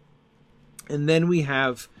scepters. And then we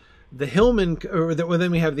have the Hillman,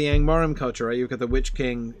 then we have the Angmarim culture, right? You've got the Witch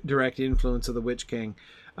King, direct influence of the Witch King,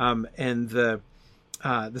 and the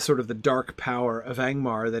sort of the dark power of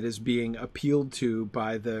Angmar that is being appealed to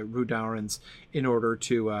by the Rudaurans in order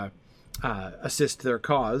to assist their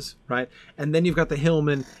cause, right? And then you've got the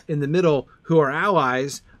Hillmen in the middle who are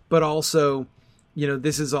allies, but also,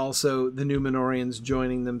 this is also the Númenóreans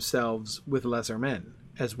joining themselves with lesser men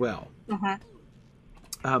as well.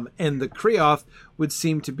 And the Creoth would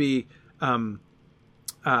seem to be the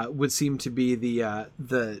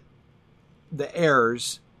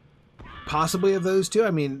heirs, possibly, of those two.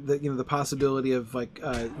 I mean, the possibility of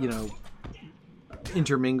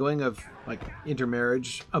intermingling of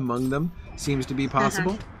intermarriage among them seems to be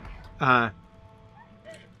possible.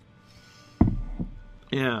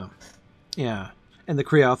 Yeah. And the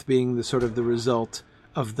Creoth being the sort of the result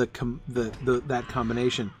of that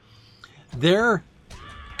combination. Their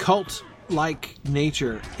cult-like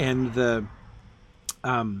nature and the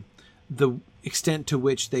extent to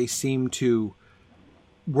which they seem to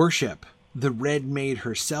worship the Red Maid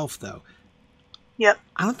herself, though. Yep.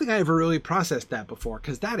 I don't think I ever really processed that before,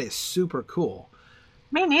 because that is super cool.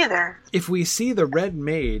 Me neither. If we see the Red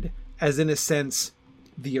Maid as, in a sense,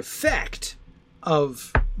 the effect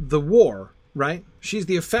of the war, right? She's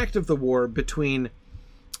the effect of the war between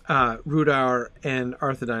Rudaur and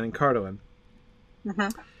Arthedain and Cardoin.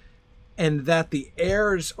 And that the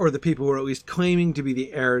heirs, or the people who are at least claiming to be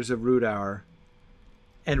the heirs of Rudaur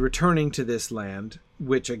and returning to this land,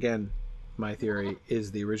 which, again, my theory,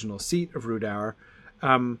 is the original seat of Rudaur,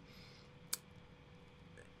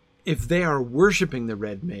 if they are worshipping the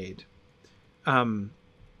Red Maid,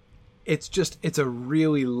 it's a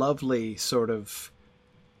really lovely sort of,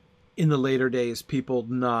 in the later days, people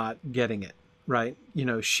not getting it, right?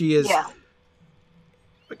 She is... Yeah.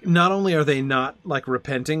 Not only are they not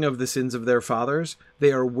repenting of the sins of their fathers,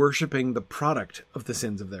 they are worshiping the product of the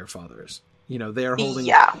sins of their fathers. They are holding,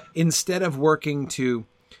 instead of working to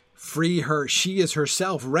free her, she is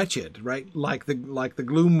herself wretched, right? Like the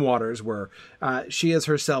Gloom Waters were. She is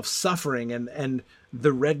herself suffering, and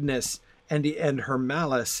the redness and her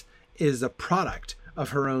malice is a product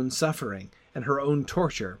of her own suffering and her own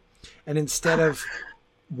torture. And instead of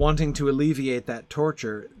wanting to alleviate that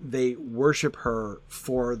torture, they worship her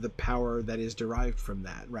for the power that is derived from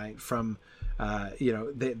that, right? From,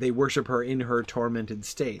 they worship her in her tormented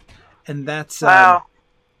state. And that's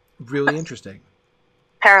really interesting.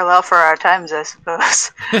 Parallel for our times, I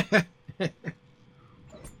suppose.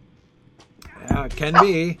 Can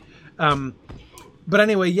be. But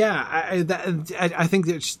anyway, I think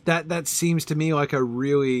that seems to me like a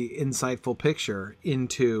really insightful picture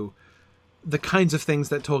into the kinds of things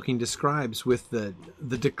that Tolkien describes with the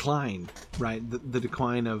decline, right? The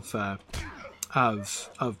decline of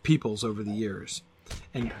peoples over the years,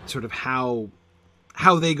 and sort of how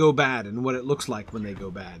they go bad and what it looks like when they go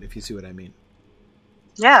bad, if you see what I mean.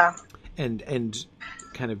 Yeah. And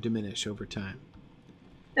kind of diminish over time.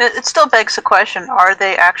 It still begs the question: are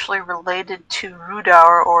they actually related to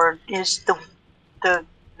Rudaur, or is the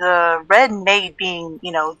Red Maid being,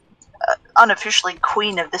 unofficially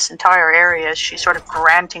queen of this entire area? She's sort of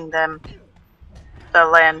granting them the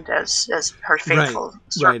land as her faithful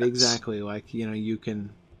servants. Right, exactly. You can...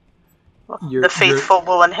 the faithful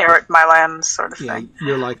will inherit my lands, sort of thing.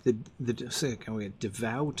 You're like the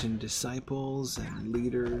devout and disciples and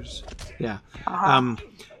leaders. Yeah.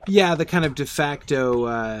 The kind of de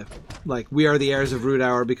facto, we are the heirs of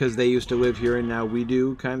Rudaur because they used to live here and now we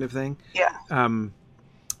do kind of thing. Yeah.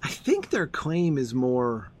 I think their claim is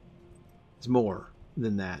more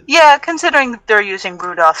than that. Yeah, considering they're using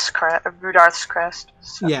Rudolph's crest.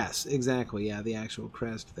 So. Yes, exactly. Yeah, the actual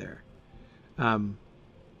crest there.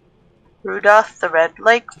 Rudolph, the Red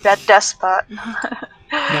Despot. Now,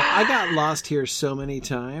 I got lost here so many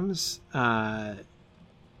times, and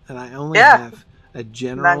I only have a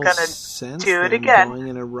general sense that I'm going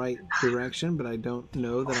in a right direction, but I don't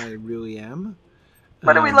know that I really am.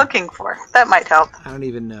 What are we looking for? That might help. I don't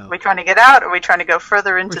even know. Are we trying to get out, or are we trying to go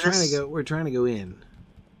further into this? We're trying to go in.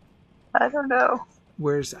 I don't know.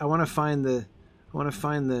 I want to find the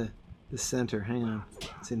The center. Hang on.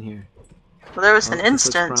 It's in here. Well, there was an this looks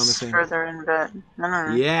instance promising. further in, but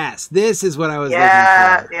no. Yes, this is what I was looking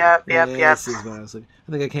for. Yep. This is what I was looking.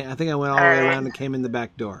 I think I went all the way around and came in the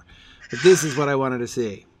back door. But this is what I wanted to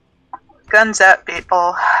see. Guns up,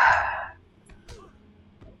 people.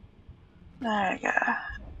 There you go.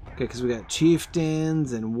 Okay, because we got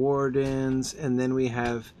chieftains and wardens, and then we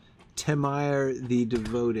have Temire the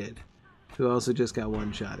Devoted, who also just got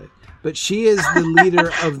one-shotted. But she is the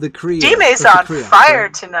leader of the Kree. Dime's on fire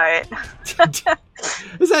tonight.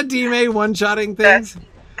 Is that Dime one-shotting things?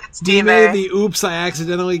 It's Dime, the oops, I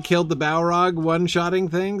accidentally killed the Balrog one-shotting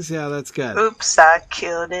things? Yeah, that's good. Oops, I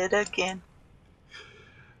killed it again.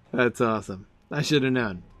 That's awesome. I should have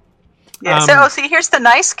known. Yeah, see, here's the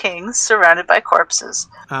nice kings surrounded by corpses.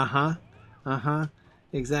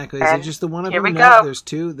 Exactly. Is it just the one of them? Here we No, go. there's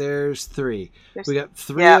two. There's three. We got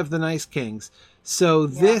three of the nice kings. So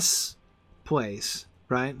this place,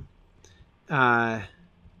 right? I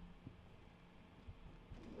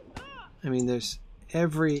mean, there's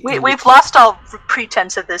every... We've lost all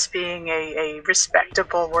pretense of this being a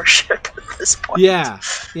respectable worship at this point.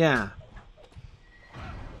 Yeah.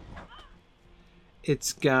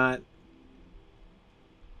 It's got...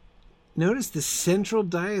 Notice the central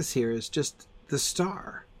dais here is just the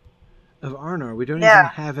star of Arnor. We don't even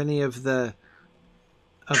have any of the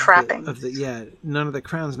trappings. None of the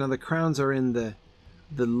crowns. Now the crowns are in the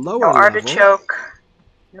lower no level. Artichoke.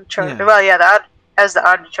 No choke. Yeah. Well, as the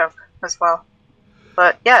artichoke as well.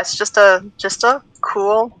 But yeah, it's just a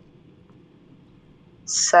cool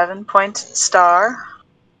 7-point star.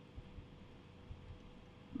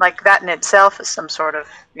 Like that in itself is some sort of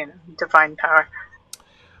divine power.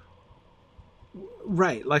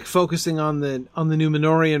 Right, like focusing on the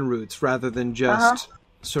Numenorian roots rather than just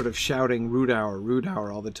sort of shouting root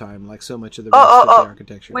hour all the time, like so much of the rest of the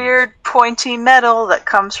architecture. Weird pointy metal that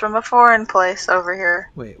comes from a foreign place over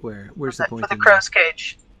here. Wait, where's the pointy for the metal? crow's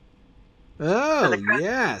cage. Oh,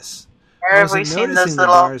 yes. Where have we seen those the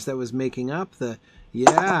little bars that was making up the...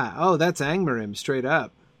 Yeah. Oh, that's Angmarim, straight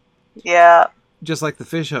up. Yeah. Just like the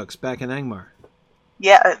fish hooks back in Angmar.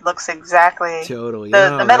 Yeah, it looks exactly... Totally.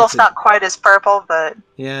 The metal's not quite as purple, but...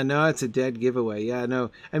 Yeah, no, it's a dead giveaway. Yeah, no.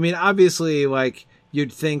 I mean, obviously, like,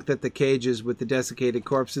 you'd think that the cages with the desiccated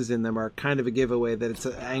corpses in them are kind of a giveaway that it's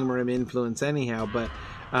an Angmarim influence anyhow, but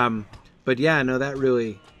yeah, no, that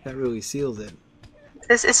really seals it.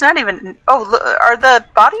 It's not even... Oh, look, are the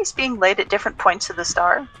bodies being laid at different points of the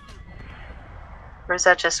star? Or is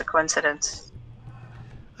that just a coincidence?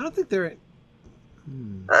 I don't think they're...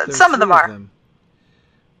 some of them are.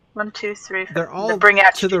 1, 2, 3, 4. They're all bring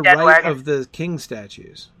out to the dead right wagon. of the king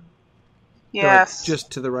statues. Yes. Like,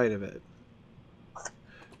 just to the right of it.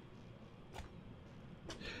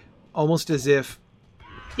 Almost as if...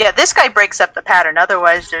 Yeah, this guy breaks up the pattern.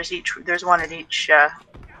 Otherwise, there's one at each...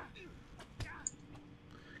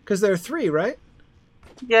 Because there are 3, right?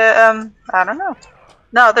 Yeah, I don't know.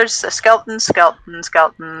 No, there's a skeleton,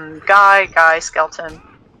 guy, skeleton.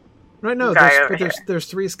 Right, no, there's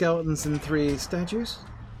 3 skeletons and 3 statues?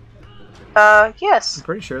 Yes. I'm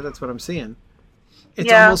pretty sure that's what I'm seeing.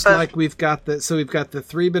 It's almost like we've got the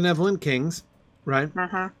 3 benevolent kings, right?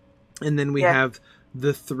 Mm-hmm. And then we have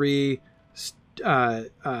the 3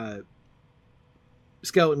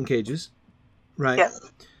 skeleton cages, right? Yeah.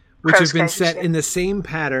 Which have been set in the same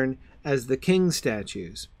pattern as the king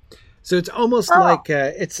statues. So it's almost like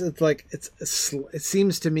it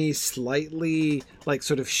seems to me slightly like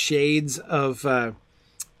sort of shades of the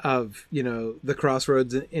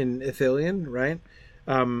crossroads in Ithilien, right?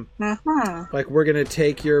 Like we're gonna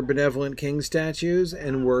take your benevolent king statues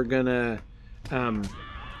and we're gonna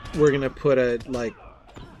put like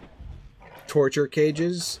torture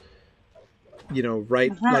cages,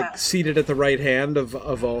 like seated at the right hand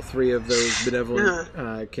of all 3 of those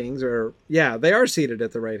benevolent kings, or they are seated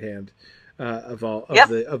at the right hand of all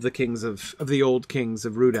of the kings of the old kings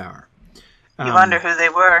of Rhudaur. You wonder who they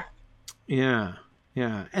were. Yeah,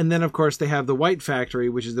 and then of course they have the White Factory,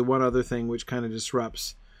 which is the one other thing which kind of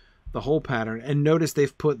disrupts the whole pattern. And notice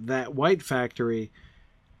they've put that White Factory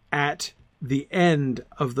at the end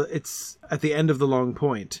of the long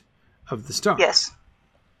point of the star. Yes.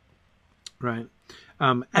 Right,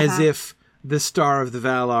 as if the star of the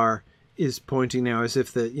Valar is pointing now, as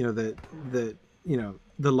if the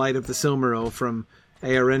light of the Silmaril from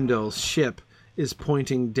Earendil's ship is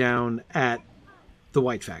pointing down at the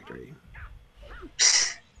White Factory.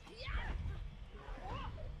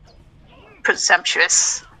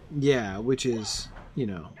 Presumptuous. Yeah, which is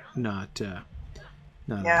not a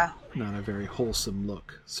very wholesome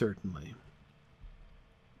look, certainly.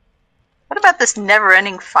 What about this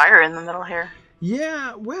never-ending fire in the middle here?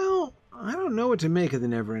 Yeah, well, I don't know what to make of the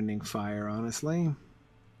never-ending fire, honestly.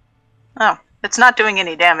 Oh, it's not doing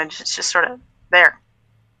any damage. It's just sort of there.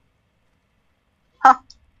 Huh.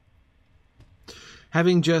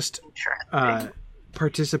 Having just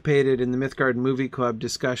participated in the Mythgard Movie Club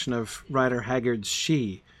discussion of Rider Haggard's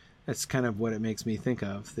She, that's kind of what it makes me think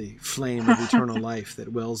of, the flame of eternal life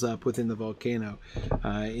that wells up within the volcano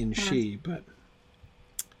in She, but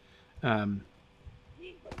a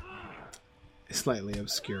slightly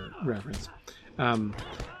obscure reference.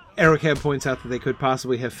 Ericab points out that they could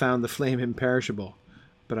possibly have found the flame imperishable,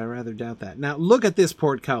 but I rather doubt that. Now, look at this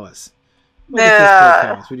portcullis. Look at this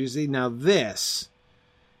portcullis. Would you see? Now, this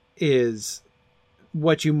is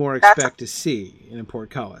what you more expect to see in a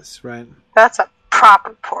portcullis, right? That's a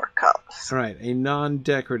proper portcullis. Right. A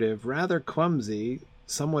non-decorative, rather clumsy,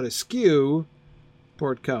 somewhat askew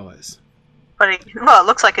portcullis. But it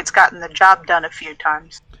looks like it's gotten the job done a few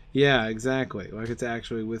times. Yeah, exactly. Like it's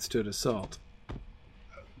actually withstood assault.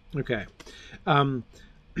 Okay.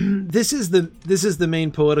 This is the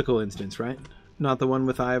main political instance, right? Not the one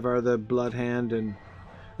with Ivar the Bloodhand, and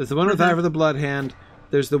there's the one with Ivar the Bloodhand.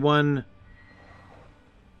 There's the one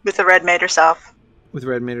with the Red Maid herself. With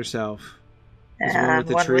Red Maid herself. There's And one with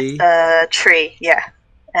the one tree. with the tree, yeah.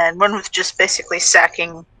 And one with just basically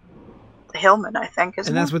sacking the Hillman, I think,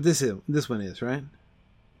 isn't And that's it? what this one is, right?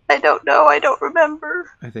 I don't know. I don't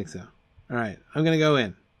remember. I think so. All right, I'm gonna go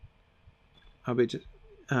in. I'll be just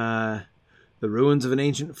the ruins of an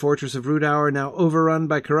ancient fortress of Rudauer, now overrun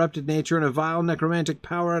by corrupted nature and a vile necromantic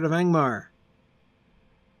power out of Angmar.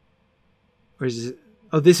 Or is it?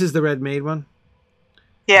 Oh, this is the Red Maid one?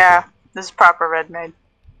 Yeah, this is proper Red Maid.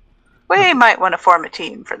 We might want to form a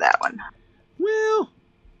team for that one. Well,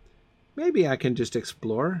 maybe I can just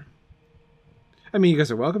explore. I mean, you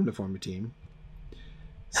guys are welcome to form a team.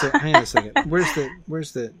 So, hang on a second.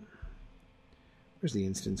 Where's the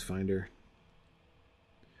instance finder?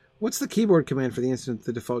 What's the keyboard command for the instance?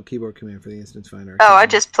 The default keyboard command for the instance finder? Oh, I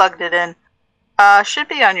just plugged it in. Should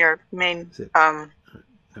be on your main No,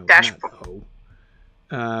 dashboard.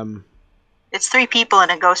 It's 3 people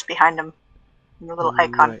and a ghost behind them. And the little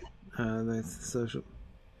icon. Right. That's social.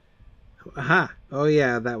 Aha! Oh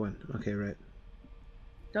yeah, that one. Okay, right.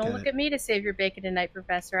 Don't look at me to save your bacon tonight,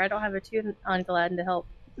 Professor. I don't have a tune on Galadan to help.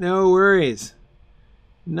 No worries.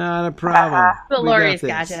 Not a problem. But Lori's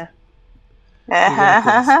gotcha.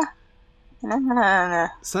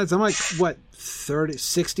 Besides, I'm like, what, 30,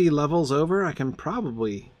 60 levels over? I can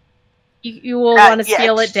probably... You will want to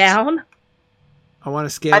scale it down? I want to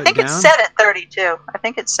scale it down? I think it's set at 32. I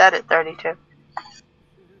think it's set at 32.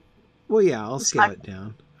 Well, yeah, I'll scale it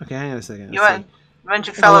down. Okay, hang on a second. Why don't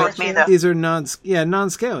you fellow with me, though? These are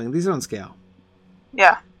non-scaling. These don't scale.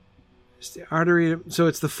 Yeah. It's the artery. So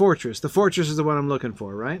it's the fortress. The fortress is the one I'm looking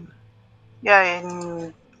for, right? Yeah.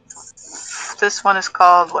 And this one is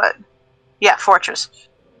called what? Yeah, Fortress.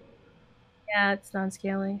 Yeah, it's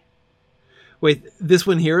non-scaling. Wait, this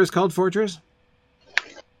one here is called Fortress?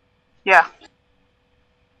 Yeah.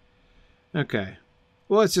 Okay.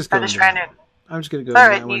 Well, it's just going to... I'm just going to go All to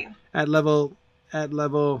right, that one. At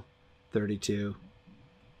level 32.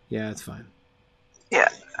 Yeah, it's fine. Yeah.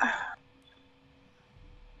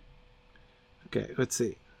 Okay, let's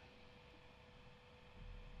see.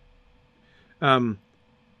 Do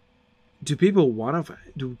people want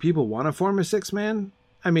to form a 6-man?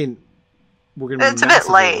 I mean, we're going to be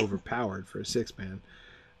massively overpowered for a 6-man.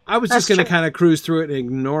 I was just going to kind of cruise through it and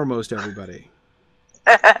ignore most everybody.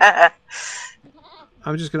 I'm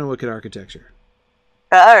just going to look at architecture.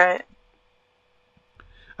 All right.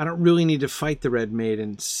 I don't really need to fight the Red Maid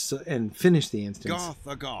and finish the instance. Garth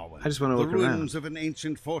Agarwin, I just want to look the around. ruins of an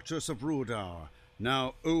ancient fortress of Rudar,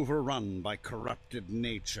 now overrun by corrupted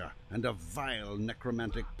nature and a vile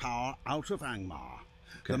necromantic power out of Angmar.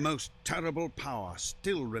 Okay. The most terrible power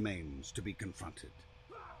still remains to be confronted.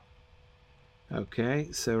 Okay,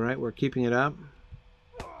 so right, we're keeping it up.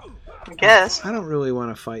 I guess. I don't really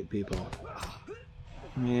want to fight people.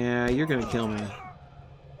 Yeah, you're going to kill me.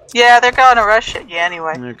 Yeah, they're going to rush at you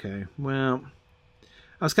anyway. Okay, well,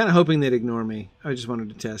 I was kind of hoping they'd ignore me. I just wanted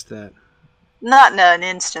to test that. Not in an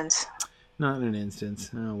instance. Not in an instance.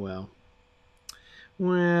 Oh, well.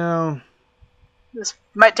 Well... This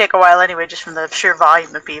might take a while anyway, just from the sheer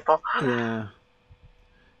volume of people. Yeah.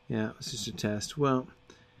 Yeah, it's just a test. Well,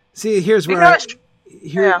 see, here's where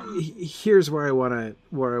here's where I want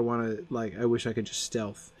to, like, I wish I could just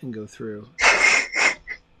stealth and go through.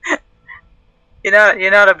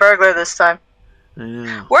 You're not a burglar this time. I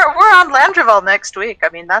know. We're on Landreval next week. I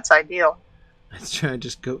mean, that's ideal. Let's try to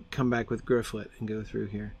just come back with Grifflet and go through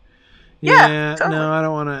here. Yeah, totally. No, I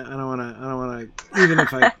don't want to. Even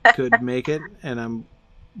if I could make it, and I'm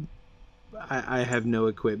I have no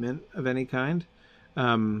equipment of any kind.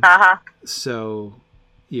 So,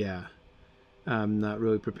 yeah, I'm not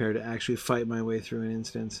really prepared to actually fight my way through an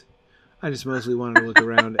instance. I just mostly wanted to look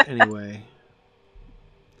around anyway.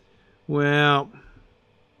 Well,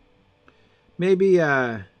 maybe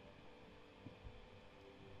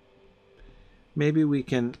we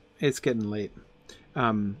can. It's getting late.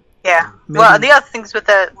 Yeah. Well, the other things with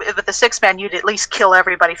the 6-man, you'd at least kill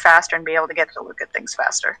everybody faster and be able to get to look at things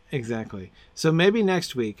faster. Exactly. So maybe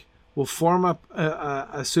next week we'll form up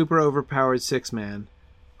a super overpowered 6-man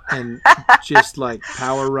and just like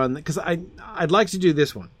power run, because I'd like to do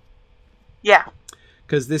this one. Yeah.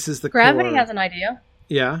 Because this is the Gravity core. has an idea.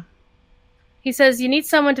 Yeah. He says you need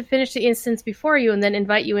someone to finish the instance before you and then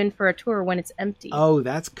invite you in for a tour when it's empty. Oh,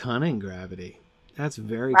 that's cunning, Gravity. That's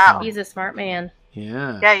very Wow. cunning. He's a smart man.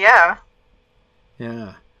 Yeah. Yeah.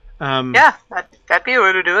 Yeah. Yeah, that'd be a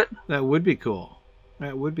way to do it. That would be cool.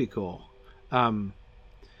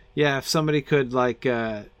 Yeah, if somebody could like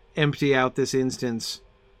empty out this instance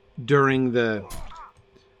during the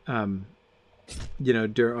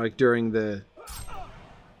during the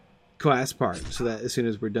class part, so that as soon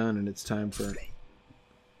as we're done and it's time for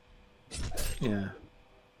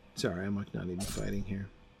sorry, I'm like not even fighting here.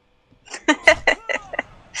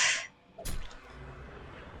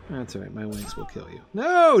 That's all right. My winks will kill you.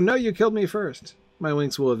 No, you killed me first. My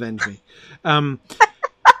winks will avenge me.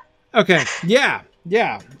 Okay. Yeah.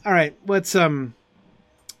 All right. Let's do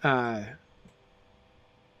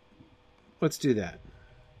that.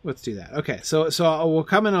 Okay. So we'll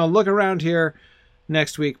come and I'll look around here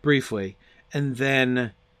next week briefly, and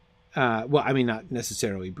then, well, I mean, not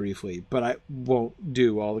necessarily briefly, but I won't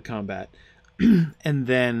do all the combat, and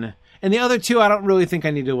then. And the other two, I don't really think I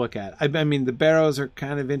need to look at. I mean, the barrows are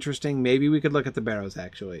kind of interesting. Maybe we could look at the barrows,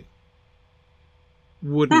 actually.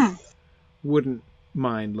 Wouldn't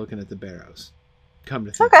mind looking at the barrows. Come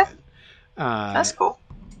to think of it. That's cool.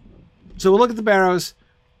 So we'll look at the barrows.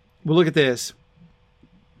 We'll look at this.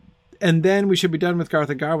 And then we should be done with Garth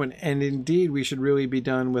and Garwin. And indeed, we should really be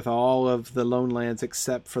done with all of the Lone Lands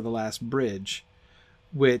except for the last bridge,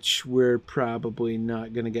 which we're probably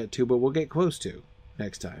not going to get to, but we'll get close to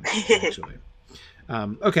next time, actually.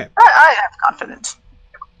 Okay. I have confidence.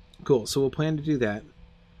 Cool. So we'll plan to do that.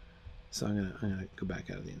 So I'm gonna go back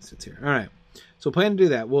out of the instance here. All right. So we'll plan to do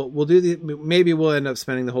that. We'll do maybe we'll end up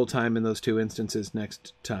spending the whole time in those two instances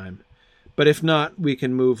next time. But if not, we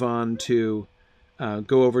can move on to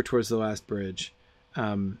go over towards the last bridge.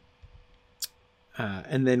 And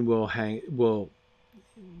then we'll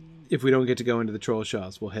if we don't get to go into the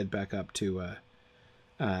Trollshaws, we'll head back up to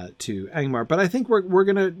Angmar. But I think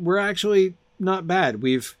we're actually not bad.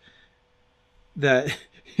 We've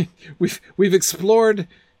explored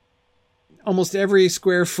almost every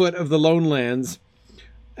square foot of the Lone Lands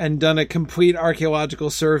and done a complete archaeological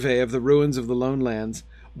survey of the ruins of the Lone Lands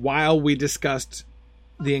while we discussed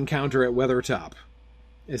the encounter at Weathertop,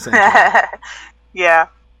 essentially. Yeah.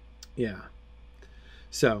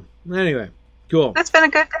 So anyway, cool. It's been a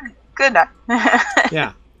good night.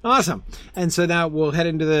 Yeah. Awesome. And so now we'll head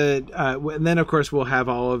into and then of course we'll have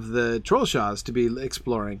all of the Trollshaws to be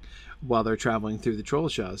exploring while they're traveling through the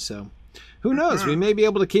Trollshaws. So who knows? We may be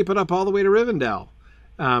able to keep it up all the way to Rivendell.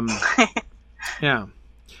 Yeah.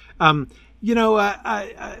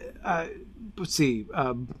 Let's see.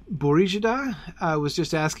 Borijida was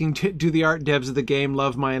just asking, do the art devs of the game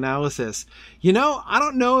love my analysis? I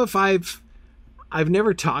don't know if I've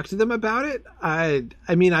never talked to them about it. I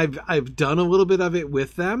mean, I've done a little bit of it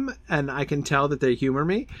with them, and I can tell that they humor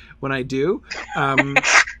me when I do.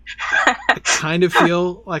 I kind of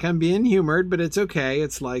feel like I'm being humored, but it's okay.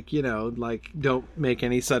 It's like, don't make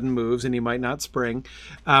any sudden moves, and you might not spring.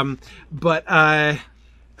 But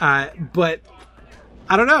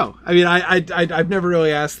I don't know. I mean, I've never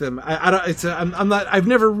really asked them. I've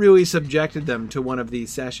never really subjected them to one of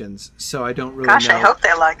these sessions, so I don't really know. Gosh, I hope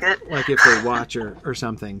they like it. Like if they watch or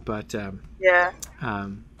something, but yeah.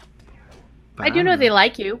 I do know they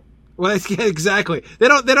like you. Well, yeah, exactly. They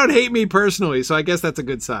don't hate me personally, so I guess that's a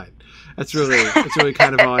good sign. That's really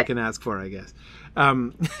kind of all I can ask for, I guess.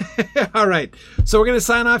 All right, so we're gonna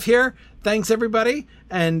sign off here. Thanks everybody,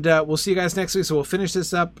 and we'll see you guys next week. So we'll finish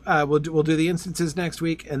this up. We'll do the instances next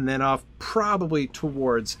week, and then off probably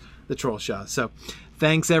towards the Trollshaw. So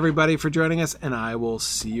thanks everybody for joining us, and I will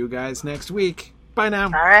see you guys next week. Bye now.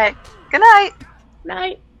 All right. Good night.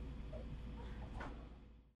 Night.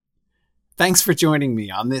 Thanks for joining me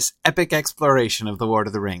on this epic exploration of The Lord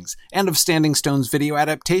of the Rings and of Standing Stone's video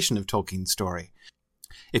adaptation of Tolkien's story.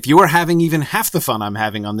 If you are having even half the fun I'm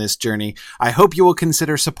having on this journey, I hope you will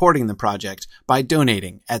consider supporting the project by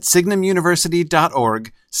donating at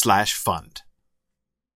signumuniversity.org/fund.